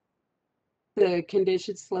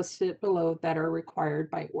conditions listed below that are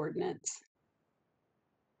required by ordinance.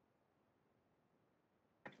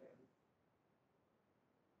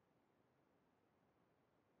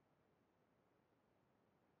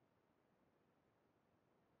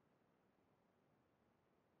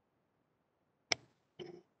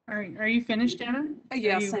 Are you finished, Anna?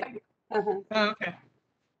 Yes. Oh, okay.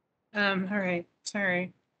 All right.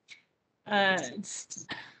 Sorry.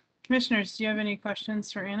 Commissioners, do you have any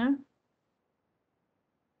questions for Anna?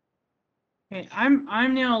 Okay,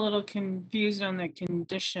 I'm now a little confused on the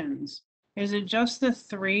conditions. Is it just the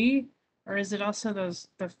 3, or is it also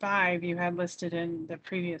the 5 you had listed in the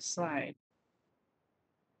previous slide?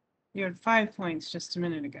 You had 5 points just a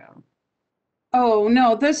minute ago. Oh,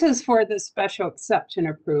 no, this is for the special exception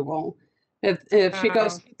approval. If she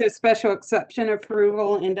goes to special exception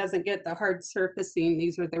approval and doesn't get the hard surfacing,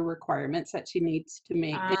 these are the requirements that she needs to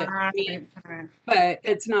make. But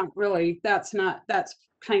it's not really, that's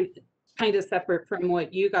kind of separate from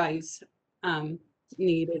what you guys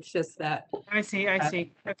need. It's just that. I see.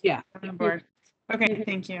 Okay, yeah. I'm on board. Okay,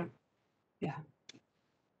 thank you. Yeah.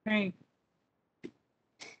 Great. I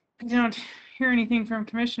don't hear anything from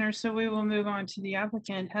commissioners, so we will move on to the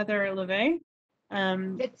applicant, Heather LeVay.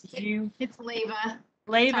 It's Leva.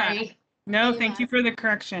 Leva. Sorry. No, Leva. thank you for the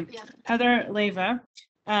correction. Yeah. Heather Leva.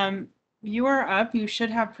 You are up. You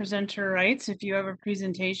should have presenter rights. If you have a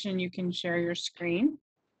presentation, you can share your screen.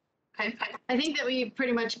 Okay. I think that we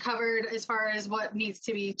pretty much covered as far as what needs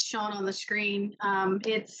to be shown on the screen.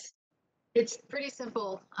 It's pretty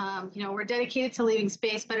simple. We're dedicated to leaving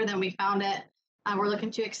space better than we found it. We're looking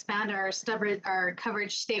to expand our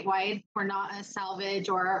coverage statewide. We're not a salvage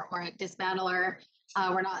or a dismantler.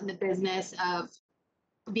 We're not in the business of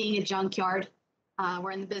being a junkyard. We're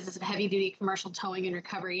in the business of heavy duty commercial towing and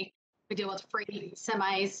recovery. We deal with freight,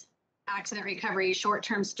 semis, accident recovery,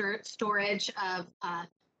 short-term storage of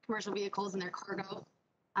commercial vehicles and their cargo.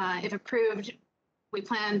 If approved, we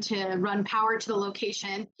plan to run power to the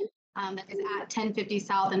location that is at 1050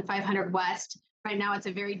 South and 500 West. Right now, it's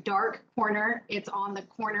a very dark corner. It's on the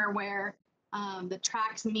corner where the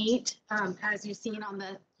tracks meet, as you've seen on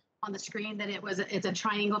the screen. That it's a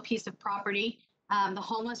triangle piece of property. The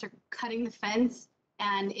homeless are cutting the fence,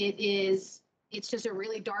 and it is it's just a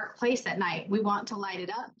really dark place at night. We want to light it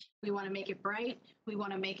up. We want to make it bright. We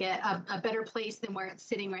want to make it a better place than where it's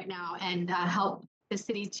sitting right now, and help the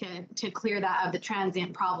city to clear that of the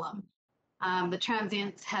transient problem. The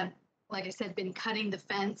transients have, like I said, been cutting the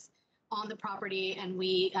fence on the property, and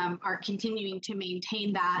we are continuing to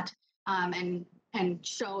maintain that and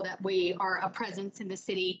show that we are a presence in the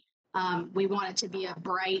city. We want it to be a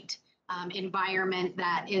bright environment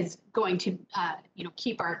that is going to,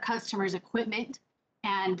 keep our customers' equipment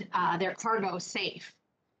and their cargo safe.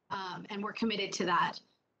 And we're committed to that.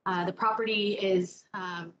 The property is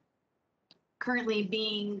currently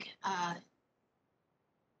being,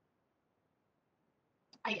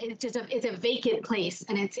 it's a vacant place,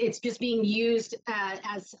 and it's just being used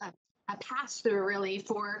as a pass-through, really,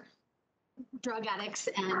 for drug addicts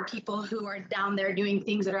and people who are down there doing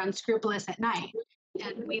things that are unscrupulous at night.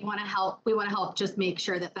 And we want to help. We want to help just make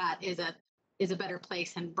sure that that is a better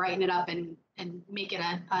place and brighten it up and make it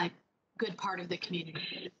a good part of the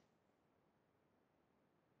community.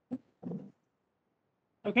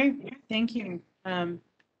 Okay, thank you.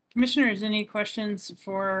 Commissioners, any questions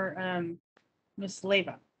for Ms.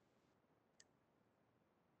 Leyva?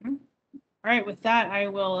 All right, with that, I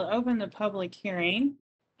will open the public hearing.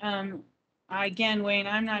 Again, Wayne,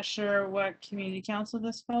 I'm not sure what community council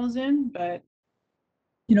this falls in, but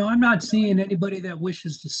I'm not seeing anybody that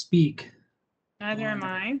wishes to speak neither am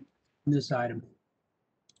I. on this item.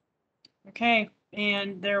 Okay,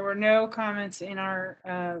 and there were no comments in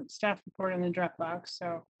our staff report in the Dropbox,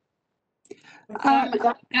 so.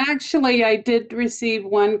 Actually, I did receive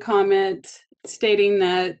one comment stating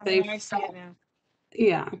that they. I see it now.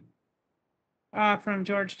 Yeah. From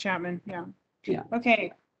George Chapman, yeah. Yeah.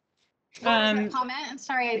 Okay. What was that comment? I'm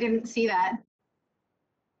sorry, I didn't see that.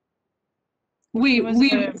 We was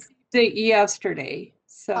received it yesterday,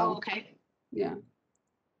 so. Oh, okay. Yeah.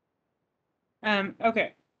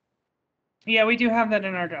 Okay. Yeah, we do have that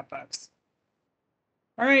in our Dropbox.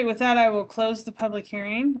 All right, with that, I will close the public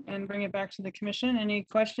hearing and bring it back to the commission. Any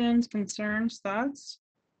questions, concerns, thoughts?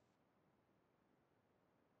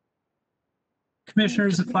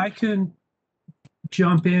 Commissioners, if I can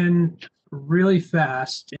jump in really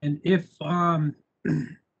fast, and if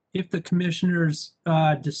the commissioners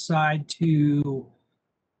decide to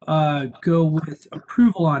go with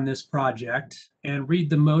approval on this project and read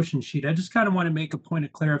the motion sheet, I just kind of want to make a point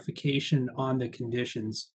of clarification on the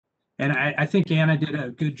conditions. And I think Anna did a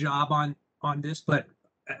good job on this, but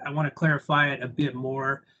I want to clarify it a bit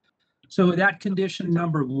more. So that condition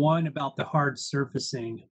number 1 about the hard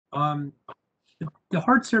surfacing, the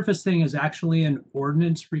hard surfacing is actually an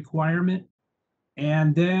ordinance requirement.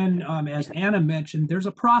 And then, as Anna mentioned, there's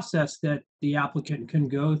a process that the applicant can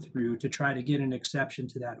go through to try to get an exception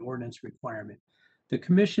to that ordinance requirement. The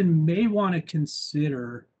commission may want to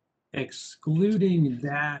consider excluding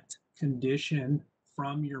that condition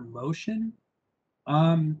from your motion.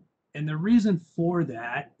 And the reason for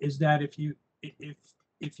that is that if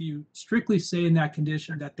you strictly say in that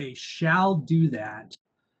condition that they shall do that,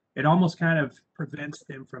 it almost kind of prevents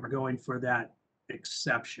them from going for that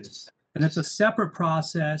exception. And it's a separate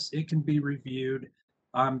process. It can be reviewed.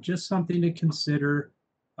 Just something to consider.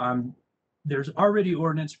 There's already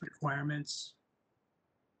ordinance requirements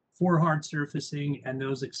for hard surfacing, and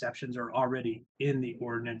those exceptions are already in the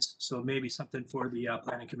ordinance. So maybe something for the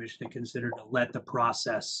Planning Commission to consider, to let the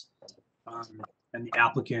process and the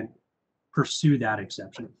applicant pursue that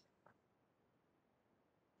exception.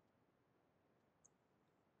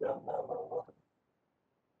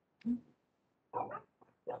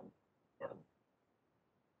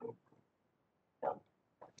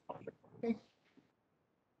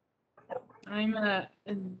 I'm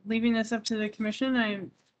leaving this up to the commission.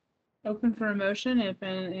 I'm open for a motion if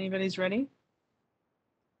anybody's ready.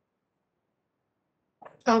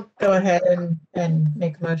 I'll go ahead and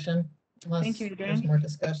make a motion unless Thank you, there's Adrienne. more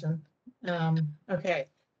discussion. Okay.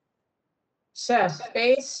 So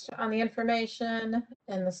based on the information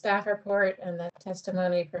in the staff report and the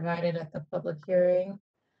testimony provided at the public hearing,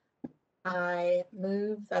 I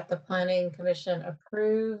move that the Planning Commission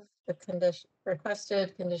approve the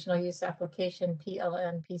requested conditional use application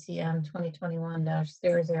PLN PCM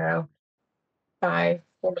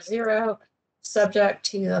 2021-00540, subject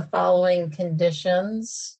to the following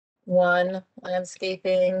conditions. 1,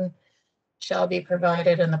 landscaping shall be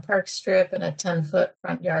provided in the park strip in a 10-foot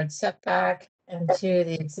front yard setback. And 2,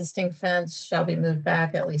 the existing fence shall be moved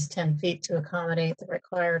back at least 10 feet to accommodate the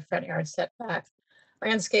required front yard setback,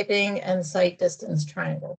 landscaping, and site distance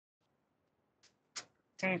triangle.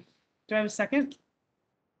 Okay. Do I have a second?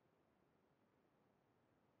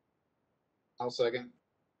 I'll second.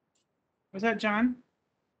 Was that John?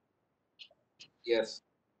 Yes.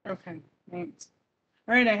 Okay, thanks.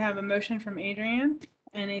 All right, I have a motion from Adrian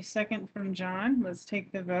and a second from John. Let's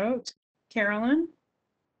take the vote. Carolyn,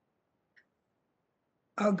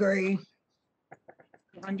 Agree.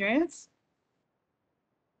 Andreas,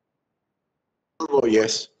 Oh,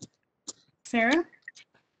 yes. Sarah,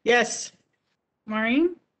 Yes.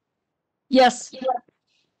 Maureen, Yes.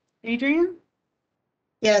 Adrian,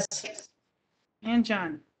 Yes. and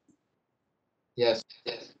John. Yes.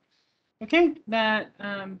 Okay, that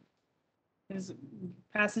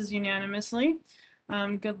passes unanimously.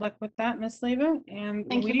 Good luck with that, Miss Leva. And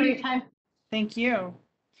Thank you for your time. Thank you.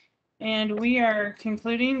 And we are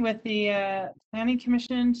concluding with the Planning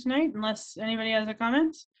Commission tonight, unless anybody has a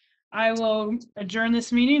comment. I will adjourn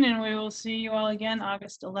this meeting and we will see you all again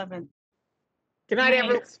August 11th. Good night,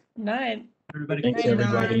 everyone. Night. Everybody. Thanks, Good night.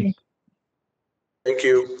 everybody. Thank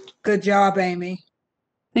you. Good job, Amy.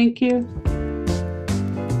 Thank you.